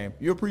different game.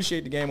 You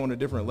appreciate the game on a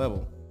different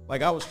level.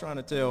 Like I was trying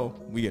to tell,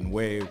 we getting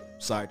way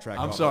sidetracked.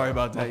 I'm sorry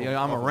about that.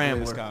 Yeah, I'm a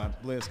rambler.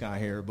 BlizzCon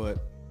here, but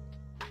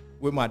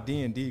with my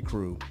D&D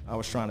crew, I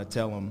was trying to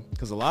tell them,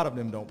 because a lot of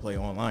them don't play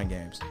online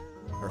games,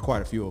 or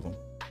quite a few of them,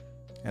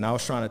 and I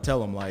was trying to tell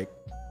them like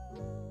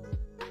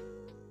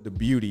the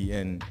beauty,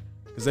 and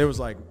because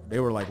they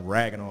were like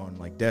ragging on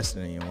like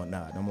Destiny and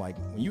whatnot. And I'm like,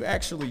 when you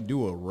actually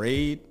do a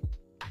raid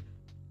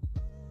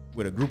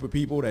with a group of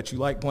people that you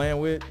like playing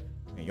with,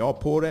 and y'all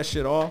pull that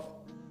shit off,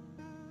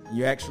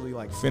 you actually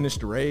like finish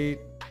the raid,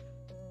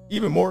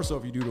 even more so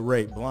if you do the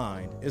raid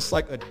blind, it's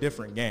like a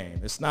different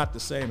game. It's not the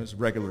same as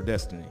regular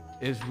Destiny.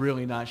 It's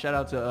really not. Shout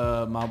out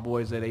to my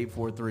boys at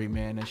 843,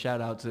 man, and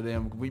shout out to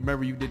them.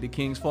 Remember you did the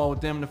King's Fall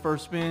with them in the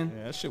first spin?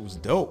 Yeah, that shit was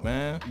dope,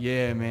 man.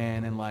 Yeah,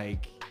 man, and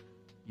like,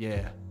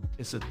 yeah,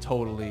 it's a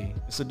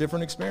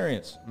different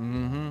experience.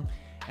 Mm-hmm.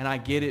 And I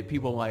get it.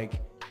 People like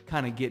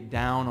kind of get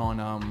down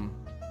on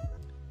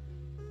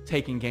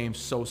taking games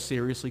so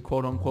seriously,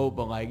 quote unquote.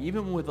 But like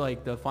even with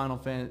like the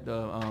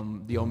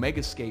the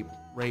Omegascape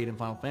raid in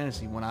Final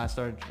Fantasy, when I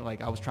started,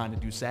 like I was trying to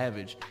do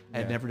Savage. I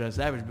had never done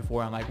Savage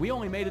before. I'm like, we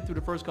only made it through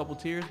the first couple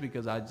tiers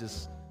because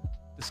the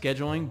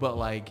scheduling, but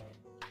like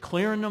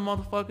clearing them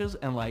motherfuckers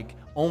and like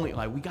only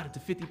like we got it to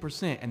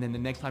 50%, and then the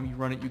next time you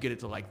run it you get it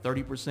to like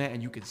 30%,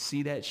 and you can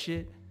see that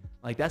shit.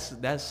 Like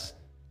that's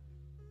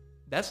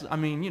I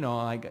mean, you know,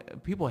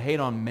 like people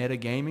hate on meta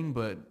gaming,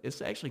 but it's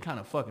actually kind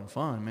of fucking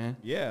fun, man.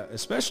 Yeah,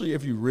 especially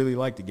if you really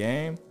like the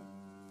game,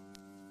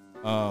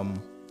 and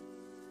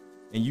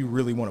you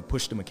really want to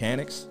push the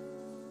mechanics,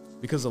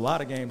 because a lot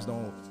of games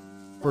don't,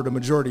 for the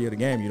majority of the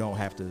game, you don't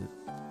have to,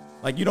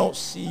 like, you don't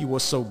see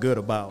what's so good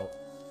about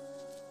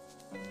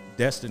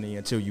Destiny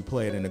until you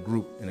play it in a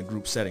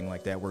group setting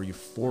like that, where you're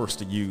forced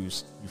to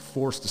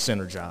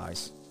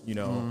synergize. You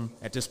know,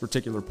 at this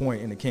particular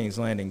point in the King's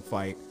Landing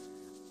fight,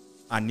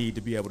 I need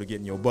to be able to get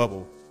in your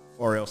bubble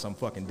or else I'm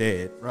fucking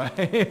dead. Right.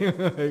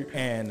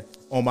 And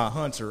on my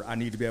hunter, I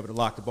need to be able to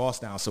lock the boss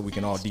down so we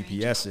can all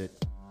DPS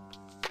it.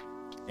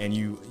 And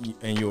you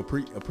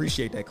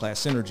appreciate that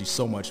class synergy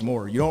so much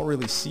more. You don't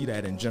really see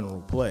that in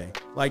general play.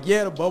 Like,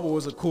 yeah, the bubble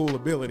is a cool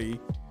ability,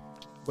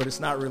 but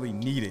it's not really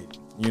needed,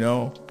 you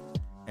know?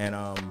 And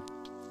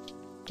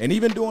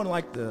even doing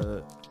like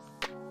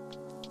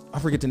I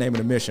forget the name of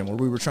the mission where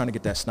we were trying to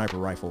get that sniper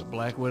rifle.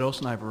 Black Widow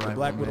sniper rifle.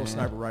 Black Widow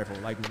sniper rifle.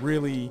 Like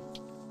really,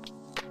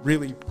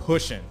 really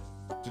pushing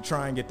to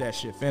try and get that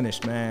shit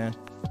finished, man.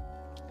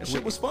 That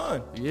shit was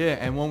fun. Yeah,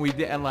 and when we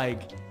did, and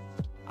like,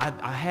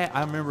 I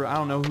remember, I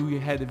don't know who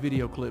had the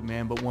video clip,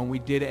 man, but when we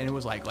did it, and it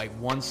was like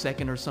 1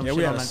 second or some shit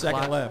we had on a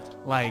second left.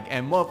 Like,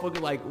 and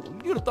motherfucker, like,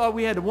 you'd have thought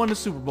we had won the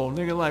Super Bowl,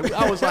 nigga. Like,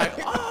 I was like,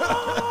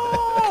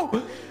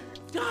 oh,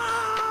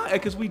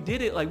 because we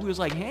did it, like, we was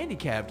like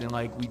handicapped, and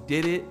like, we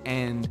did it,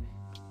 and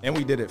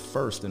we did it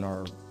first in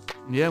our...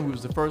 Yeah, we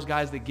was the first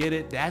guys to get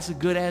it. That's a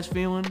good-ass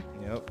feeling.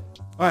 Yep.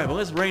 All right, well,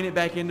 let's rein it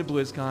back into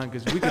BlizzCon,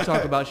 because we can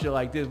talk about shit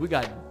like this. We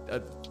got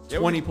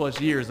 20-plus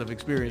years of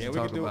experience to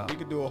talk about. We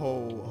could do a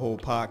whole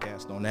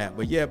podcast on that.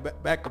 But yeah,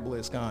 back to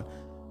BlizzCon.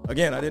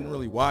 Again, I didn't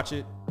really watch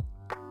it.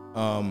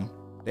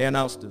 They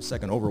announced the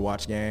second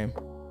Overwatch game,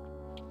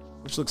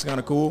 which looks kind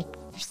of cool.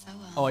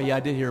 Oh, yeah,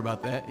 I did hear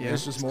about that. Yeah,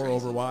 it's just more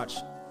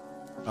Overwatch.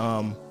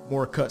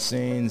 More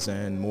cutscenes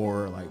and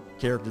more like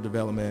character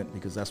development,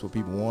 because that's what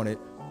people wanted.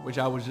 Which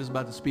I was just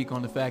about to speak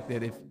on the fact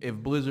that if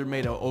Blizzard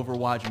made an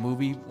Overwatch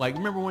movie, like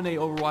remember when they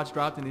Overwatch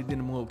dropped and they did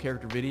them little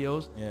character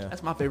videos? Yeah.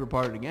 That's my favorite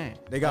part of the game.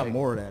 They got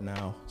more of that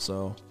now,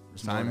 so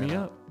sign me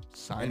up.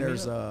 And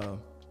there's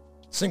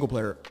single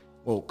player,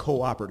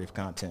 cooperative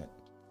content,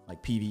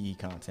 like PvE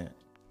content.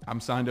 I'm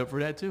signed up for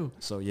that too.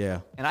 So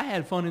yeah. And I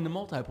had fun in the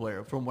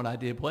multiplayer from what I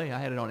did play. I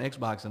had it on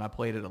Xbox and I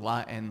played it a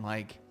lot, and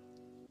like,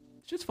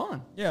 it's just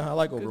fun. Yeah, I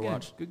like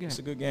Overwatch. Good game. It's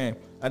a good game.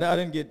 I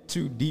didn't get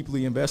too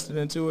deeply invested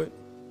into it,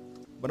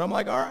 but I'm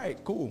like, all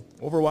right, cool.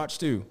 Overwatch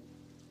 2.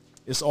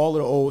 It's all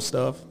of the old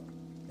stuff,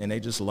 and they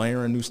just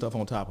layering new stuff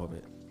on top of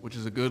it. Which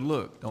is a good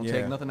look. Don't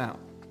take nothing out.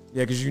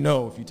 Yeah, because you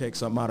know if you take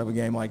something out of a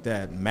game like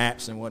that,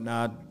 maps and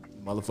whatnot,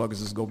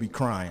 motherfuckers is going to be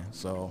crying.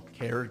 So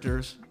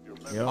characters.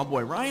 Yep. My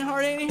boy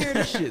Reinhardt ain't in here.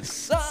 This shit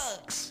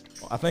sucks.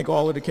 I think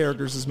all of the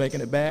characters is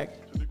making it back,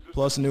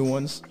 plus new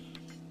ones.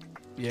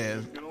 Yeah.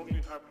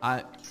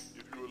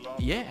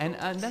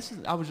 And that's,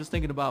 I was just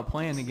thinking about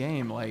playing the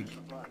game, like,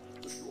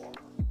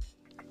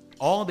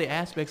 all the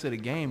aspects of the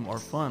game are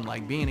fun.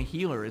 Like, being a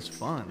healer is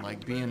fun.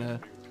 Like, being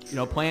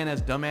playing as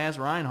dumbass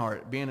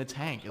Reinhardt, being a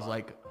tank is,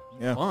 like,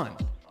 fun.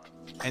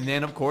 And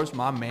then, of course,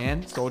 my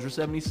man, Soldier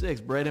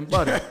 76, bread and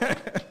butter.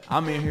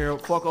 I'm in here,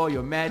 fuck all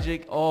your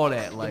magic, all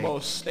that. Like, the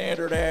most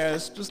standard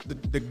ass, just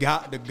the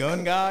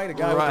gun guy, the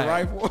guy with the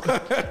rifle.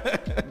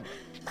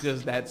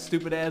 Just that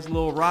stupid ass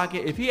little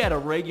rocket. If he had a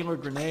regular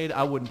grenade,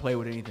 I wouldn't play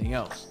with anything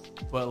else.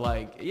 But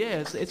like,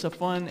 yeah, it's a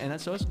fun,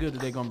 and so it's good that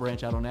they're gonna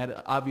branch out on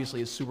that.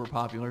 Obviously, it's super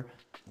popular.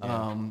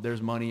 Yeah.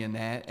 There's money in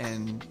that,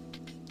 and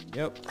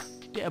yeah,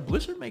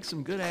 Blizzard makes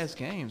some good ass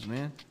games,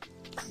 man.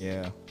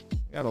 Yeah,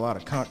 they got a lot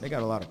of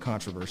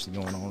controversy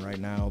going on right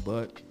now,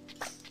 but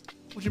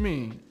what you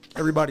mean?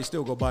 Everybody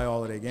still go buy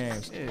all of their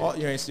games. Yeah.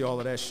 You ain't see all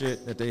of that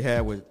shit that they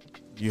had with.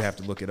 You have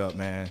to look it up,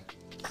 man.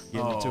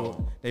 Getting into it.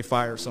 They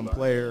fired some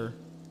player.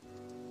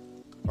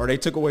 Or they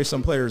took away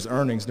some player's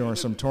earnings during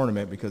some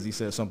tournament because he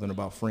said something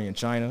about free in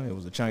China. It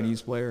was a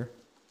Chinese player.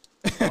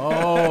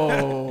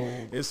 Oh.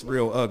 It's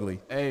real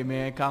ugly. Hey,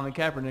 man, Colin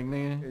Kaepernick,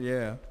 nigga.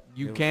 Yeah.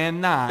 You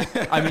cannot.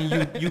 I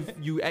mean,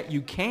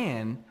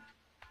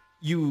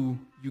 you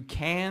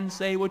can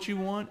say what you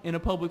want in a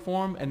public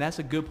forum, and that's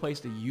a good place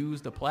to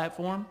use the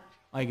platform.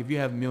 Like, if you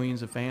have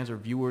millions of fans or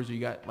viewers,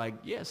 you got, like,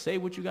 say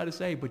what you got to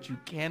say, but you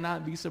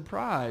cannot be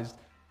surprised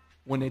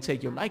when they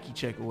take your Nike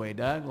check away,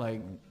 dog.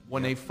 Like,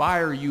 when they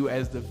fire you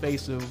as the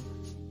face of,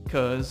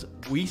 because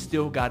we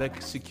still got to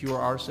secure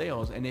our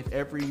sales. And if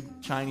every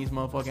Chinese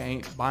motherfucker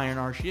ain't buying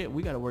our shit,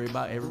 we got to worry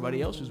about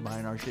everybody else who's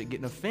buying our shit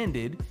getting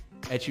offended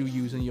at you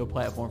using your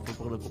platform for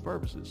political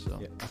purposes.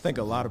 So I think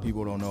a lot of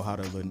people don't know how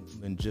the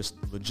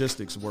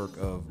logistics work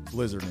of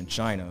Blizzard in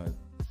China.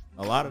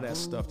 a lot of that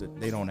stuff that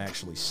they don't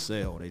actually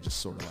sell, they just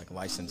sort of like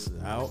license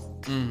it out.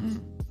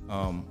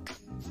 And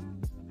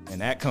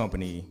that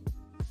company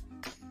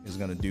is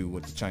going to do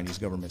what the Chinese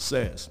government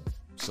says.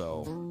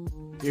 So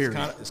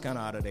it's kind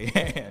of out of their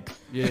hand.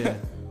 Yeah.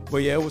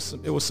 But yeah, it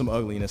was some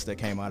ugliness that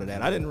came out of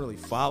that. I didn't really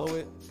follow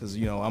it because,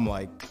 you know, I'm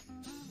like,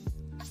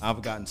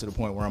 I've gotten to the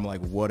point where I'm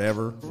like,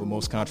 whatever with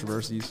most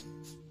controversies.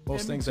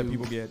 Most things that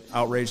people get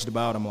outraged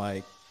about, I'm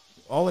like,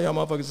 all of y'all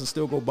motherfuckers will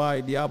still go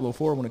buy Diablo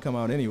 4 when it come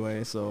out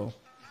anyway. So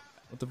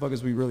what the fuck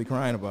is we really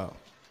crying about?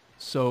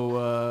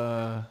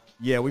 So,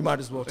 yeah, we might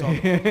as well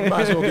talk. We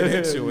might as well get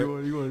into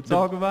it. You want to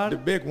talk about it?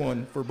 The big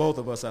one for both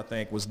of us, I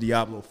think, was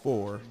Diablo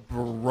 4.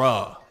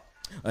 Bruh.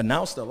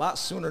 Announced a lot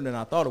sooner than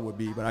I thought it would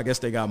be, but I guess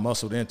they got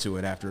muscled into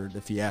it after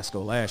the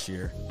fiasco last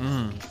year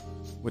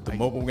with the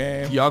mobile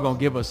game. Y'all gonna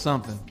give us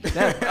something.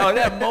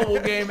 That mobile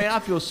game, man, I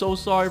feel so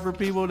sorry for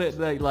people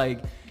that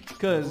like,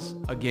 because,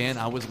 again,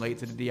 I was late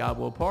to the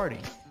Diablo party.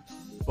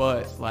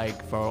 But,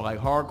 like, for, like,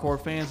 hardcore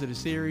fans of the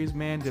series,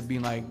 man, to be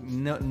like,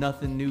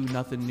 nothing new.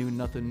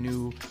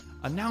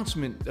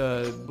 Announcement,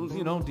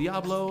 you know,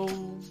 Diablo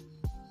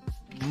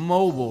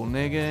mobile,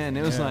 nigga. And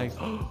it was like,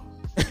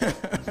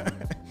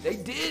 they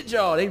did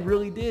y'all. They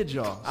really did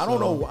y'all. I don't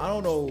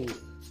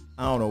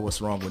know what's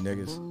wrong with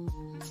niggas.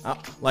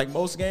 Like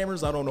most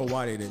gamers, I don't know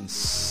why they didn't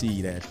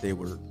see that they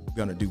were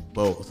going to do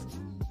both.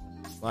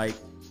 Like,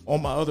 on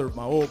my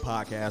old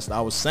podcast,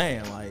 I was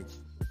saying, like,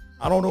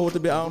 I don't know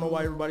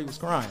why everybody was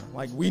crying.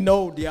 Like, we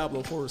know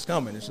Diablo 4 is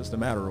coming. It's just a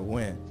matter of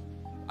when.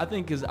 I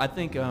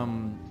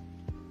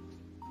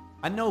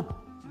know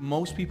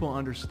most people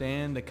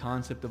understand the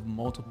concept of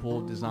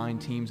multiple design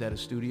teams at a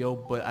studio,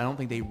 but I don't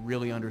think they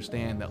really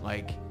understand that,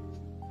 like,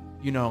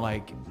 you know,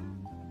 like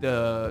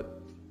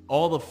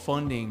all the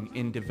funding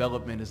in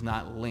development is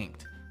not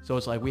linked. So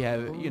it's like we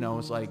have, you know,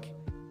 it's like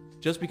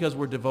just because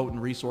we're devoting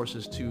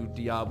resources to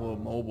Diablo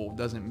Mobile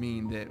doesn't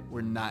mean that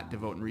we're not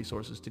devoting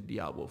resources to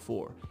Diablo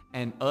 4.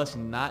 And us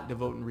not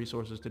devoting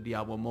resources to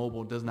Diablo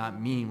Mobile does not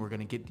mean we're going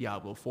to get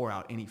Diablo 4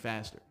 out any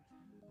faster.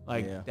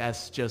 Like,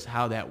 that's just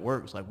how that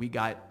works. Like, we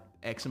got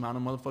X amount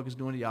of motherfuckers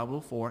doing Diablo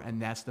 4, and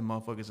that's the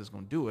motherfuckers that's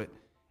going to do it.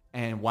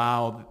 And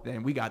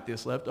then we got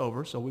this left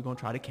over, so we're going to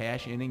try to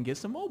cash in and get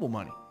some mobile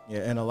money. Yeah,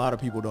 and a lot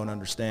of people don't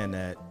understand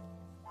that.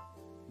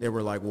 They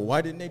were like, well,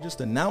 why didn't they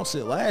just announce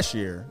it last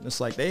year? And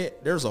it's like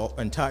there's an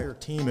entire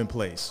team in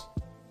place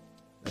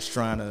that's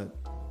trying to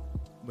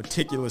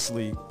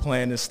meticulously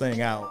plan this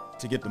thing out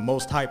to get the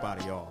most hype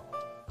out of y'all.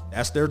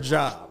 That's their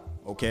job,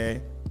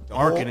 okay?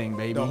 Marketing,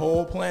 baby. The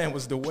whole plan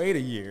was to wait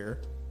a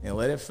year and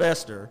let it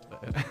fester.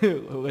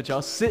 Let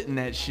y'all sit in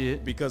that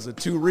shit. Because of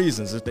two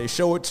reasons. If they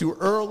show it too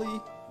early,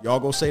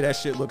 y'all go say that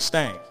shit looks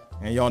stank.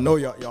 And y'all know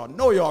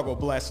y'all go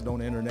blast it on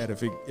the internet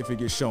if it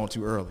gets shown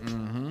too early.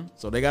 Mm-hmm.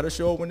 So they got to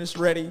show it when it's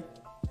ready,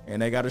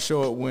 and they got to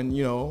show it when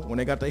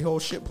they got their whole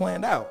shit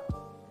planned out.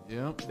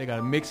 Yeah, they got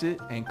to mix it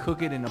and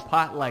cook it in a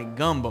pot like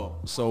gumbo.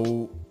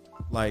 So,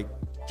 like,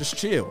 just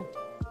chill.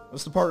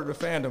 That's the part of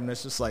the fandom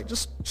that's just like,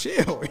 just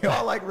chill.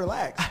 Y'all like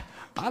relax.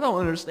 I don't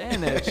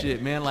understand that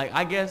shit, man. Like,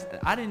 I guess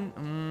I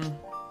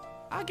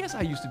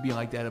used to be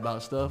like that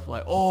about stuff.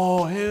 Like,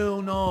 oh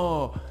hell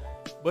no,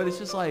 but it's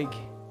just like.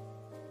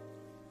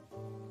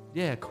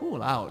 Yeah,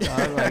 cool out.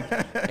 Like,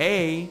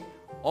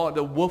 all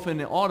the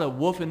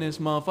woofingest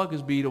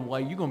motherfuckers be the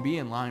way you gonna be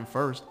in line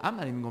first. I'm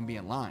not even gonna be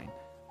in line.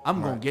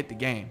 I'm gonna get the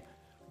game.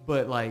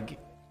 But like,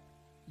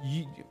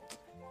 you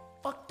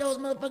fuck those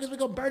motherfuckers. We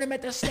gonna burn them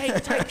at the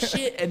stake type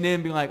shit. And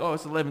then be like, oh,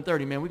 it's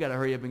 11:30, man. We gotta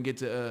hurry up and get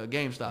to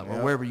GameStop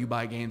or wherever you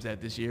buy games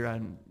at this year.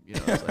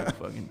 It's like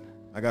fucking.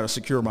 I gotta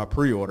secure my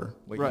pre-order.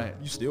 Wait, right.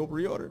 You still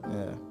pre-ordered?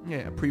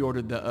 Yeah. I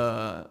pre-ordered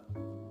the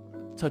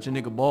Touch a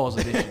Nigga Balls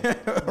edition.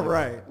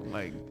 Right.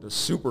 Like the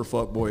super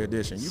fuckboy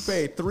edition. You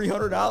paid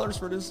 $300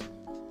 for this?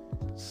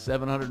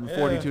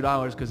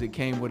 $742 because it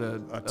came with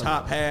a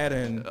top hat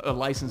and a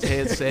licensed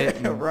headset.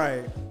 And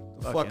right.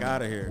 The fuck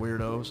out of here.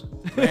 Weirdos.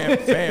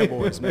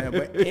 Fanboys, man.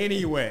 But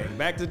anyway,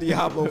 back to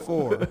Diablo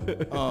 4.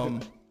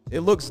 It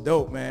looks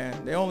dope,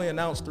 man. They only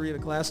announced 3 of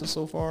the classes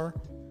so far.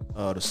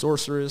 The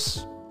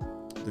Sorceress,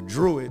 the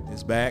Druid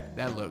is back.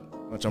 That look.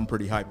 Which I'm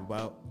pretty hype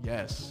about.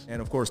 Yes.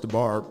 And of course the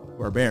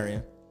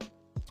Barbarian.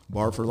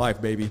 Barb for life,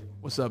 baby.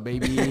 What's up,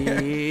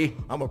 baby?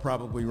 I'm going to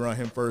probably run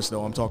him first,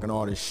 though. I'm talking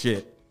all this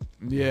shit.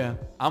 Yeah.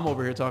 I'm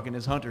over here talking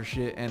this Hunter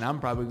shit, and I'm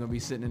probably going to be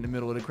sitting in the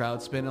middle of the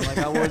crowd spinning like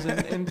I was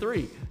in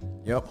 3.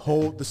 Yep.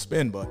 Hold the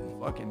spin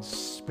button. Fucking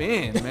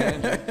spin,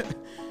 man.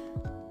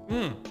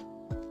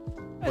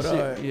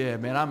 But, yeah,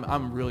 man,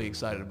 I'm really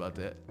excited about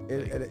that.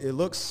 It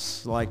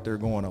looks like they're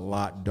going a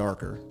lot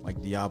darker,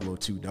 like Diablo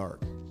 2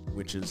 Dark,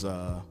 which is...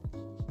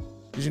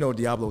 Because,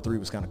 Diablo 3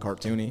 was kind of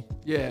cartoony.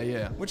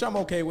 Yeah. Which I'm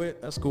okay with.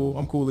 That's cool.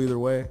 I'm cool either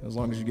way. As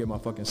long as you get my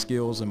fucking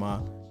skills and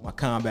my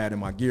combat and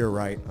my gear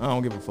right. I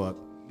don't give a fuck.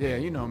 Yeah,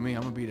 you know me.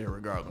 I'm going to be there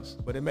regardless.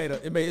 But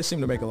it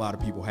seemed to make a lot of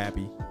people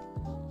happy.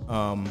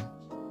 And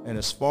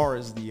as far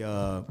as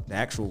the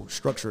actual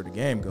structure of the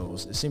game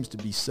goes, it seems to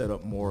be set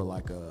up more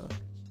like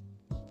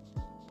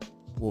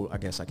I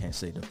guess I can't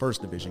say the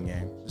first Division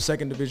game. The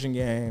second Division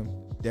game,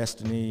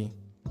 Destiny,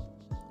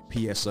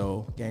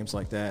 PSO, games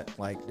like that.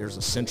 Like there's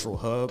a central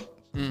hub.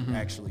 You can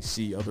actually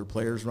see other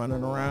players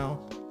running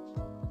around.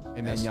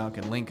 And then y'all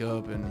can link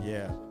up and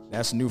yeah,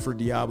 that's new for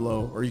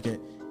Diablo. Or you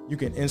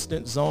can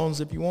instant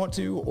zones if you want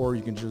to, or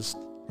you can just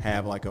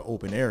have like an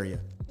open area.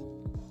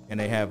 And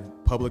they have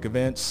public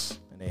events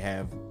and they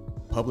have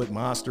public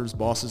monsters,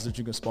 bosses that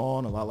you can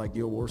spawn, a lot like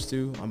Guild Wars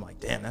 2. I'm like,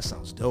 damn, that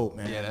sounds dope,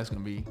 man. yeah, that's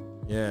gonna be.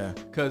 Yeah.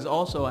 Cause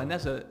also, and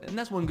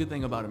that's one good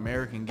thing about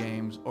American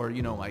games, or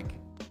like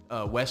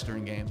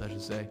Western games, I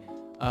should say.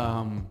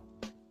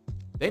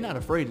 They're not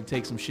afraid to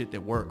take some shit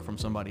that work from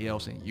somebody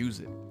else and use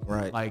it.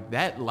 Right. Like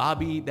that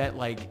lobby, that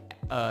like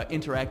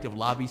interactive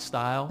lobby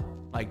style,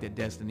 like that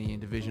Destiny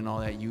and Division, all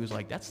that use,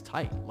 like that's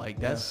tight. Like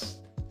that's,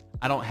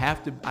 I don't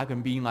have to, I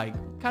can be like,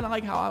 kind of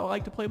like how I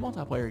like to play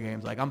multiplayer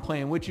games. Like I'm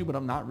playing with you, but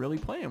I'm not really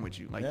playing with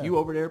you. Like you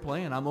over there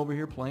playing, I'm over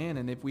here playing.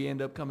 And if we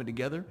end up coming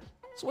together,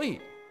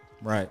 sweet.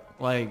 Right.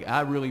 Like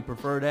I really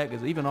prefer that,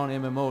 because even on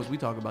MMOs, we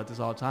talk about this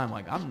all the time.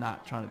 Like I'm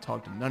not trying to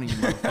talk to none of you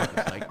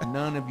motherfuckers. Like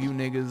none of you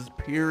niggas,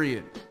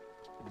 period.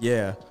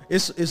 Yeah,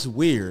 it's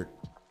weird.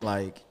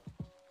 Like,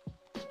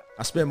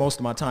 I spend most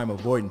of my time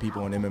avoiding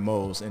people in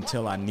MMOs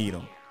until I need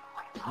them.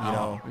 You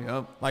know?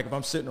 Yep. Like, if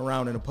I'm sitting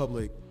around in a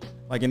public,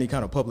 like any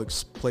kind of public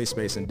play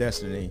space in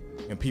Destiny,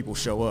 and people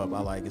show up,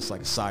 it's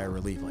like a sigh of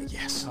relief. Like,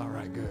 yes. All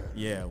right, good.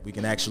 Yeah, we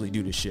can actually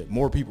do this shit.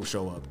 More people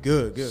show up.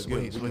 Good.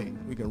 Sweet.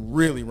 We can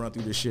really run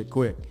through this shit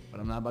quick. But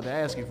I'm not about to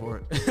ask you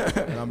for it.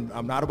 And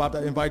I'm not about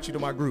to invite you to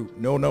my group.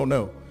 No.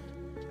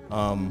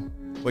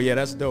 But yeah,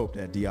 that's dope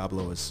that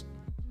Diablo is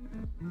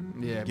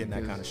getting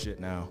that kind of shit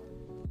now.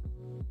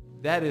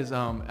 That is,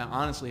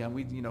 honestly, and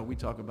we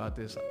talk about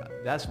this.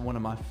 That's one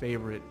of my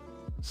favorite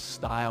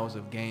styles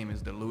of game,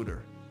 is the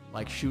looter.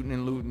 Like shooting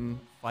and looting,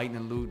 fighting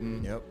and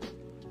looting. Yep.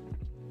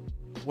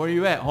 Where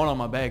you at? Hold on,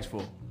 my bag's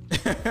full.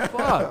 Fuck.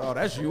 Oh,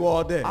 that's you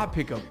all day. I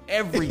pick up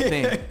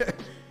everything.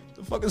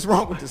 The fuck is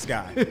wrong with this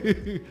guy?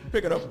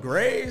 Picking up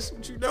grays?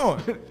 What you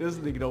doing? This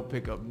nigga don't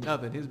pick up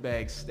nothing. His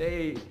bag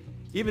stayed.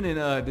 Even in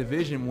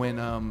Division,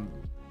 when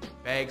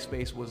bag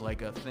space was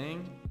like a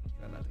thing.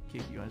 Try not to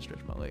kick you and stretch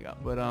my leg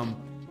out. But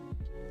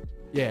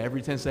yeah,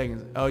 every 10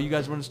 seconds. Oh, you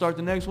guys want to start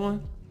the next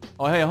one?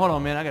 Oh, hey, hold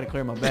on, man. I got to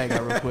clear my bag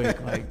out real quick.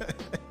 Like,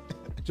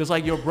 just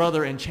like your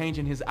brother and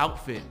changing his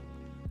outfit.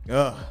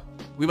 Ugh.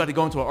 We about to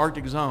go into an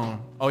Arctic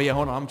zone. Oh, yeah,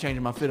 hold on. I'm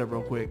changing my fit up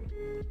real quick.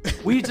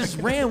 We just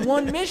ran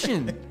one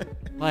mission.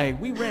 Like,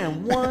 we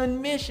ran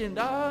one mission,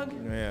 dog.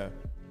 Yeah.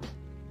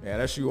 Yeah,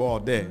 that's you all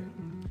day.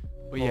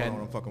 But yeah.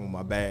 I'm fucking with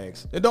my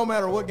bags. It don't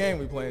matter what game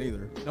we playing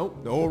either.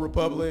 Nope. The Old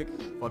Republic.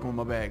 Fucking with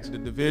my bags. The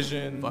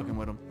Division. Fucking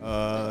with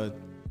them.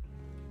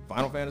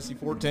 Final Fantasy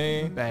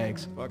 14.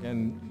 Bags.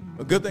 Fucking.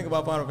 A good thing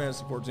about Final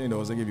Fantasy 14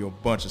 though is they give you a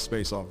bunch of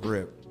space off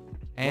rip.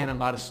 And a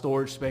lot of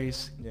storage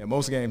space. Yeah,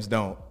 most games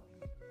don't.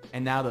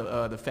 And now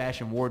the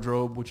fashion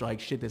wardrobe, which like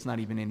shit that's not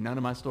even in none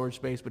of my storage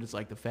space, but it's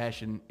like the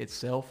fashion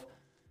itself.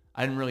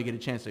 I didn't really get a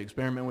chance to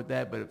experiment with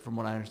that, but from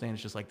what I understand,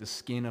 it's just like the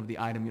skin of the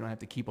item. You don't have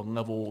to keep a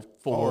level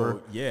 4.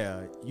 Oh,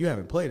 yeah. You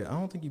haven't played it. I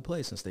don't think you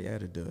played since they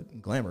added the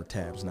glamour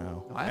tabs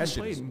now. I haven't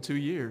played in 2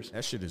 years.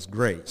 That shit is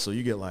great. So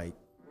you get like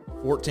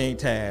 14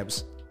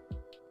 tabs.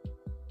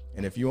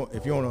 And if you on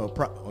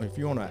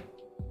a,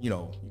 you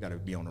know, you got to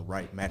be on the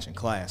right matching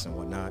class and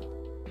whatnot,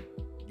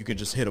 you can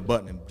just hit a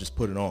button and just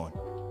put it on.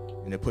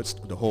 And it puts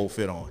the whole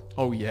fit on.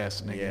 Oh,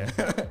 yes, nigga.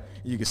 Yeah.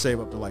 You can save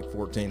up to like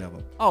 14 of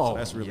them. Oh, so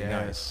that's really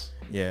nice.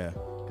 Yeah.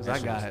 Because I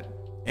got it.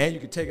 And you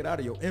can take it out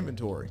of your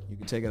inventory. You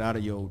can take it out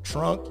of your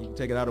trunk. You can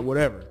take it out of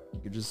whatever. You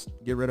can just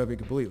get rid of it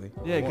completely.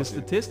 Yeah, because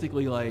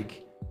statistically,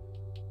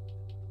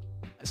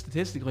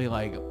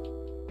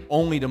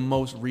 only the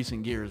most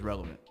recent gear is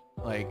relevant.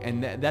 Like,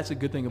 and that's a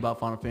good thing about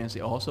Final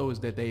Fantasy also, is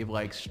that they've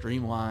like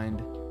streamlined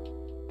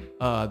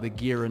the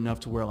gear enough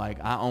to where like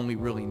I only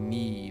really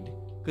need,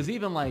 because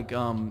even like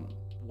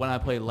when I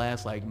played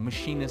last, like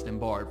Machinist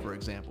and Bard, for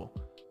example,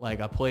 like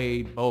I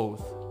played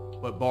both,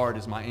 but Bard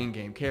is my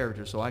in-game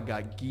character, so I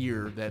got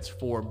gear that's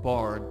for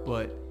Bard,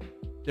 but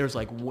there was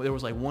like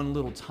one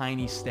little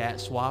tiny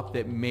stat swap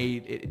that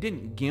made it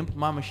didn't gimp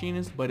my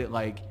Machinist, but it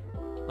like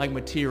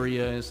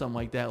materia and something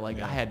like that. Like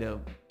I had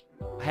to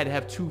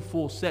have 2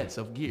 full sets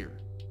of gear.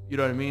 You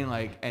know what I mean?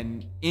 Like,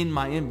 and in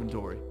my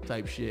inventory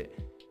type shit.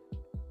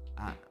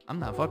 I'm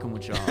not fucking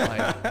with y'all.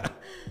 Like,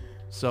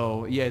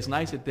 so yeah, it's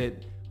nice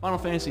that Final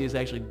Fantasy has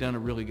actually done a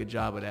really good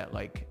job of that,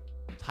 like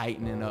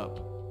tightening up,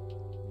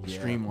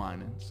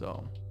 streamlining.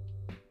 So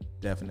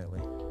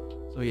definitely.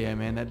 So yeah,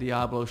 man, that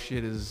Diablo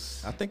shit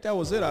is. I think that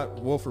was it.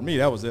 Well, for me,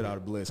 that was it out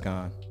of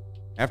BlizzCon.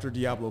 After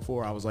Diablo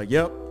 4, I was like,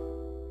 yep,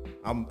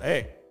 I'm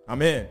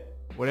in.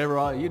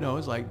 Whatever,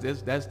 it's like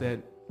this. That's that.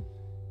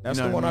 That's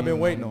the one I've been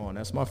waiting on.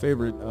 That's my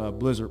favorite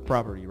Blizzard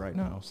property right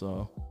now.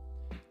 So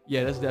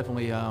yeah, that's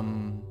definitely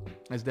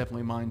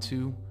mine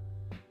too.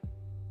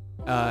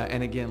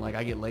 And again, like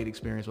I get late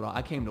experience with all.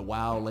 I came to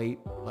WoW late,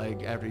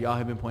 like after y'all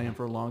have been playing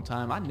for a long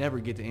time. I never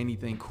get to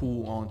anything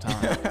cool on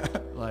time.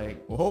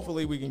 Like, well,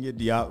 hopefully we can get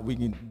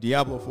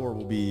Diablo 4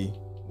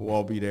 will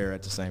all be there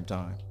at the same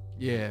time.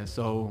 Yeah,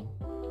 so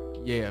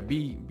Yeah,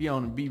 be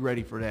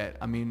ready for that.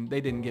 I mean,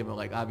 they didn't give it,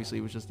 like, obviously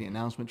it was just the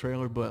announcement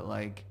trailer, but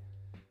like,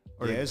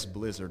 yeah, it's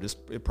Blizzard.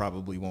 It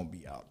probably won't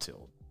be out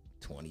till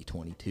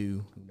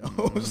 2022. Who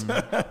knows?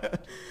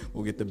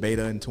 We'll get the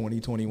beta in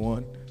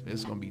 2021.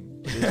 It's gonna be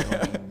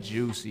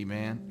juicy,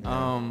 man.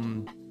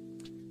 Yeah.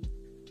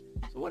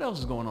 So what else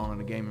is going on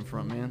the gaming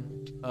front, man?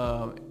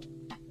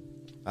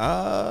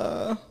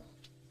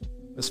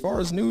 As far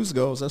as news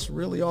goes, that's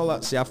really all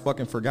I see. I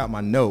fucking forgot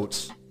my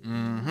notes.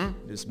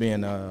 Mm-hmm. This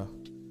being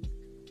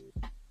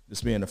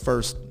the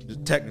first,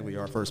 technically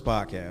our first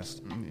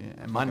podcast.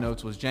 Yeah, and my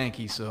notes was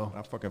janky, so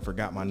I fucking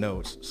forgot my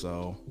notes.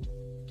 So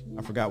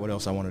I forgot what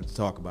else I wanted to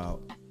talk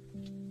about.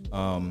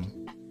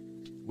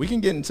 We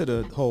can get into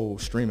the whole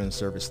streaming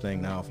service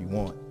thing now if you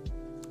want.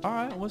 all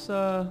right,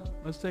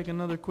 let's take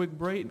another quick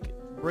break,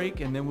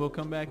 and then we'll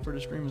come back for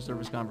the streaming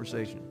service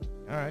conversation.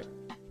 All right.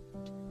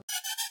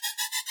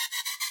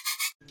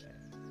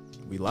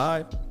 We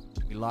live?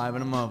 We live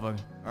in a motherfucker.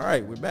 All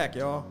right, we're back,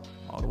 y'all.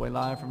 All the way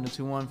live from the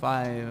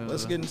 215.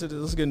 Let's get into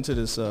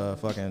this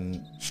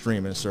fucking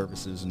streaming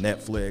services,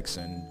 Netflix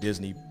and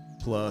Disney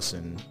Plus,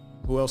 and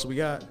who else we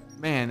got?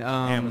 Man,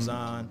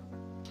 Amazon.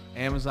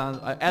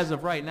 As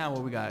of right now,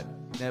 what we got?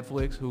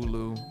 Netflix,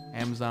 Hulu,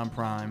 Amazon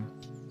Prime,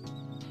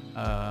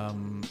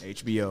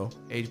 HBO.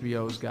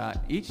 HBO's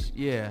got each,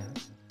 yeah.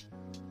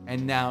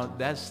 And now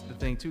that's the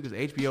thing too, because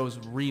HBO is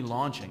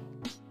relaunching.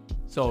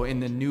 So in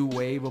the new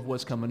wave of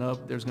what's coming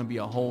up, there's going to be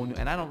a whole new,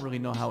 and I don't really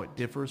know how it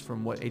differs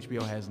from what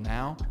HBO has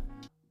now.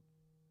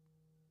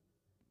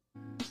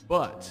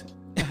 But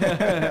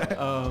Got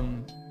a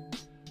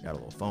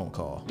little phone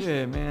call.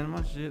 yeah, man,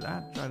 my shit,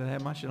 I try to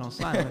have my shit on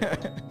silent.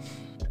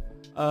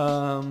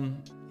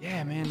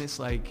 Yeah, man, it's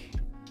like,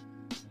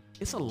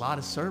 it's a lot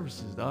of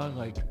services, dog.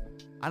 Like,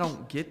 I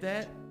don't get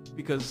that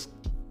because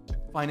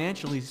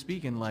financially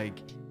speaking,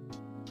 like,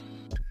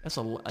 that's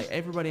like,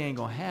 everybody ain't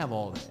gonna have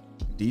all that.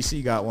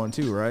 DC got one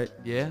too, right?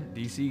 Yeah,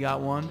 DC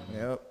got one.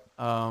 Yep.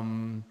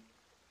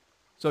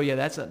 So yeah,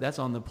 that's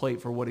on the plate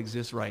for what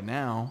exists right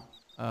now.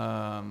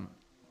 Hulu,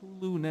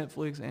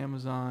 Netflix,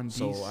 Amazon, DC.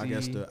 So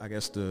I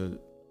guess the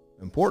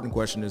important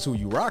question is who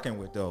you rocking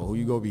with though? Who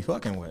you gonna be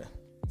fucking with?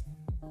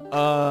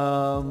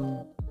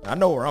 I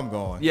know where I'm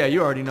going. Yeah,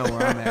 you already know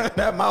where I'm at.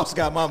 That mouse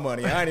got my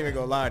money. I ain't even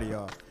gonna lie to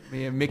y'all.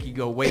 Me and Mickey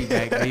go way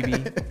back, baby.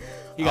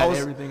 He got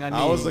everything I need.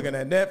 I was looking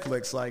at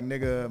Netflix like,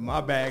 nigga,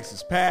 my bags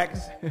is packed.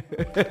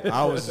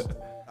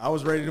 I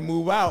was ready to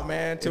move out,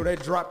 man, until they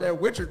dropped that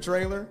Witcher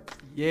trailer.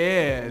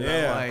 Yeah.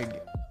 Yeah.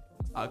 Like,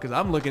 because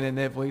I'm looking at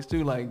Netflix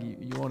too. Like,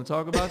 you want to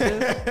talk about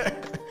this?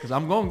 Because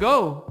I'm gonna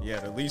go. Yeah,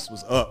 the lease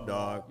was up,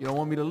 dog. You don't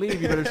want me to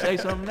leave? You better say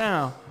something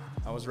now.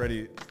 I was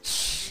ready.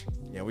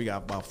 Yeah, we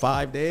got about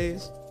 5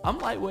 days. I'm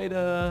lightweight.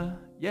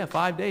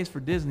 5 days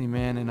for Disney,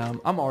 man, and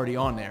I'm already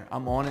on there.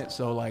 I'm on it,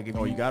 so like, if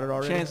you got it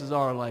already? Chances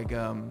are, like,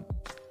 you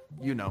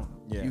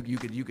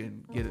could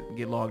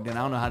get logged in.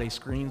 I don't know how they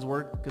screens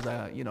work because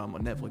I'm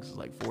on Netflix is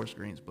like 4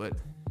 screens, but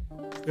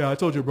yeah, I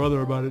told your brother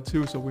about it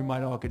too, so we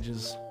might all could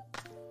just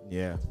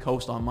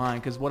coast on mine.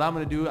 Because what I'm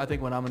gonna do, I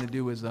think what I'm gonna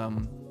do is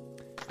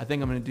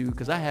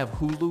because I have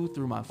Hulu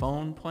through my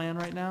phone plan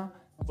right now,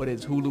 but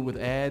it's Hulu with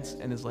ads,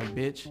 and it's like,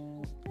 bitch.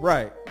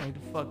 Right. Like, the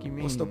fuck you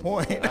mean? What's the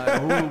point?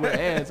 Hulu with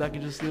ads, I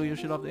can just steal your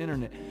shit off the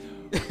internet.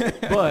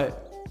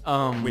 But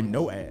with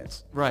no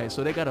ads. Right.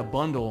 So they got a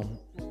bundle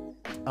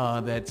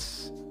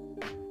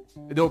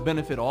they'll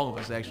benefit all of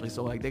us actually.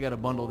 So like they got a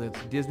bundle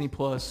that's Disney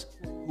Plus,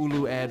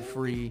 Hulu ad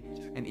free,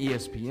 and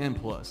ESPN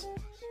Plus.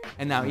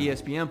 And now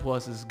ESPN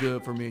Plus is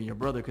good for me and your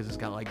brother because it's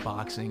got like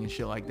boxing and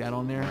shit like that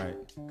on there. Right.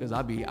 Because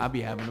I be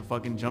having to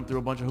fucking jump through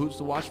a bunch of hoops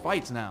to watch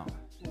fights now.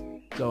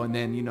 So and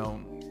then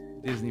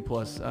Disney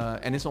Plus,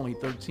 and it's only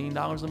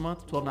 $13 a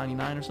month,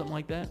 $12.99 or something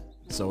like that.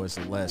 So it's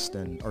less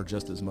than or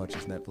just as much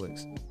as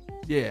Netflix.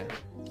 Yeah,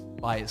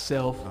 by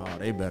itself. Oh,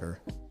 they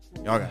better.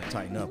 Y'all gotta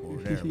tighten up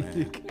over there,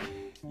 man.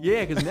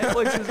 Yeah, because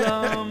Netflix is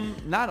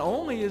not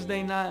only is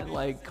they not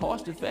like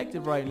cost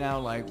effective right now,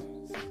 like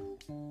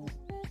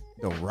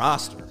the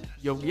roster.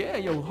 Your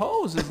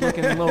hose is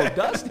looking a little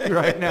dusty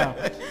right now.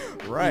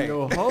 Right.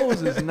 Your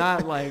hose is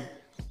not like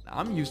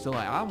I'm used to.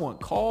 Like I want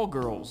call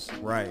girls.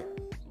 Right.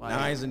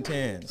 Like, 9s and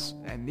 10s.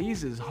 And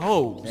these is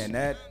hoes. And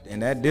that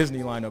Disney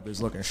lineup is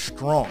looking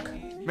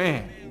strong.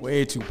 Man.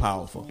 Way too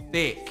powerful.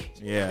 Thick.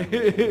 Yeah.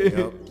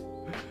 Yep.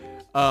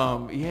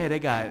 Yeah, they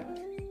got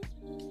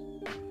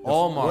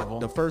all Marvel.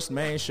 The first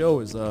main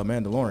show is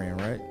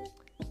Mandalorian, right?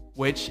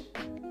 Which,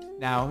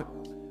 now,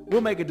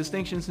 we'll make a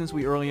distinction since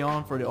we early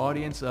on for the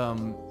audience.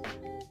 Mr.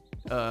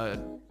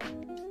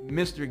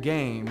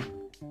 Game,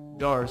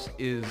 Darce,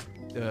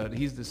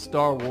 he's the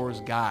Star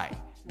Wars guy.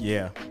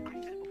 Yeah.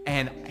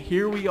 And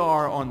here we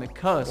are on the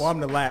cusp. Well, I'm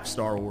the lap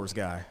Star Wars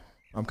guy.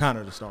 I'm kind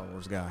of the Star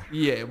Wars guy.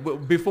 Yeah,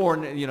 but before,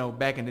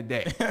 back in the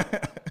day.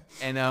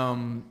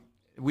 And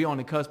we on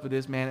the cusp of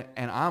this, man,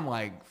 and I'm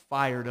like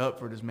fired up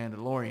for this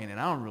Mandalorian, and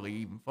I don't really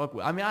even fuck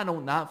with. I mean, I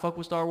don't not fuck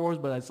with Star Wars,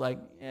 but it's like,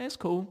 yeah, it's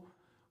cool.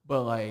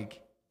 But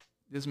like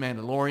this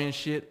Mandalorian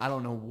shit, I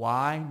don't know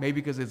why.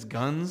 Maybe because it's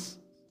guns,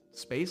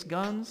 space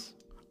guns.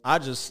 I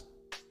just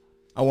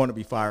I want to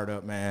be fired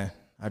up, man.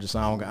 I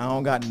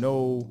don't got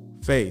no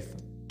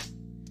faith.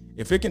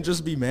 If it can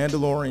just be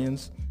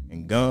Mandalorians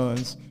and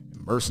guns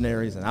and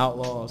mercenaries and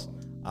outlaws,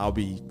 I'll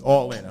be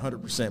all in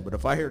 100%. But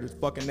if I hear the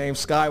fucking name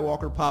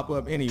Skywalker pop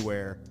up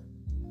anywhere,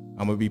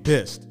 I'm going to be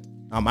pissed.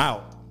 I'm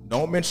out.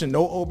 Don't mention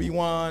no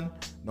Obi-Wan.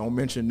 Don't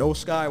mention no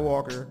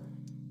Skywalker.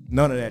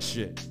 None of that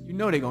shit. You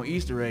know they going to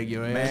Easter egg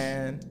your ass.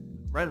 Man.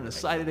 Right on the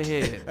side of the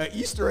head. An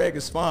Easter egg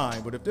is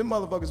fine, but if them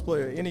motherfuckers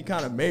play any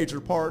kind of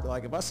major part,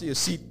 like if I see a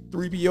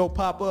C-3PO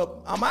pop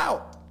up, I'm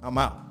out. I'm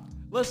out.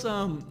 Let's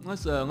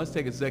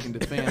take a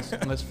second to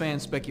let's fan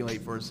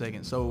speculate for a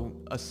second. So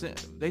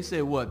they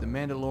said what? The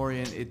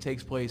Mandalorian, it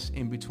takes place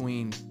in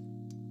between.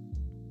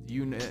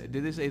 Did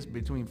they say it's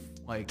between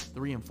like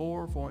 3 and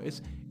 4? 4?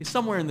 It's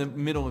somewhere in the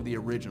middle of the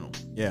original.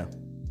 Yeah.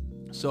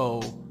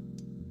 So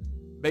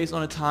based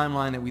on a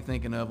timeline that we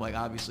thinking of, like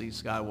obviously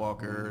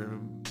Skywalker,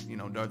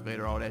 Darth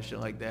Vader, all that shit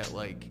like that,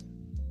 like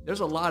there's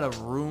a lot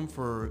of room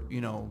for,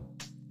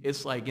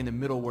 it's like in the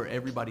middle where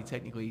everybody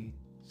technically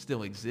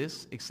still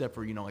exists, except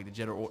for, like the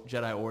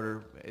Jedi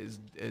Order is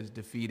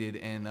defeated.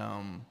 And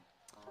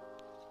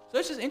so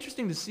it's just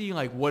interesting to see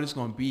like what it's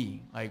going to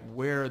be, like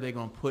where are they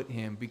going to put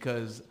him,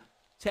 because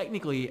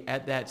technically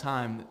at that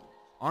time,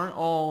 aren't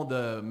all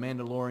the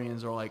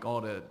Mandalorians or like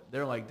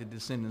they're like the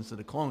descendants of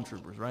the clone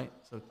troopers, right?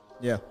 So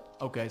yeah.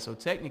 Okay, so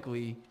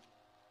technically,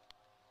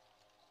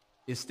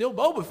 it's still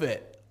Boba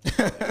Fett.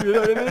 You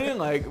know what I mean?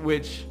 Like,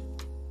 which,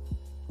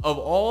 of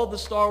all the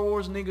Star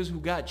Wars niggas who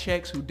got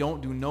checks who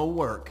don't do no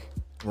work.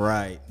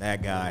 Right,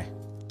 that guy.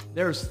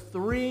 There's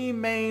 3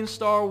 main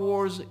Star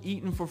Wars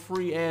eating for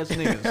free ass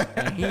niggas,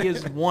 and he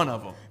is one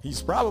of them.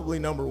 He's probably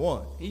number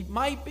 1. He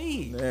might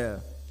be. Yeah.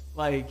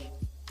 Like,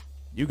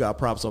 you got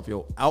props off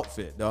your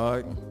outfit,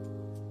 dog.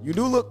 You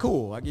do look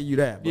cool, I give you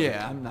that.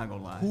 Yeah, I'm not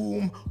gonna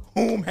lie.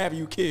 Whom have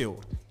you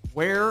killed?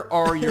 Where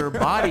are your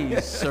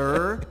bodies,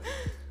 sir?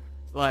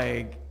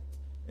 Like,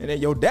 and then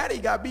your daddy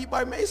got beat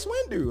by Mace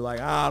Windu. Like,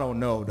 I don't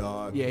know,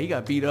 dog. Yeah, he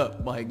got beat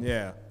up. Like,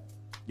 yeah,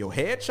 your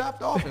head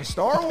chopped off in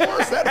Star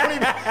Wars. That don't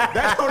even happen.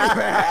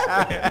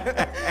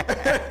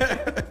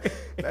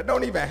 That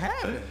don't even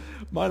happen.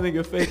 My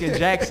nigga Faking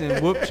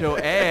Jackson whooped your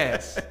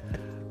ass.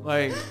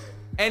 Like,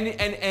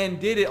 and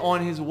did it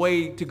on his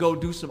way to go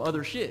do some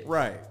other shit.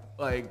 Right.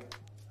 Like,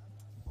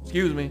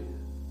 excuse me.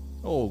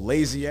 Oh,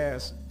 lazy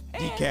ass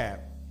decap.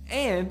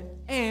 And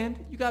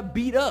you got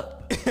beat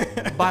up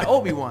by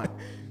Obi-Wan.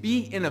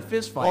 Beat in a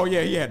fist fight. Oh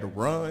yeah, he had to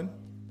run.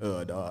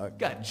 Dog.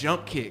 Got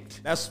jump kicked.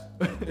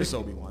 It's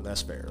Obi-Wan.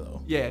 That's fair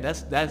though. Yeah,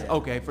 that's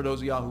okay. For those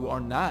of y'all who are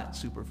not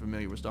super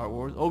familiar with Star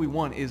Wars,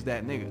 Obi-Wan is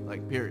that nigga.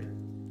 Like, period.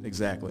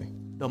 Exactly.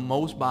 The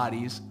most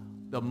bodies,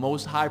 the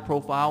most high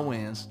profile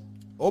wins.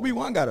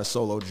 Obi-Wan got a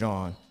solo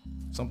John.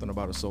 Something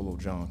about a solo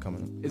John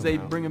coming. Is they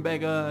bringing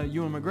back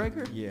Ewan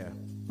McGregor? Yeah.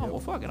 Oh, well,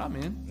 fuck it. I'm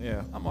in.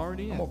 Yeah. I'm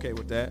already in. I'm okay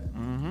with that.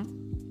 Mm-hmm.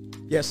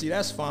 Yeah, see,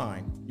 that's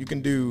fine. You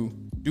can do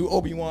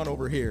Obi-Wan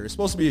over here. It's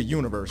supposed to be a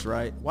universe,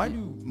 right? Why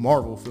do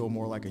Marvel feel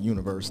more like a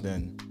universe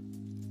than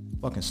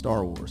fucking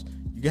Star Wars?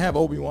 You can have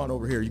Obi-Wan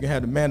over here. You can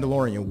have the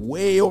Mandalorian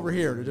way over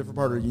here in a different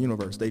part of the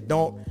universe. They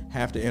don't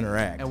have to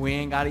interact. And we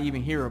ain't got to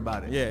even hear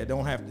about it. Yeah, it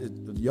don't have to.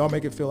 Y'all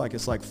make it feel like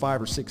it's like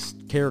 5 or 6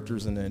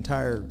 characters in the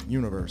entire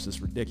universe. It's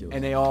ridiculous.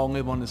 And they all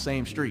live on the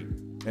same street.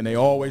 And they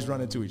always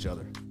run into each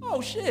other. Oh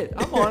shit!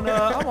 I'm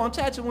on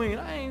Tatooine.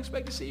 I ain't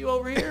expect to see you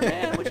over here,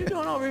 man. What you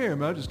doing over here,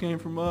 man? I just came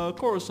from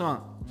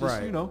Coruscant. Just,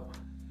 right.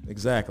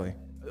 Exactly.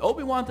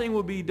 Obi-Wan thing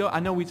would be dope. I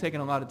know we've taken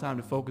a lot of time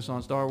to focus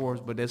on Star Wars,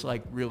 but that's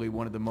like really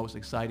one of the most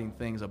exciting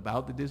things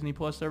about the Disney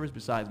Plus service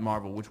besides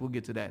Marvel, which we'll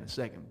get to that in a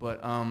second.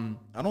 But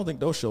I don't think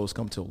those shows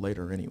come till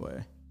later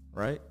anyway,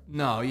 right?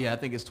 No, yeah, I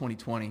think it's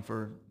 2020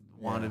 for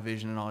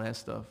WandaVision and all that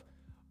stuff.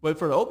 But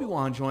for the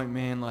Obi-Wan joint,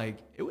 man, like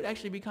it would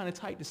actually be kind of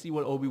tight to see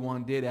what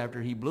Obi-Wan did after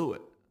he blew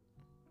it.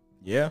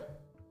 Yeah.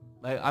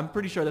 Like, I'm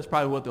pretty sure that's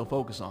probably what they'll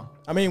focus on.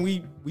 I mean,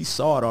 we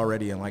saw it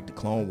already in like the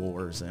Clone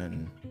Wars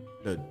and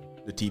the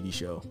TV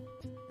show.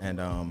 And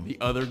the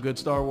other good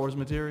Star Wars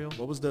material.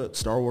 What was the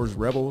Star Wars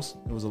Rebels?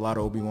 There was a lot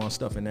of Obi-Wan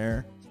stuff in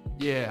there.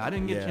 Yeah, I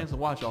didn't get a chance to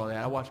watch all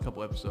that. I watched a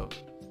couple episodes.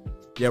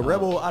 Yeah,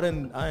 Rebel. I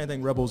didn't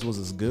think Rebels was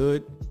as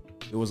good.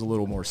 It was a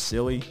little more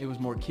silly. It was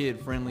more kid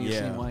friendly.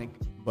 It seemed like.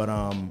 But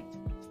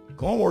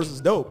Clone Wars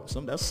is dope.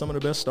 That's some of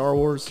the best Star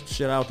Wars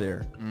shit out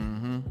there.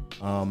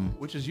 Mm-hmm.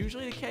 Which is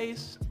usually the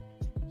case.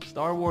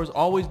 Star Wars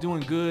always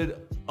doing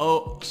good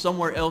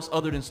somewhere else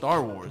other than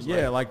Star Wars.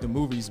 Yeah, like the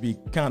movies be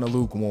kind of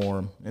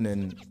lukewarm, and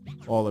then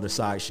all of the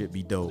side shit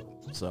be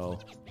dope. So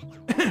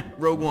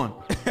Rogue One.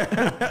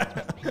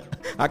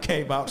 I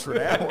can't vouch for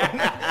that one.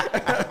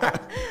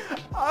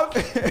 I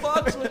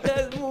fucks with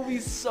that movie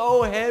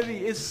so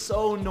heavy. It's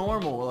so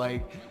normal.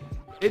 Like,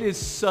 it is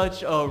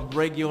such a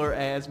regular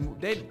ass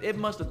movie. It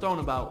must have thrown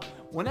about,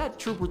 when that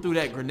trooper threw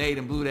that grenade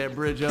and blew that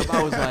bridge up,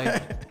 I was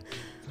like...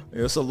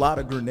 It's a lot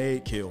of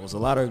grenade kills, a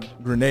lot of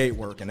grenade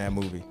work in that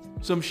movie.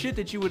 Some shit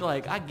that you would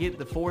like, I get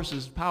the Force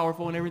is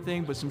powerful and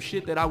everything, but some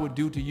shit that I would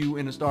do to you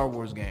in a Star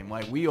Wars game.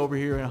 Like, we over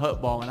here in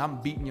Hutball and I'm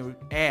beating your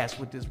ass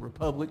with this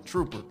Republic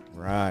trooper.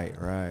 Right.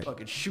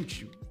 Fucking shoot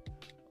you.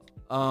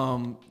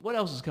 What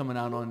else is coming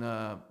out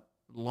on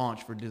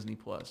launch for Disney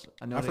Plus?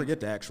 I forget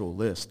the actual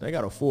list. They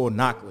got a full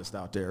knock list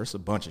out there. It's a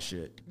bunch of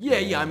shit.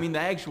 Yeah. I mean, the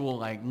actual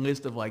like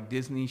list of like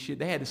Disney shit,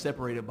 they had to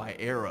separate it by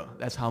era.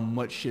 That's how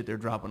much shit they're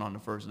dropping on the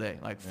first day.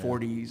 Like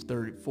 40s,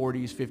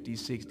 40s, 50s,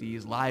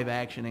 60s. Live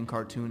action and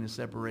cartoon is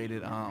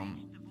separated.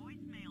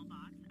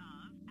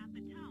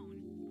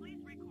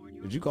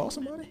 Did you call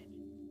somebody?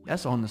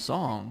 That's on the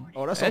song.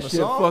 Oh, that's that on the shit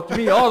song? Fucked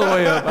me all the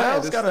way up. I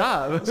had to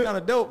stop. That's kind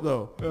of dope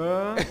though.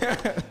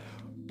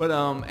 But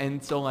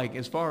and so like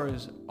as far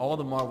as all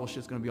the Marvel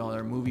shit's gonna be on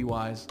there movie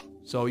wise,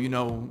 so you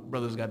know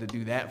brothers got to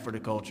do that for the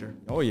culture.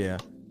 Oh yeah,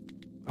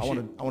 I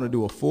want to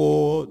do a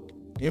full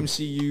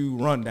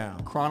MCU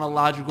rundown,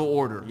 chronological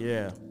order.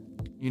 Yeah,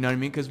 you know what I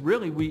mean? Because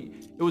really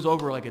it was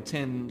over like a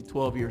 10,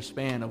 12 year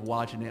span of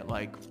watching it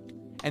like,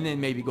 and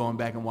then maybe going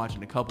back and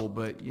watching a couple.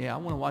 But yeah, I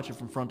want to watch it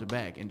from front to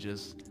back and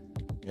just.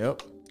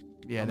 Yep.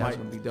 Yeah, that's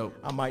gonna be dope.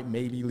 I might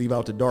maybe leave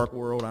out the Dark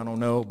World. I don't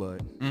know,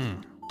 but.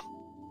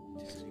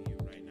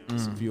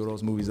 A few of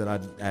those movies that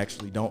I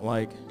actually don't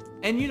like.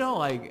 And you know,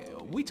 like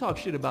we talk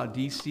shit about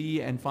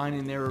DC and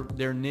finding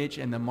their niche,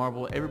 and the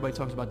Marvel. Everybody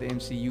talks about the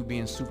MCU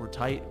being super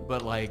tight,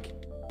 but like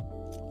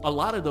a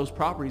lot of those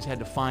properties had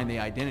to find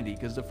their identity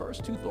because the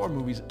first 2 Thor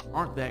movies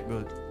aren't that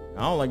good.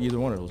 I don't like either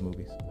one of those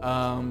movies.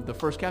 The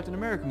first Captain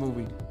America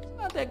movie,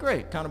 not that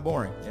great. Kind of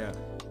boring. Yeah.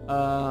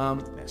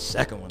 That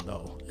second one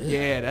though.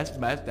 Yeah, that's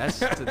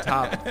the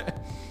top.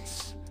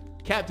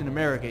 Captain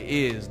America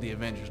is the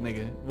Avengers,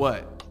 nigga.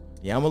 What?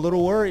 Yeah, I'm a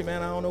little worried,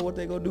 man. I don't know what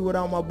they gonna do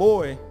without my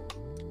boy.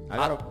 I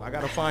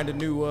gotta find a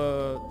new.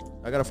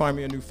 I gotta find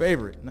me a new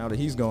favorite now that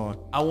he's gone.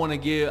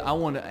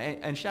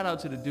 And shout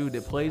out to the dude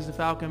that plays the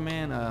Falcon,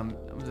 man.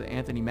 Was it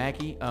Anthony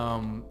Mackie?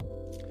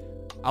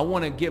 I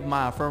want to give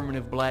my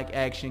affirmative black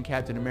action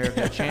Captain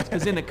America a chance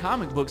because in the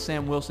comic book,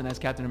 Sam Wilson as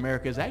Captain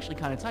America is actually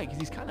kind of tight because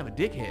he's kind of a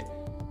dickhead.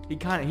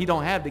 He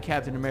don't have the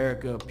Captain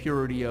America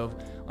purity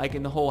of like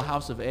in the whole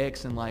House of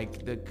X and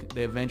like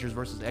the Avengers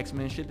versus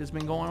X-Men shit that's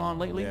been going on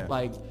lately. Yeah.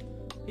 Like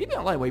he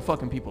been lightweight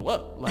fucking people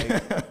up, like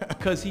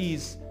because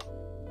he's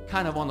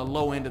kind of on the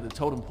low end of the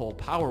totem pole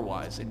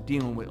power-wise and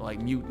dealing with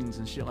like mutants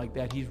and shit like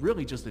that. He's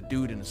really just a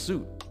dude in a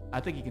suit. I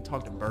think he can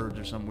talk to birds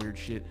or some weird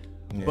shit,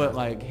 but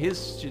like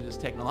his shit is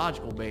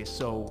technological based,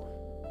 so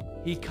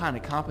he kind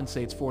of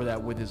compensates for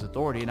that with his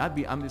authority.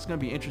 And it's gonna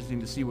be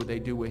interesting to see what they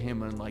do with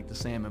him on like the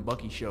Sam and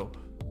Bucky show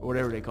or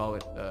whatever they call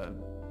it,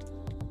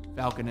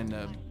 Falcon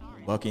and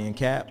Bucky and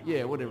Cap.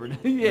 Yeah, whatever.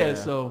 Yeah.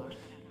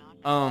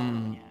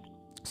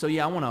 So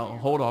yeah, I want to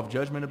hold off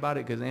judgment about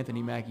it because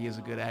Anthony Mackie is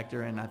a good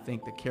actor, and I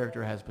think the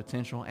character has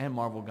potential. And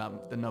Marvel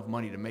got enough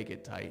money to make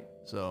it tight,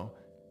 so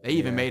they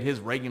even made his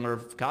regular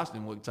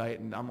costume look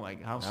tight. And I'm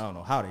like, I don't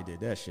know how they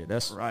did that shit.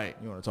 That's right.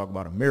 You want to talk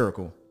about a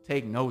miracle?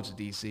 Take notes,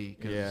 DC.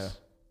 Cause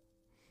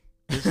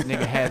this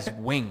nigga has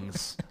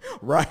wings.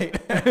 Right.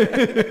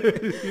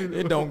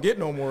 It don't get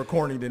no more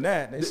corny than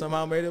that. They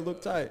somehow made it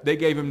look tight. They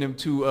gave him them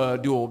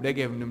dual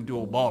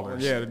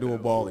ballers. Yeah, the dual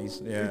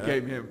ballies. Yeah. They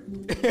gave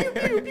him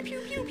pew, pew,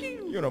 pew,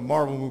 pew. You're in a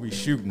Marvel movie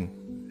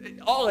shooting.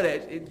 All of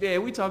that. Yeah,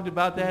 we talked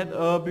about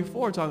that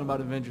before talking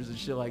about Avengers and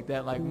shit like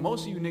that. Like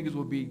most of you niggas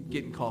would be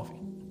getting coffee.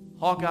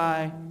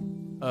 Hawkeye,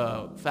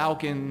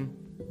 Falcon,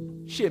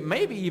 shit,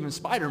 maybe even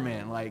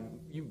Spider-Man. Like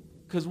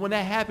because when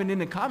that happened in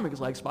the comics,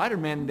 like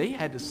Spider-Man, they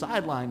had to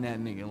sideline that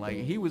nigga. Like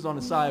he was on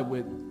the side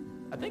with,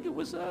 I think it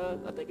was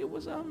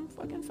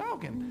fucking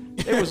Falcon.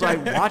 It was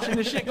like watching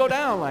the shit go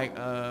down. Like,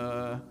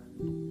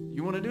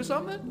 you want to do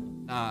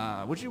something?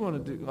 What you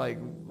want to do? Like,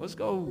 let's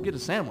go get a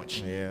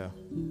sandwich. Yeah.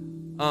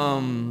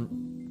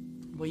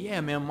 But yeah,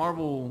 man,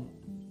 Marvel,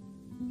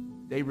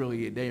 they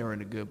are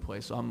in a good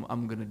place. So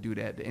I'm gonna do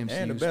that. The MCU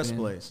and the best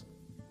place.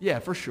 Yeah,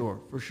 for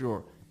sure.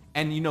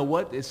 And you know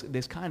what?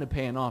 It's kind of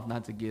paying off,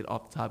 not to get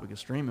off the topic of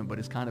streaming, but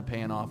it's kind of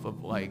paying off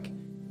of like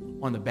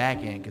on the back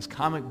end because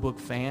comic book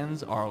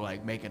fans are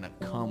like making a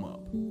come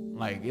up.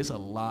 Like it's a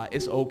lot.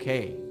 It's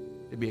okay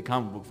to be a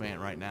comic book fan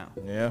right now.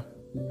 Yeah.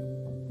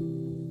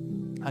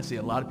 I see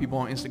a lot of people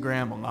on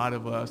Instagram, a lot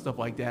of stuff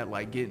like that,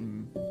 like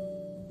getting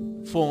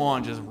full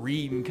on just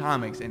reading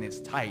comics and it's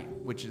tight,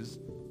 which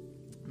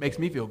makes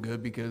me feel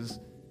good because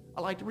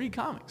I like to read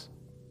comics.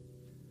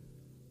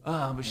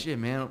 But shit,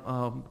 man,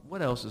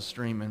 what else is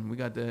streaming? We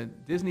got the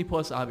Disney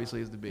Plus obviously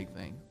is the big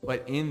thing.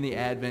 But in the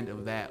advent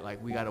of that,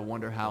 like we got to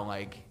wonder how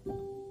like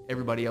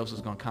everybody else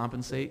is going to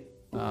compensate.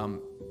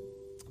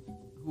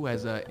 Who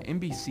has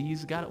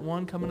NBC's got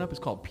one coming up. It's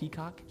called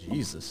Peacock.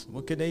 Jesus,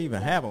 what could they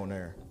even have on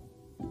there?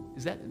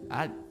 Is that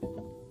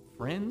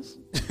Friends?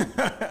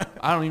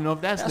 I don't even know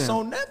if that's them.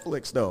 on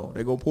Netflix though.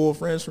 They go pull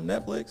Friends from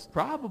Netflix?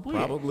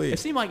 Probably. It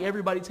seemed like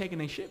everybody taking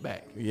their shit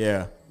back.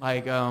 Yeah.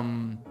 Like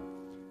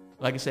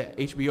I said,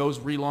 HBO's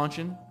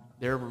relaunching.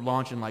 They're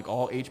launching like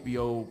all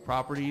HBO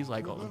properties,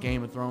 like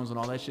Game of Thrones and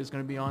all that shit's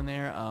gonna be on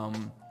there.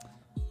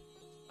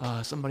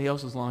 Somebody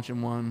else is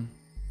launching one.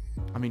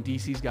 I mean,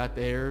 DC's got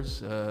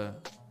theirs,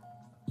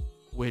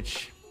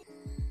 which...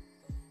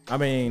 I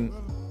mean,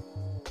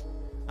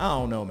 I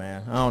don't know,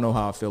 man. I don't know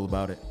how I feel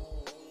about it.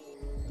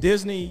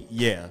 Disney,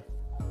 yeah,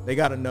 they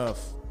got enough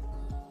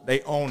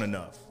they own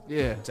enough.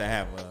 Yeah. To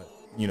have a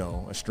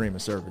streaming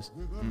service.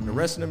 Mm-hmm. The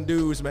rest of them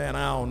dudes, man,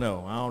 I don't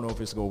know. I don't know if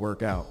it's gonna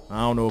work out.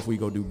 I don't know if we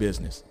go do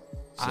business.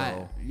 So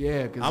I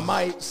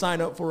might sign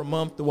up for a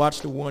month to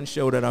watch the one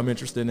show that I'm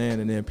interested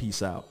in and then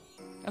peace out.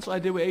 That's what I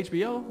did with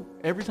HBO.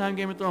 Every time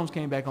Game of Thrones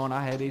came back on,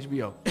 I had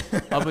HBO.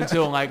 Up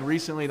until like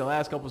recently, the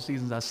last couple of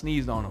seasons, I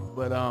sneezed on them.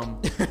 But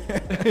and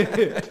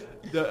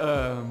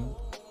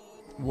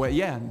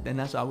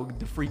that's how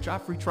the free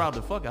trial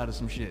the fuck out of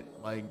some shit.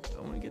 Like,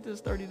 I want to get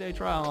this 30-day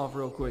trial off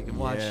real quick and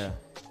watch. Yeah,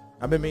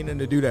 I've been meaning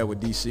to do that with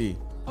DC.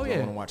 Oh yeah, I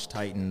want to watch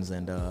Titans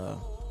and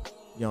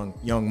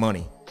Young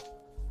Money.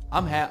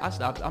 I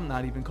stopped. I'm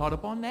not even caught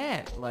up on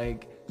that.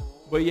 Like,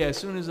 but yeah, as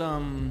soon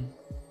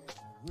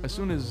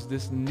as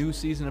this new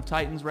season of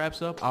Titans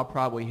wraps up, I'll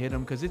probably hit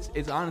them because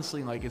it's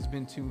honestly like it's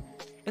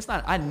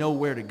not, I know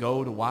where to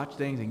go to watch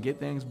things and get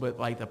things, but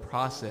like the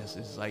process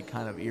is like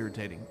kind of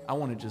irritating. I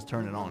want to just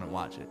turn it on and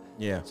watch it.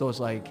 Yeah. So it's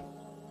like,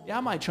 yeah,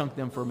 I might chunk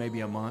them for maybe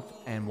a month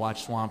and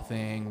watch Swamp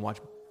Thing, watch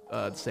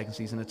the second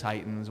season of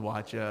Titans,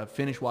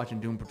 finish watching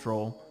Doom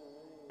Patrol.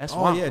 That's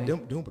Swamp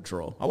Thing. Doom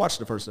Patrol. I watched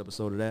the first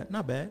episode of that.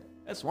 Not bad.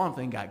 That Swamp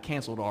Thing got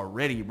canceled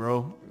already,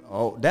 bro.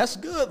 Oh, that's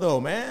good though,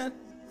 man.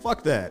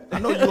 Fuck that. I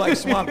know you like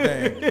Swamp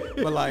Thing,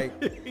 but like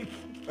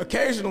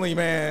occasionally,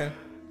 man.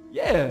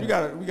 Yeah. We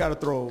gotta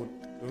throw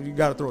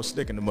a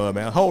stick in the mud,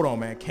 man. Hold on,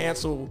 man.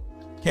 Cancel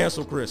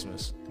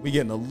Christmas. We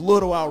getting a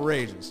little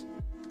outrageous.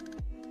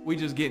 We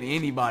just getting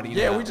anybody now.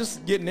 Yeah, we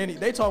just getting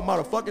they talking about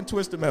a fucking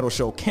Twisted Metal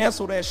show.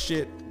 Cancel that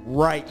shit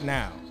right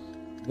now.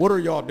 What are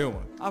y'all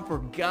doing? I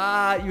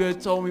forgot you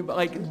had told me about,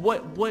 like,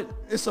 what?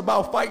 It's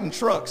about fighting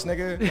trucks,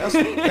 nigga.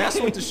 That's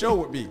what the show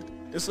would be.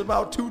 It's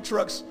about two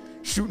trucks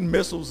shooting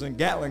missiles and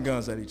Gatling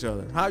guns at each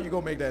other. How you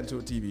gonna make that into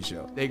a TV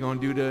show? They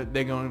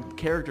gonna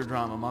character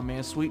drama. My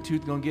man Sweet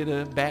Tooth gonna get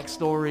a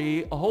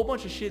backstory, a whole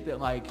bunch of shit that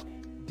like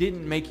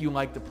didn't make you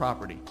like the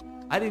property.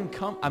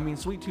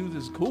 Sweet Tooth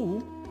is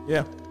cool.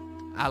 Yeah.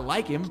 I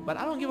like him, but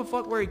I don't give a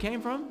fuck where he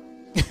came from.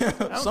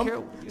 I don't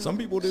care. Some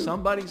people do.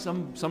 Some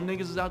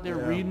niggas is out there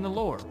reading the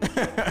lore.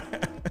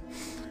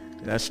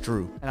 That's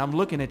true. And I'm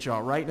looking at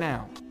y'all right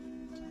now.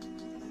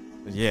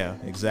 Yeah,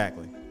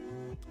 exactly.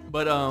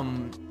 But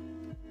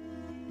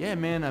yeah,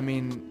 man, I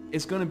mean,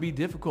 it's gonna be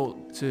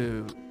difficult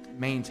to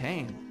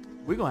maintain.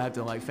 We're gonna have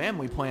to like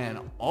family plan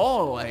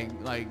all like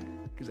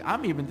because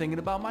I'm even thinking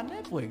about my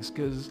Netflix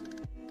because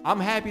I'm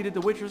happy that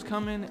The Witcher's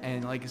coming,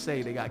 and like I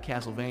say, they got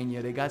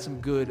Castlevania, they got some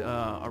good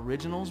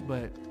originals,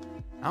 but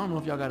I don't know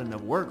if y'all got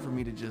enough work for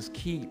me to just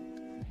keep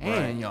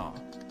paying y'all.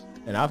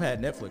 And I've had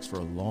Netflix for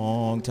a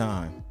long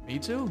time. Me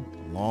too.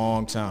 A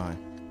long time.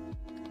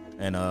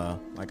 And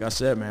like I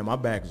said, man, my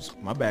bags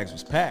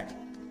was packed.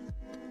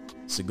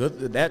 It's a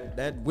good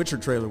that Witcher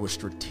trailer was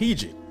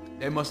strategic.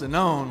 They must have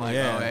known, like,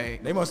 yeah, oh, hey.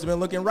 They must have been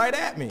looking right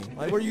at me.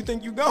 Like, where do you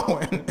think you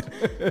going?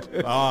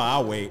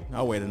 I'll wait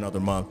another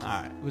month. All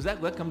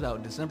right. That comes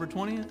out December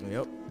 20th?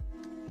 Yep.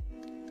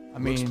 I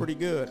mean, looks pretty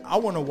good. I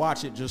want to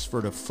watch it just for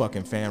the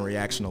fucking fan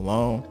reaction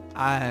alone.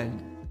 I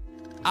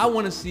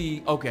want to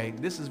see, okay,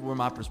 this is where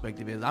my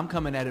perspective is. I'm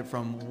coming at it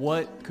from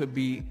what could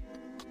be,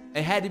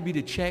 it had to be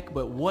the check,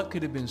 but what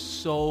could have been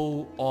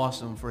so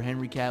awesome for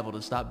Henry Cavill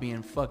to stop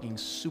being fucking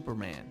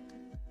Superman?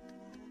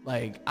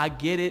 Like, I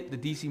get it, the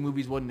DC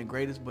movies wasn't the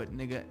greatest, but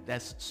nigga,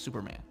 that's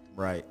Superman.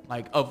 Right.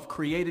 Like, of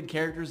created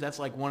characters, that's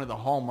like one of the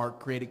hallmark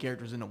created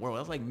characters in the world.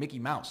 That's like Mickey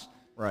Mouse.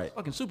 Right.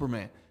 Fucking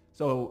Superman.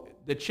 So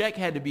the check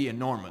had to be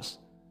enormous,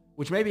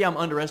 which maybe I'm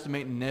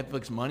underestimating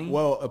Netflix money.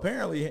 Well,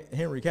 apparently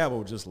Henry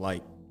Cavill just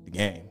liked the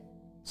game.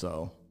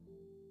 So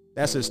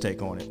that's his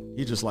take on it.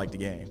 He just liked the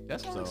game.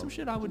 That's like some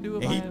shit I would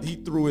do if he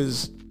threw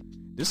his...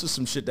 This is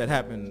some shit that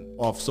happened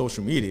off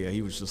social media.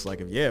 He was just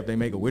like, if they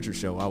make a Witcher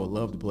show, I would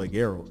love to play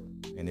Geralt.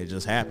 And it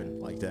just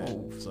happened like that.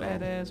 Oh,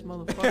 fat ass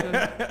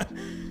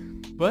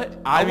motherfucker. But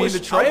I mean, the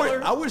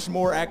trailer. I wish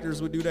more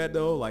actors would do that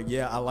though. Like,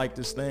 yeah, I like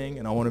this thing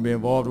and I want to be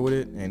involved with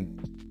it,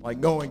 and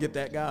like go and get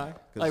that guy.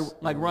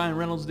 Like Ryan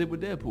Reynolds did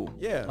with Deadpool.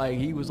 Yeah. Like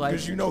he was like,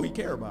 because he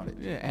care about it.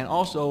 Yeah, and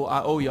also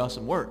I owe y'all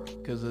some work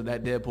because of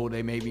that Deadpool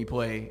they made me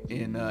play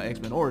in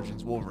X-Men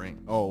Origins Wolverine.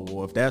 Oh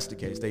well, if that's the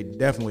case, they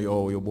definitely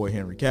owe your boy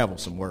Henry Cavill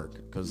some work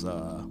because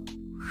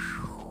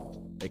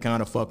they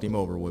kind of fucked him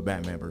over with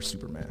Batman vs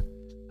Superman.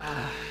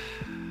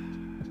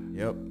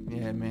 Yep.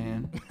 Yeah,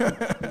 man.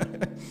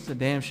 It's a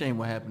damn shame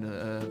what happened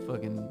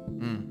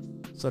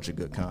to Such a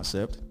good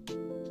concept.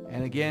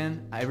 And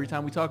again, every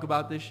time we talk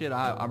about this shit,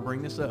 I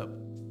bring this up.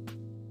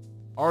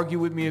 Argue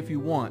with me if you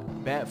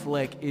want.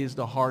 Batfleck is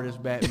the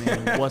hardest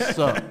Batman. What's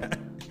up?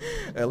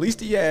 At least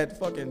he had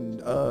fucking,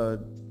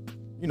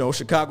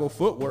 Chicago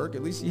footwork.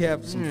 At least he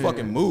had some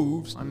fucking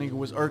moves. My nigga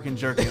was irking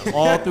jerking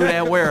all through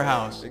that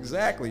warehouse.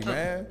 Exactly,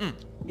 man.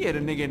 He had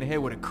a nigga in the head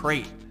with a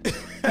crate.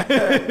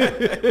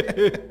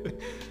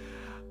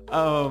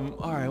 All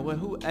right,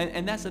 well,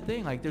 and that's the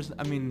thing. Like,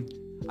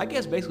 I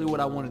guess basically what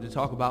I wanted to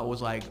talk about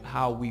was like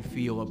how we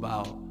feel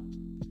about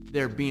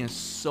there being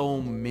so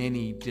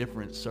many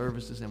different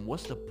services and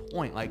what's the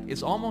point? Like,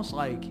 it's almost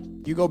like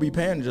you go be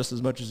paying just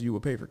as much as you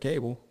would pay for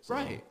cable.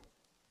 Right.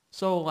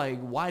 So like,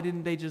 why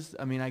didn't they just?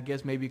 I mean, I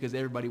guess maybe because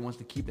everybody wants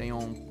to keep their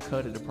own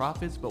cut of the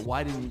profits. But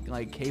why didn't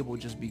like cable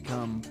just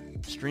become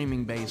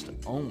streaming based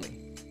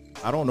only?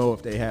 I don't know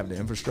if they have the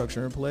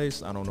infrastructure in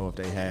place. I don't know if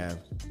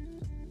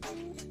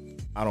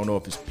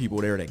it's people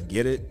there that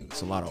get it.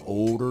 It's a lot of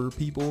older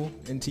people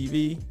in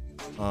TV.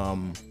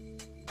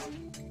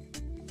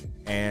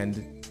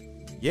 And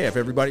yeah, if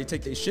everybody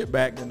take their shit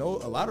back, then a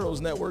lot of those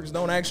networks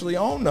don't actually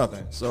own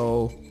nothing.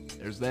 So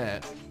there's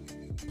that.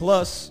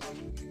 Plus,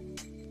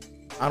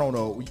 I don't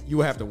know,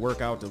 you have to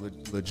work out the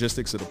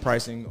logistics of the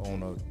pricing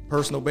on a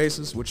personal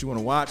basis, what you want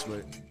to watch,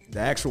 but the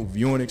actual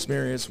viewing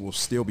experience will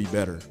still be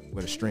better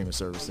with a streaming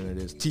service than it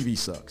is. TV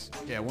sucks.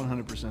 Yeah,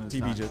 100% of the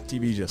time.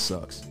 TV just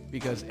sucks.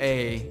 Because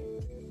I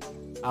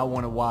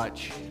want to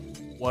watch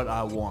what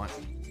I want,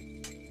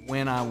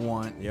 when I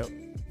want,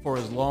 for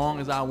as long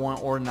as I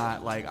want or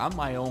not. Like, I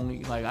might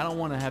only, like, I don't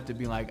want to have to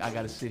be like, I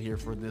got to sit here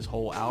for this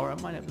whole hour.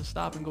 I might have to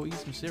stop and go eat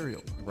some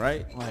cereal.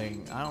 Right.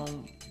 Like,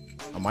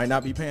 I might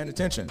not be paying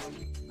attention.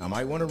 I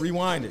might want to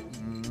rewind it.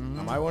 Mm-hmm.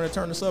 I might want to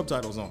turn the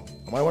subtitles on.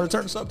 I might want to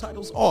turn the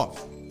subtitles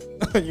off.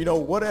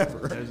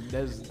 Whatever.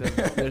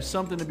 There's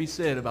something to be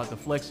said about the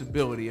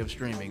flexibility of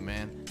streaming,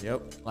 man.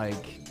 Yep.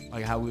 Like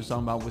how we was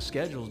talking about with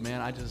schedules,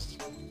 man.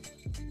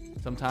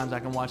 Sometimes I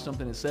can watch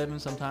something at 7,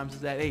 sometimes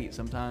it's at 8,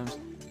 sometimes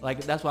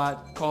like that's why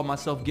I call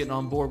myself getting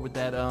on board with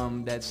that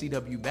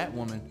CW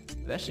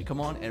Batwoman. That shit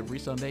come on every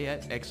Sunday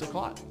at X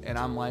o'clock, and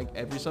I'm like,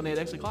 every Sunday at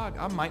X o'clock,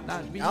 I might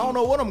not be. I don't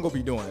know what I'm gonna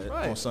be doing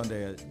on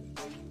Sunday.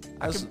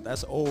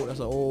 That's an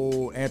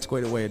old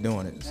antiquated way of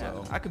doing it.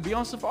 So I could be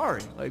on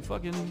Safari, like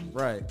fucking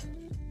right.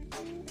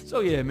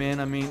 So yeah, man.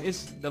 I mean,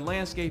 the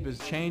landscape is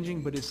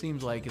changing, but it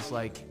seems like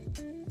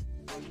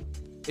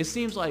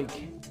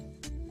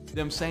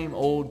them same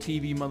old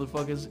TV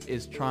motherfuckers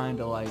is trying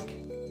to like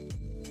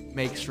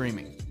make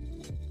streaming.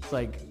 It's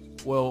like,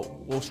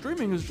 well,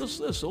 streaming is just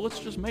this, so let's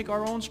just make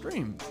our own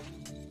stream.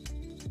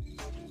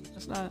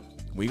 That's not.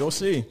 We go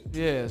see.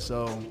 Yeah,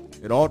 so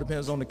it all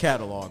depends on the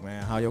catalog,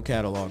 man. How your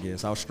catalog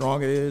is, how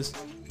strong it is,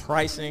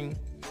 pricing.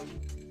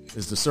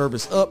 Is the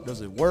service up?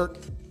 Does it work?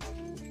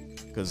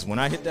 Because when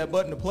I hit that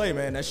button to play,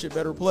 man, that shit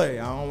better play.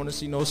 I don't want to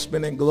see no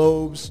spinning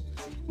globes,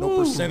 no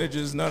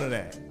percentages, none of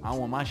that. I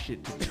want my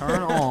shit to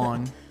turn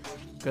on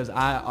because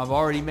I've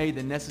already made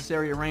the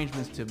necessary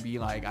arrangements to be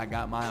like, I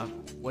got my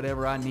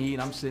whatever I need.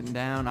 I'm sitting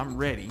down. I'm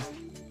ready.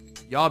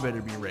 Y'all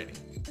better be ready.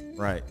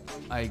 Right.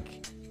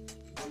 Like,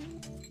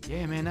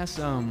 yeah, man, that's,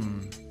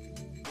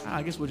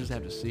 I guess we'll just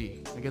have to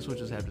see.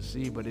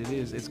 But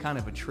it's kind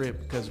of a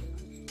trip because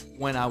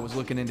when I was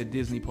looking into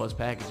Disney Plus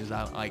packages,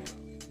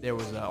 there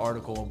was an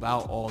article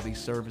about all these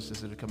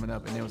services that are coming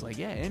up, and it was like,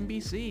 yeah,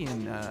 NBC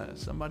and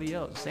somebody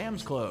else,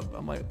 Sam's Club.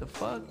 I'm like, what the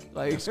fuck?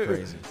 Like, that's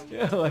crazy.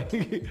 Yeah, like,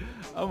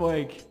 I'm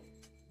like,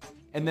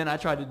 and then I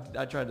tried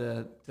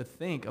to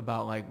think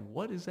about like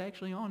what is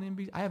actually on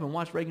NBC. I haven't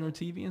watched regular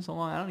TV in so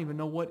long. I don't even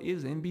know what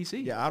is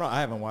NBC. Yeah, I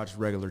haven't watched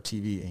regular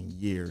TV in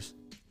years.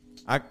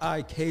 I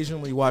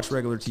occasionally watch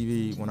regular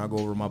TV when I go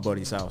over to my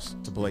buddy's house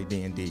to play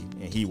D&D,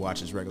 and he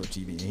watches regular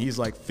TV, and he's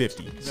like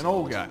 50. He's an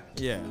old guy.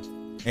 Yeah.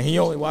 And he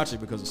only watches it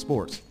because of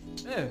sports.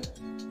 Yeah.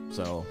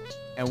 So.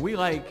 And we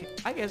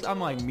like, I guess I'm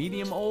like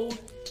medium old.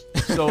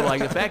 So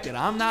like the fact that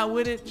I'm not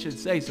with it should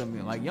say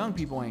something. Like young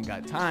people ain't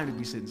got time to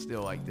be sitting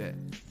still like that.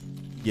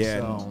 Yeah.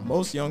 So,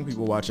 most young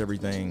people watch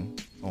everything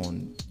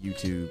on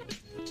YouTube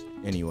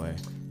anyway.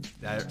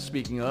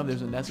 Speaking of,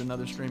 that's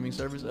another streaming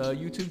service.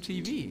 YouTube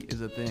TV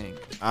is a thing.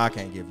 I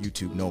can't give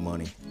YouTube no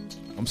money.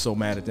 I'm so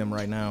mad at them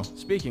right now.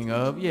 Speaking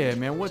of, yeah,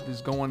 man, what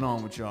is going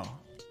on with y'all?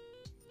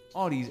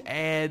 All these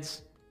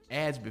ads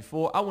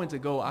before. I went to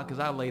go, because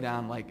I lay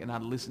down like, and I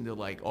listened to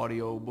like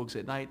audio books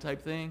at night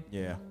type thing.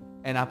 Yeah.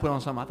 And I put on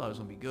something I thought it was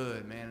going to be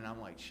good, man. And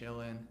I'm like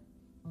chilling.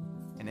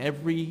 And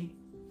every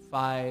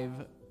 5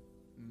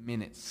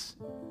 minutes.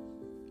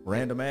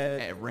 Random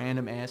ad? A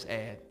random ass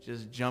ad.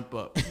 Just jump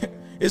up.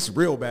 It's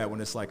real bad when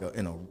it's like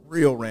in a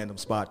real random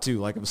spot too.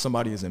 Like if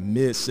somebody is in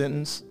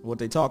mid-sentence, what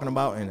they talking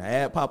about, and the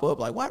ad pop up,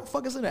 like why the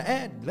fuck is an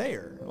ad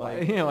there?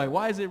 Like, like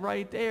why is it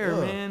right there,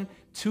 man?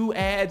 2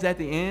 ads at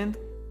the end.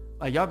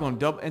 Like y'all gonna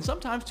double, and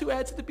sometimes 2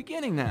 ads at the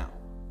beginning now.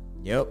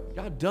 Yep.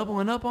 Y'all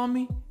doubling up on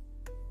me?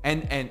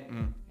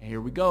 And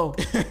here we go.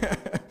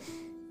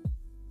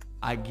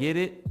 I get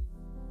it.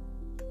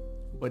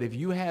 But if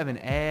you have an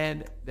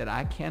ad that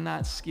I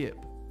cannot skip,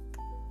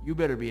 you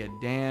better be a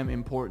damn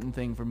important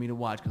thing for me to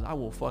watch, because I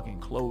will fucking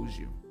close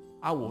you.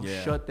 I will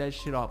shut that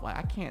shit off. Like,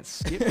 I can't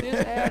skip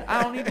this ad.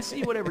 I don't need to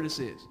see whatever this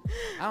is.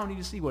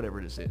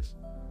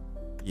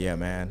 Yeah,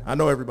 man. I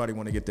know everybody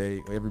want to get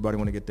their cut.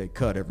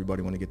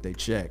 Everybody want to get their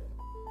check.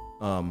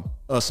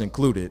 Us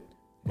included.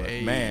 But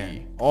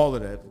man, all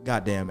of that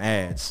goddamn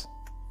ads.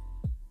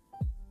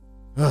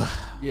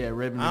 Yeah,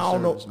 revenue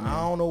service, man. I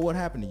don't know what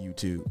happened to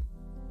YouTube.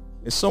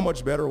 It's so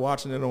much better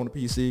watching it on the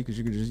PC because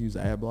you can just use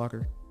the ad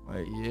blocker.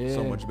 Like,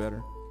 so much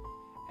better.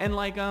 And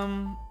like,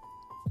 the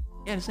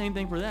same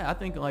thing for that. I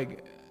think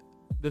like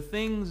the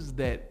things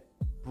that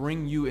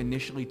bring you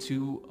initially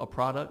to a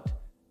product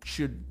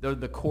they're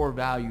the core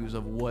values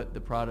of what the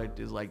product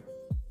is like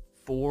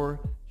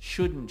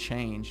shouldn't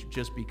change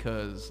just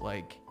because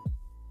like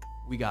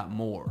we got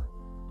more.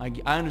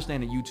 Like I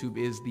understand that YouTube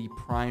is the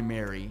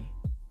primary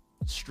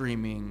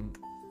streaming,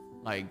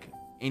 like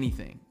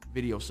anything,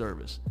 video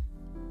service.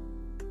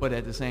 But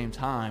at the same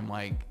time,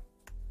 like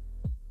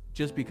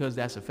just because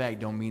that's a fact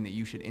don't mean that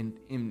you should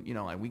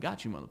like we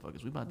got you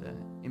motherfuckers. We about to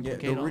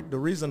implicate the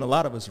reason a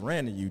lot of us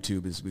ran to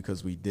YouTube is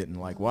because we didn't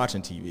like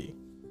watching TV.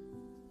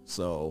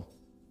 So,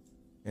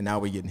 and now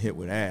we getting hit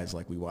with ads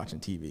like we watching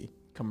TV.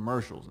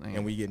 Commercials, man.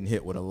 And we getting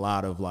hit with a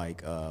lot of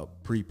like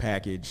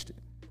prepackaged,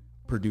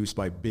 produced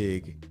by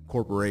big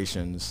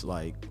corporations,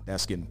 like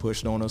that's getting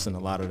pushed on us, and a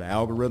lot of the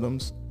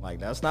algorithms. Like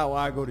that's not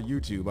why I go to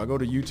YouTube. I go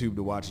to YouTube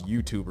to watch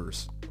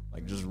YouTubers,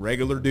 like just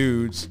regular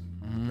dudes,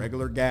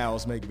 regular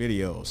gals make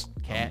videos.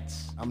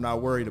 Cats. I'm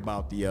not worried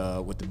about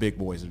the what the big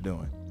boys are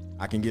doing.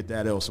 I can get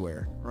that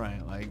elsewhere.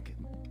 Right, like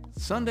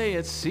Sunday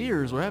at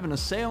Sears, we're having a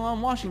sale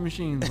on washing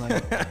machines.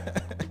 Like,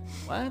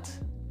 what?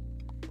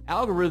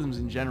 Algorithms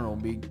in general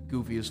be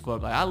goofy as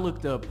fuck. Like I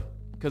looked up,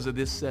 because of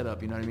this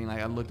setup, you know what I mean? Like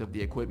I looked up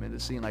the equipment to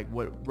see like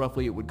what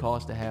roughly it would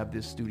cost to have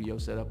this studio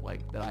set up,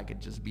 like that I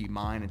could just be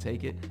mine and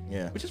take it.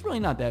 Yeah. Which is really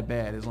not that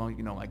bad, as long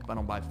as, like if I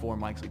don't buy 4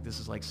 mics, like this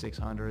is like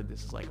 600,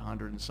 this is like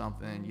 100 and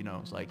something,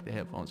 it's like the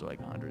headphones are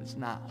like 100. It's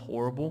not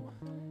horrible.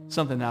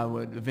 Something that I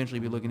would eventually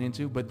be looking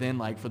into, but then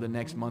like for the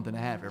next month and a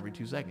half, every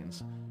 2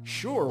 seconds,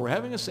 sure, we're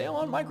having a sale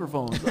on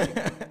microphones. Like,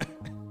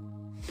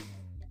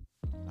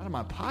 out of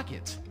my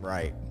pocket.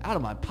 Right. Out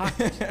of my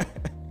pocket.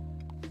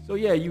 So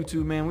yeah,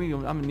 YouTube, man,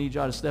 I'm gonna need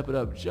y'all to step it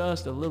up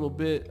just a little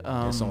bit.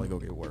 It's only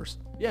gonna get worse.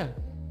 Yeah,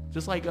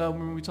 just like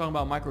when we talking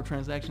about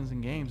microtransactions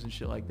in games and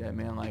shit like that,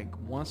 man. Like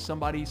once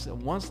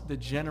the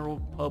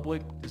general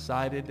public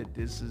decided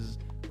that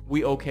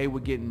we okay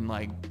with getting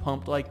like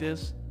pumped like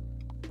this,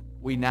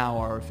 we now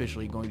are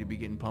officially going to be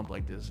getting pumped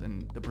like this,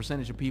 and the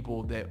percentage of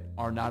people that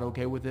are not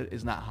okay with it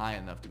is not high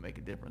enough to make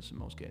a difference in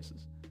most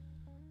cases.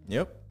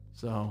 Yep.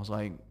 So I was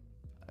like,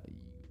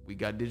 we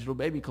got digital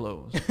baby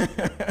clothes.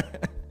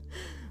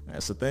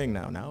 That's the thing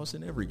now. Now it's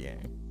in every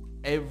game.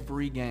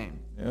 Every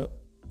game. Yep.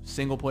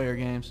 Single player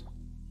games.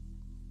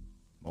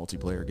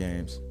 Multiplayer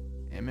games.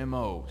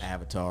 MMOs.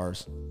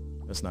 Avatars.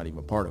 That's not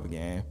even part of a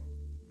game.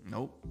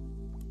 Nope.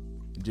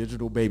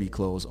 Digital baby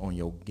clothes on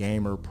your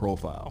gamer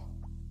profile.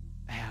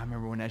 Man, I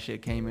remember when that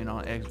shit came in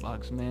on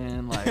Xbox,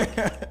 man. Like,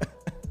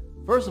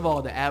 first of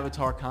all, the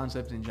avatar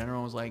concept in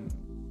general was like,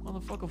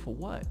 motherfucker, for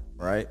what?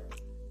 Right.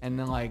 And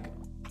then like,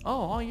 oh,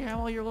 all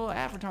your little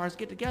avatars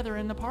get together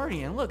in the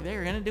party, and look,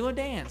 they're gonna do a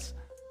dance.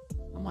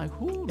 I'm like,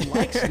 who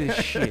likes this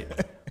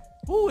shit?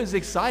 Who is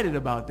excited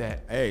about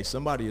that? Hey,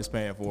 somebody is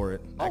paying for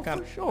it.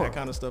 For sure. That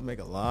kind of stuff make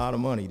a lot of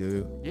money,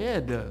 dude. Yeah,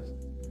 it does.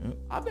 Yep.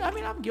 I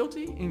mean, I'm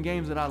guilty in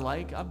games that I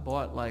like. I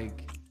bought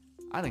like,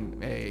 I done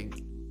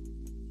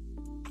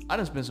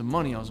spent some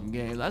money on some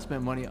games. I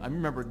spent money. I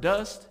remember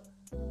Dust.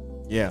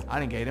 Yeah. I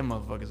done gave them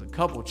motherfuckers a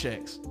couple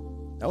checks.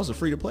 That was a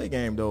free-to-play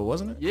game, though,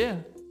 wasn't it? Yeah.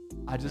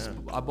 I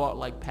bought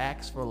like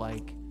packs for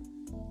like,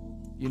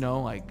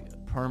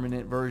 like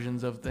permanent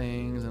versions of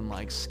things and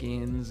like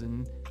skins,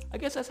 and I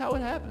guess that's how it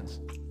happens.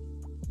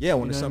 Yeah,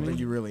 when it's something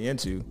you're really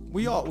into.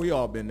 We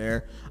all been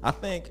there. I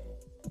think,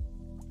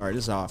 all right,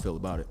 this is how I feel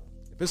about it.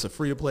 If it's a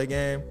free-to-play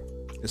game,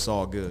 it's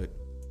all good.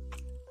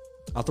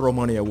 I throw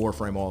money at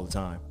Warframe all the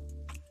time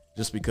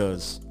just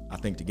because I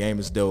think the game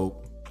is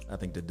dope. I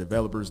think the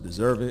developers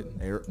deserve it.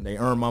 They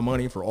earn my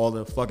money for all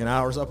the fucking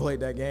hours I played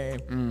that game.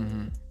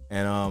 Mm-hmm.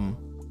 And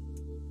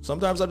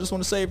sometimes I just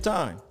want to save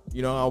time.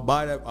 I'll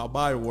buy the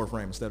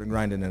Warframe instead of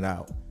grinding it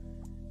out.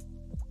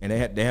 And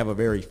they have a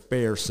very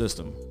fair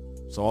system.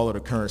 So all of the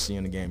currency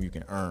in the game you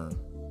can earn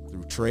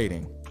through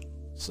trading.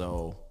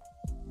 So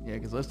yeah,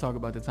 because let's talk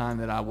about the time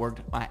that I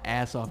worked my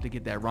ass off to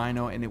get that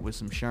Rhino, and it was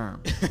some Sherm.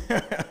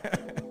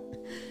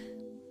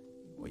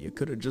 Well, you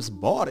could have just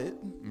bought it.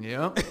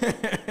 Yep.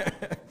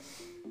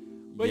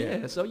 But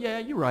yeah, so yeah,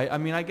 you're right. I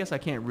mean, I guess I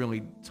can't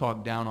really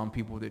talk down on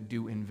people that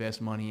do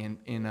invest money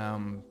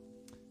in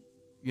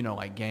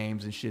like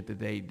games and shit that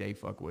they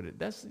fuck with it.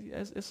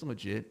 It's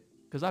legit,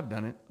 because I've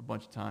done it a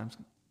bunch of times.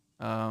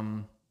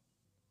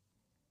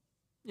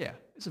 Yeah,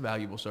 it's a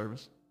valuable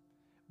service.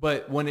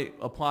 But when it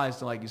applies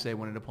to, like you say,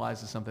 when it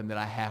applies to something that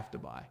I have to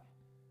buy,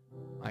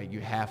 like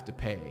you have to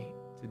pay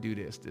to do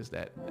this,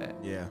 that,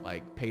 yeah,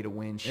 like pay to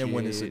win shit. And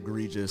when it's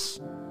egregious,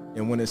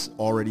 and when it's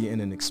already in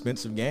an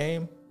expensive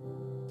game,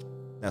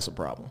 that's a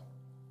problem.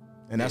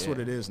 And that's what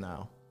it is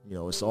now.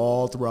 It's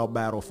all throughout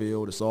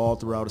Battlefield. It's all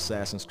throughout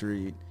Assassin's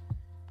Creed,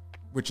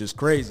 which is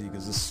crazy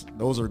because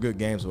those are good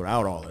games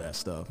without all of that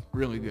stuff.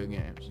 Really good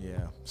games.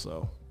 Yeah.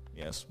 So,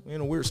 yes, we're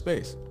in a weird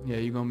space. Yeah,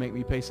 you're going to make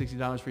me pay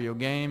 $60 for your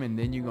game, and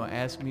then you're going to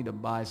ask me to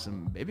buy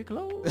some baby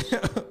clothes?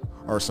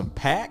 Or some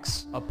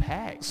packs? A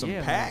pack. Some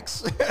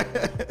packs?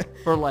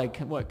 For like,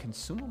 what,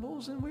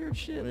 consumables and weird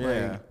shit?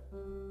 Yeah.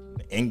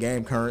 Like,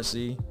 in-game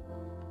currency.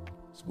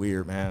 It's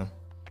weird, man.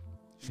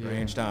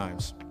 Strange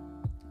times.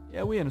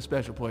 Yeah, we in a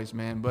special place,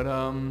 man. But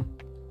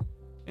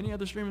any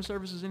other streaming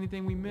services,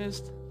 anything we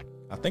missed?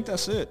 I think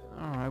that's it.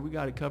 All right, we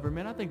got it covered,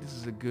 man. I think this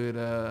is a good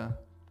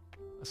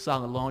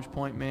solid launch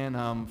point,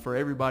 man. For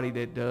everybody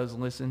that does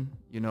listen,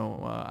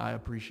 I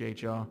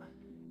appreciate y'all.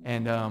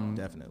 And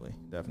definitely.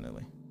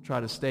 Try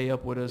to stay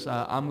up with us.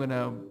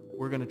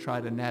 We're gonna try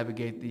to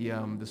navigate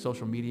the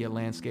social media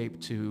landscape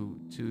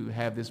to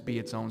have this be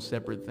its own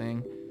separate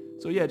thing.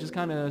 So yeah, just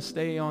kind of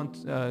stay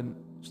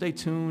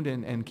tuned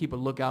and keep a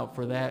lookout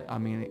for that. I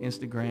mean,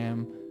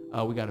 Instagram.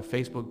 We got a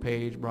Facebook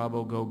page,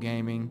 Bravo Go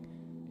Gaming.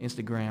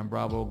 Instagram,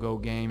 Bravo Go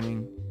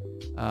Gaming.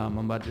 I'm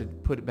about to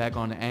put it back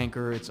on the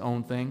Anchor, its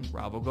own thing,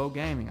 Bravo Go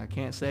Gaming. I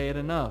can't say it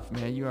enough,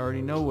 man. You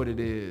already know what it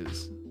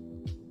is.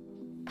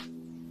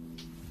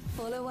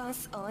 Follow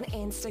us on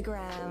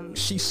Instagram.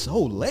 She's so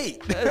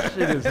late. That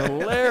shit is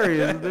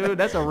hilarious, dude.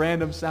 That's a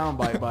random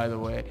soundbite, by the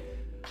way.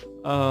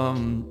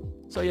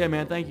 So yeah,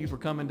 man, thank you for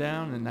coming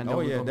down, and I know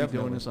we're gonna be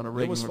doing this on a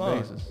regular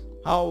basis.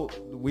 How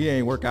we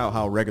ain't work out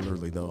how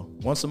regularly though?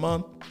 Once a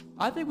month?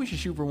 I think we should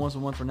shoot for once a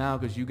month for now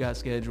because you got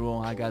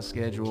schedule, I got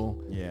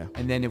schedule. Yeah.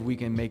 And then if we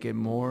can make it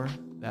more,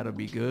 that'll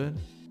be good.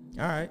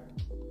 All right.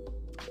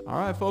 All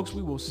right, folks.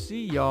 We will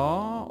see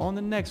y'all on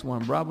the next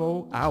one.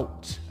 Bravo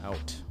out.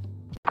 Out.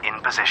 In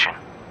position.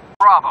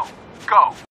 Bravo. Go.